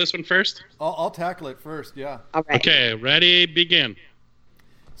tackle this one first? I'll tackle it first, yeah. All right. Okay, ready, begin.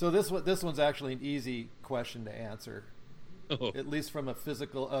 So this one's actually an easy question to answer, at least from a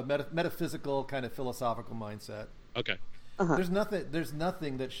metaphysical kind of philosophical mindset. Okay. Uh-huh. There's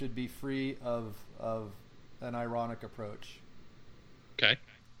nothing that should be free of an ironic approach. Okay.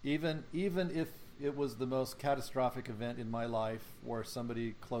 Even if it was the most catastrophic event in my life or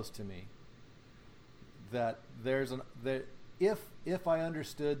somebody close to me, that if I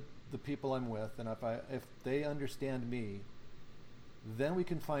understood the people I'm with, and if they understand me, then we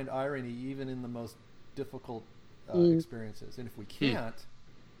can find irony even in the most difficult experiences. And if we can't,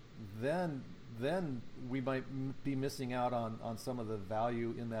 then we might be missing out on some of the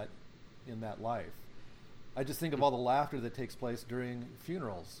value in that life. I just think of all the laughter that takes place during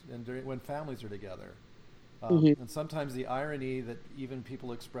funerals and when families are together. And sometimes the irony that even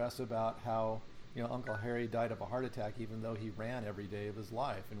people express about how Uncle Harry died of a heart attack even though he ran every day of his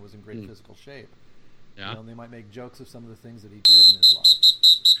life and was in great physical shape. Yeah. And they might make jokes of some of the things that he did in his life.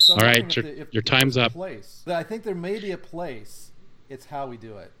 So all right, your time's up. I think there may be a place. It's how we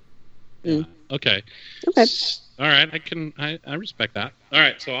do it. Yeah. Okay. All right, I respect that. All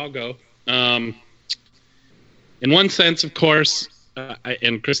right, so I'll go. In one sense, of course,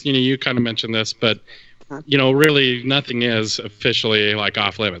 and Christina, you kind of mentioned this, but really nothing is officially like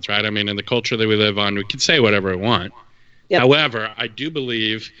off limits, right? I mean, in the culture that we live on, we can say whatever we want. Yep. However, I do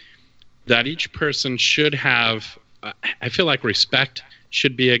believe that each person should have, I feel like respect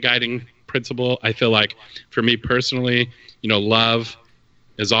should be a guiding principle. I feel like for me personally, love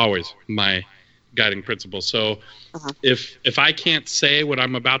is always my guiding principle. So if I can't say what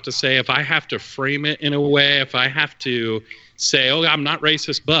I'm about to say, if I have to frame it in a way, if I have to say, oh, I'm not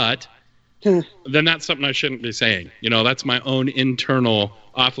racist, but then that's something I shouldn't be saying. That's my own internal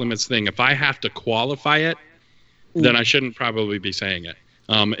off limits thing. If I have to qualify it, then I shouldn't probably be saying it.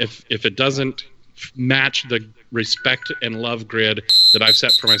 If it doesn't match the respect and love grid that I've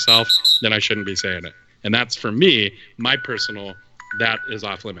set for myself, then I shouldn't be saying it. And that's, for me, my personal, that is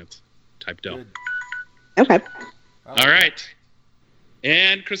off limits type deal. Okay. All right.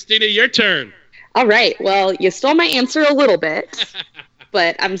 And Christina, your turn. All right. Well, you stole my answer a little bit,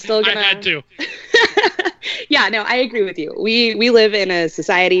 but I'm still gonna. I had to. Yeah, no, I agree with you. We live in a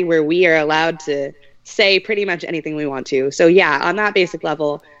society where we are allowed to say pretty much anything we want to. So yeah, on that basic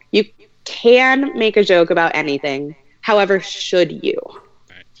level, you can make a joke about anything. However, should you?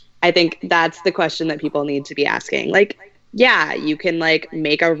 Right. I think that's the question that people need to be asking. Like, yeah, you can make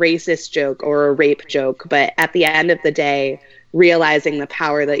a racist joke or a rape joke, but at the end of the day, realizing the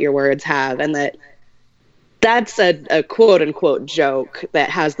power that your words have, and that's a quote unquote joke that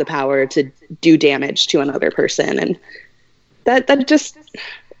has the power to do damage to another person. And that just,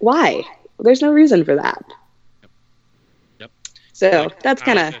 why? There's no reason for that. Yep. So that's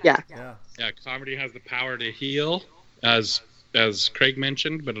kind of, yeah. Comedy has the power to heal, as Craig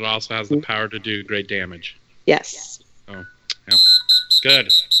mentioned, but it also has the power to do great damage. Yes. Oh, yep.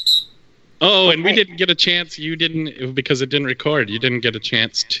 Good. Oh, and we didn't get a chance. You didn't, because it didn't record. You didn't get a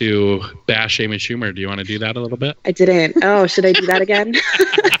chance to bash Amy Schumer. Do you want to do that a little bit? I didn't. Oh, should I do that again?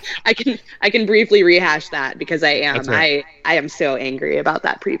 I can briefly rehash that because I am I am so angry about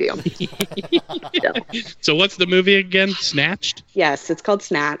that preview. So what's the movie again? Snatched? Yes, it's called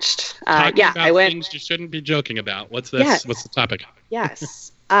Snatched. About I went things you shouldn't be joking about. What's this? Yes. What's the topic?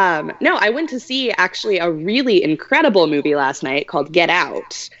 Yes. No, I went to see actually a really incredible movie last night called Get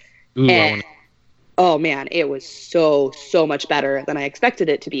Out. Ooh, oh man, it was so much better than I expected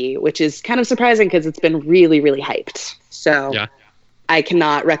it to be, which is kind of surprising because it's been really, really hyped. So yeah. I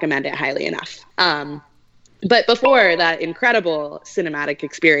cannot recommend it highly enough. But before that incredible cinematic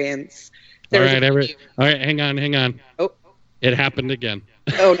experience, all right, hang on. Oh, it happened again.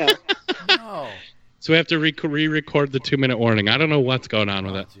 Oh no. No. So we have to re-record the 2-minute warning. I don't know what's going on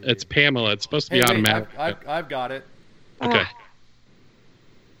with it. Geez. It's Pamela. It's supposed to be automatic. I've got it. Okay.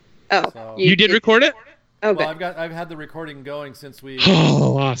 Oh, so, you did record it? Oh, well, I've had the recording going since we.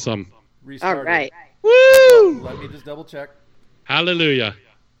 Oh, awesome! Restarted. All right. Woo! Let me just double check. Hallelujah.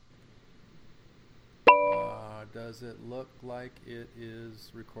 Does it look like it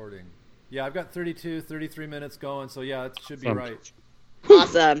is recording? Yeah, I've got 33 minutes going, so yeah, it should be right.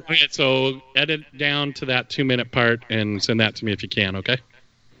 Awesome. Okay, so edit down to that 2-minute part and send that to me if you can, okay?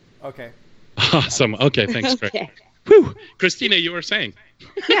 Okay. Awesome. Okay, thanks, Greg. Okay. Whew. Christina, you were saying.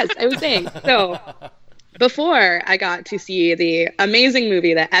 Yes, I was saying. So before I got to see the amazing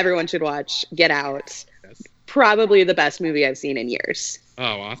movie that everyone should watch, Get Out, Yes. Probably the best movie I've seen in years. Oh,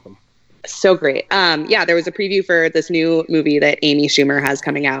 awesome. So great. Yeah, there was a preview for this new movie that Amy Schumer has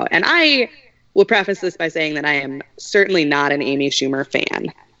coming out. And I will preface this by saying that I am certainly not an Amy Schumer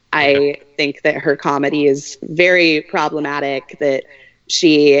fan. I think that her comedy is very problematic, that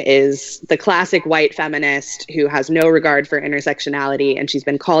she is the classic white feminist who has no regard for intersectionality, and she's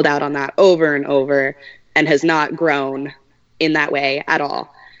been called out on that over and over and has not grown in that way at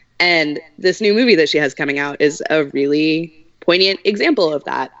all. And this new movie that she has coming out is a really poignant example of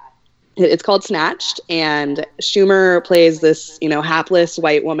that. It's called Snatched, and Schumer plays this, hapless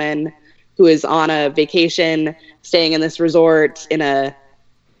white woman who is on a vacation, staying in this resort in an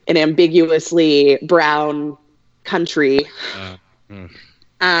ambiguously brown country.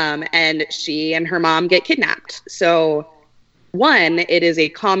 And she and her mom get kidnapped. So, one, it is a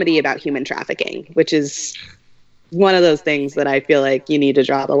comedy about human trafficking, which is one of those things that I feel like you need to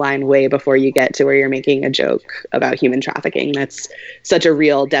draw the line way before you get to where you're making a joke about human trafficking. That's such a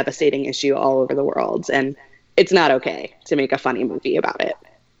real devastating issue all over the world. And it's not okay to make a funny movie about it.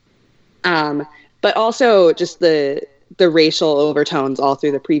 but also just the racial overtones all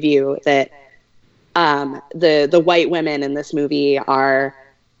through the preview that the white women in this movie are,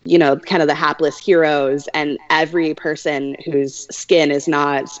 you know, kind of the hapless heroes, and every person whose skin is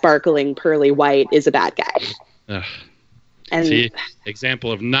not sparkling pearly white is a bad guy. Ugh. And see,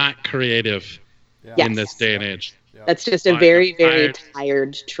 example of not creative in this day and age. That's just a very, very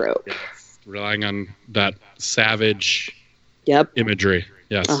tired trope. Yes. Relying on that savage imagery.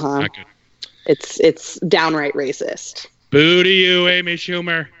 Yes. Not good. It's downright racist. Boo to you, Amy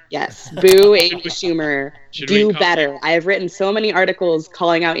Schumer. Yes. Boo, Amy Schumer. Do better. I have written so many articles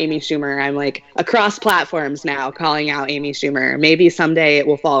calling out Amy Schumer. I'm like across platforms now calling out Amy Schumer. Maybe someday it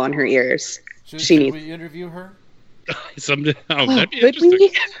will fall on her ears. Should we interview her? Someday. Oh, that'd be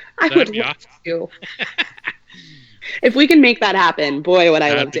interesting. I would love to. If we can make that happen, boy, would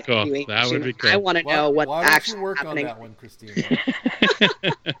I love to interview Amy That would be cool. I want to know what's actually happening. Why don't you work on that one,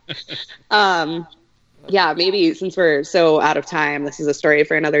 Christina? Yeah, maybe since we're so out of time, this is a story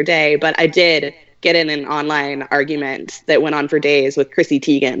for another day, but I did get in an online argument that went on for days with Chrissy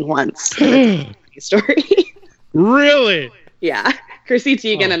Teigen once. Story. Really? Yeah. Chrissy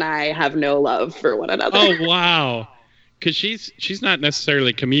Teigen and I have no love for one another. Oh, wow. Because she's not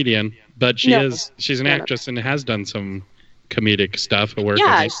necessarily a comedian, but she's an actress and has done some comedic stuff at work.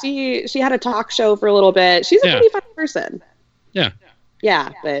 Yeah, she had a talk show for a little bit. She's a pretty funny person. Yeah.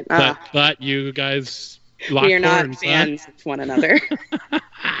 Yeah, but you guys we are not fans of one another.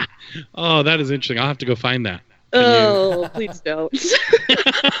 Oh, that is interesting. I'll have to go find that. Please don't.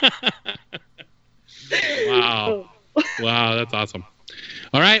 Wow. Wow, that's awesome.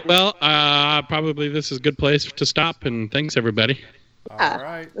 All right, well, probably this is a good place to stop, and thanks, everybody. All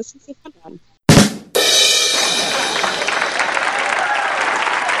right. This is a fun one.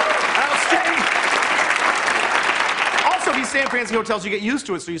 Also, these San Francisco hotels, you get used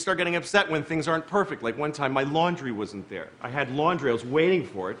to it, so you start getting upset when things aren't perfect. Like one time, my laundry wasn't there. I had laundry, I was waiting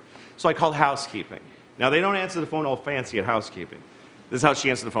for it, so I called housekeeping. Now, they don't answer the phone all fancy at housekeeping. This is how she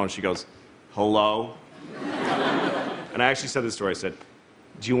answered the phone. She goes, "Hello?" And I actually said this to her. I said,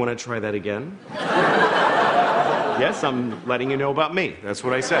 "Do you want to try that again?" "Yes, I'm letting you know about me." That's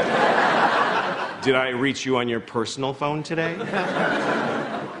what I said. "Did I reach you on your personal phone today?"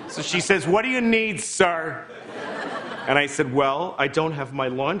 So she says, "What do you need, sir?" And I said, "Well, I don't have my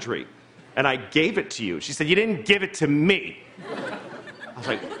laundry. And I gave it to you." She said, "You didn't give it to me." I was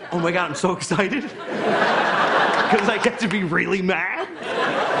like, oh my God, I'm so excited. Because I get to be really mad.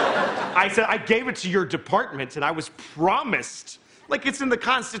 I said, "I gave it to your department and I was promised," like it's in the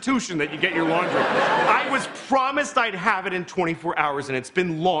Constitution that you get your laundry. "I was promised I'd have it in 24 hours and it's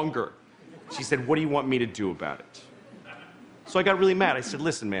been longer." She said, "What do you want me to do about it?" So I got really mad. I said,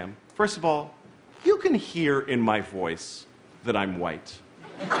 "Listen, ma'am, first of all, you can hear in my voice that I'm white."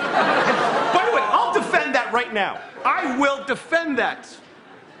 And by the way, I'll defend that right now. I will defend that.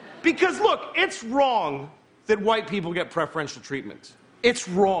 Because look, it's wrong that white people get preferential treatment. It's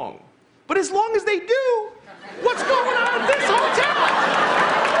wrong. But as long as they do, what's going on at this hotel?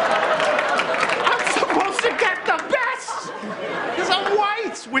 I'm supposed to get the best because I'm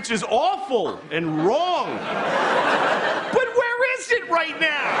white, which is awful and wrong. But where is it right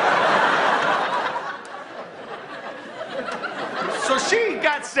now? So she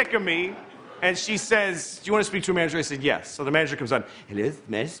got sick of me, and she says, "Do you want to speak to a manager?" I said, "Yes." So the manager comes on. "Hello,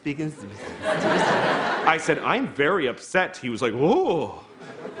 manager speaking." I said, "I'm very upset." He was like, "Oh,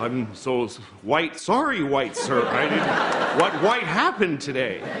 I'm so white. Sorry, white sir. What white happened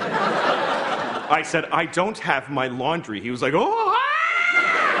today?" I said, "I don't have my laundry." He was like, "Oh,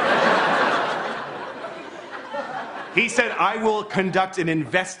 He said, "I will conduct an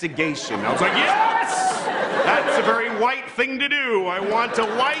investigation." I was like, "Yes! That's a very white thing to do. I want a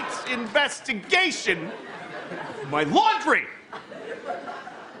white investigation of my laundry."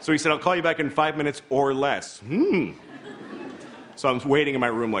 So he said, "I'll call you back in 5 minutes or less." So I'm waiting in my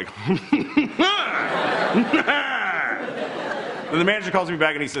room like, Then the manager calls me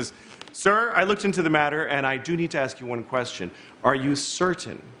back and he says, "Sir, I looked into the matter and I do need to ask you one question. Are you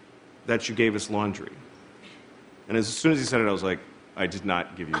certain that you gave us laundry?" And as soon as he said it, I was like, "I did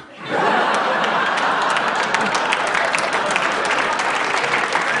not give you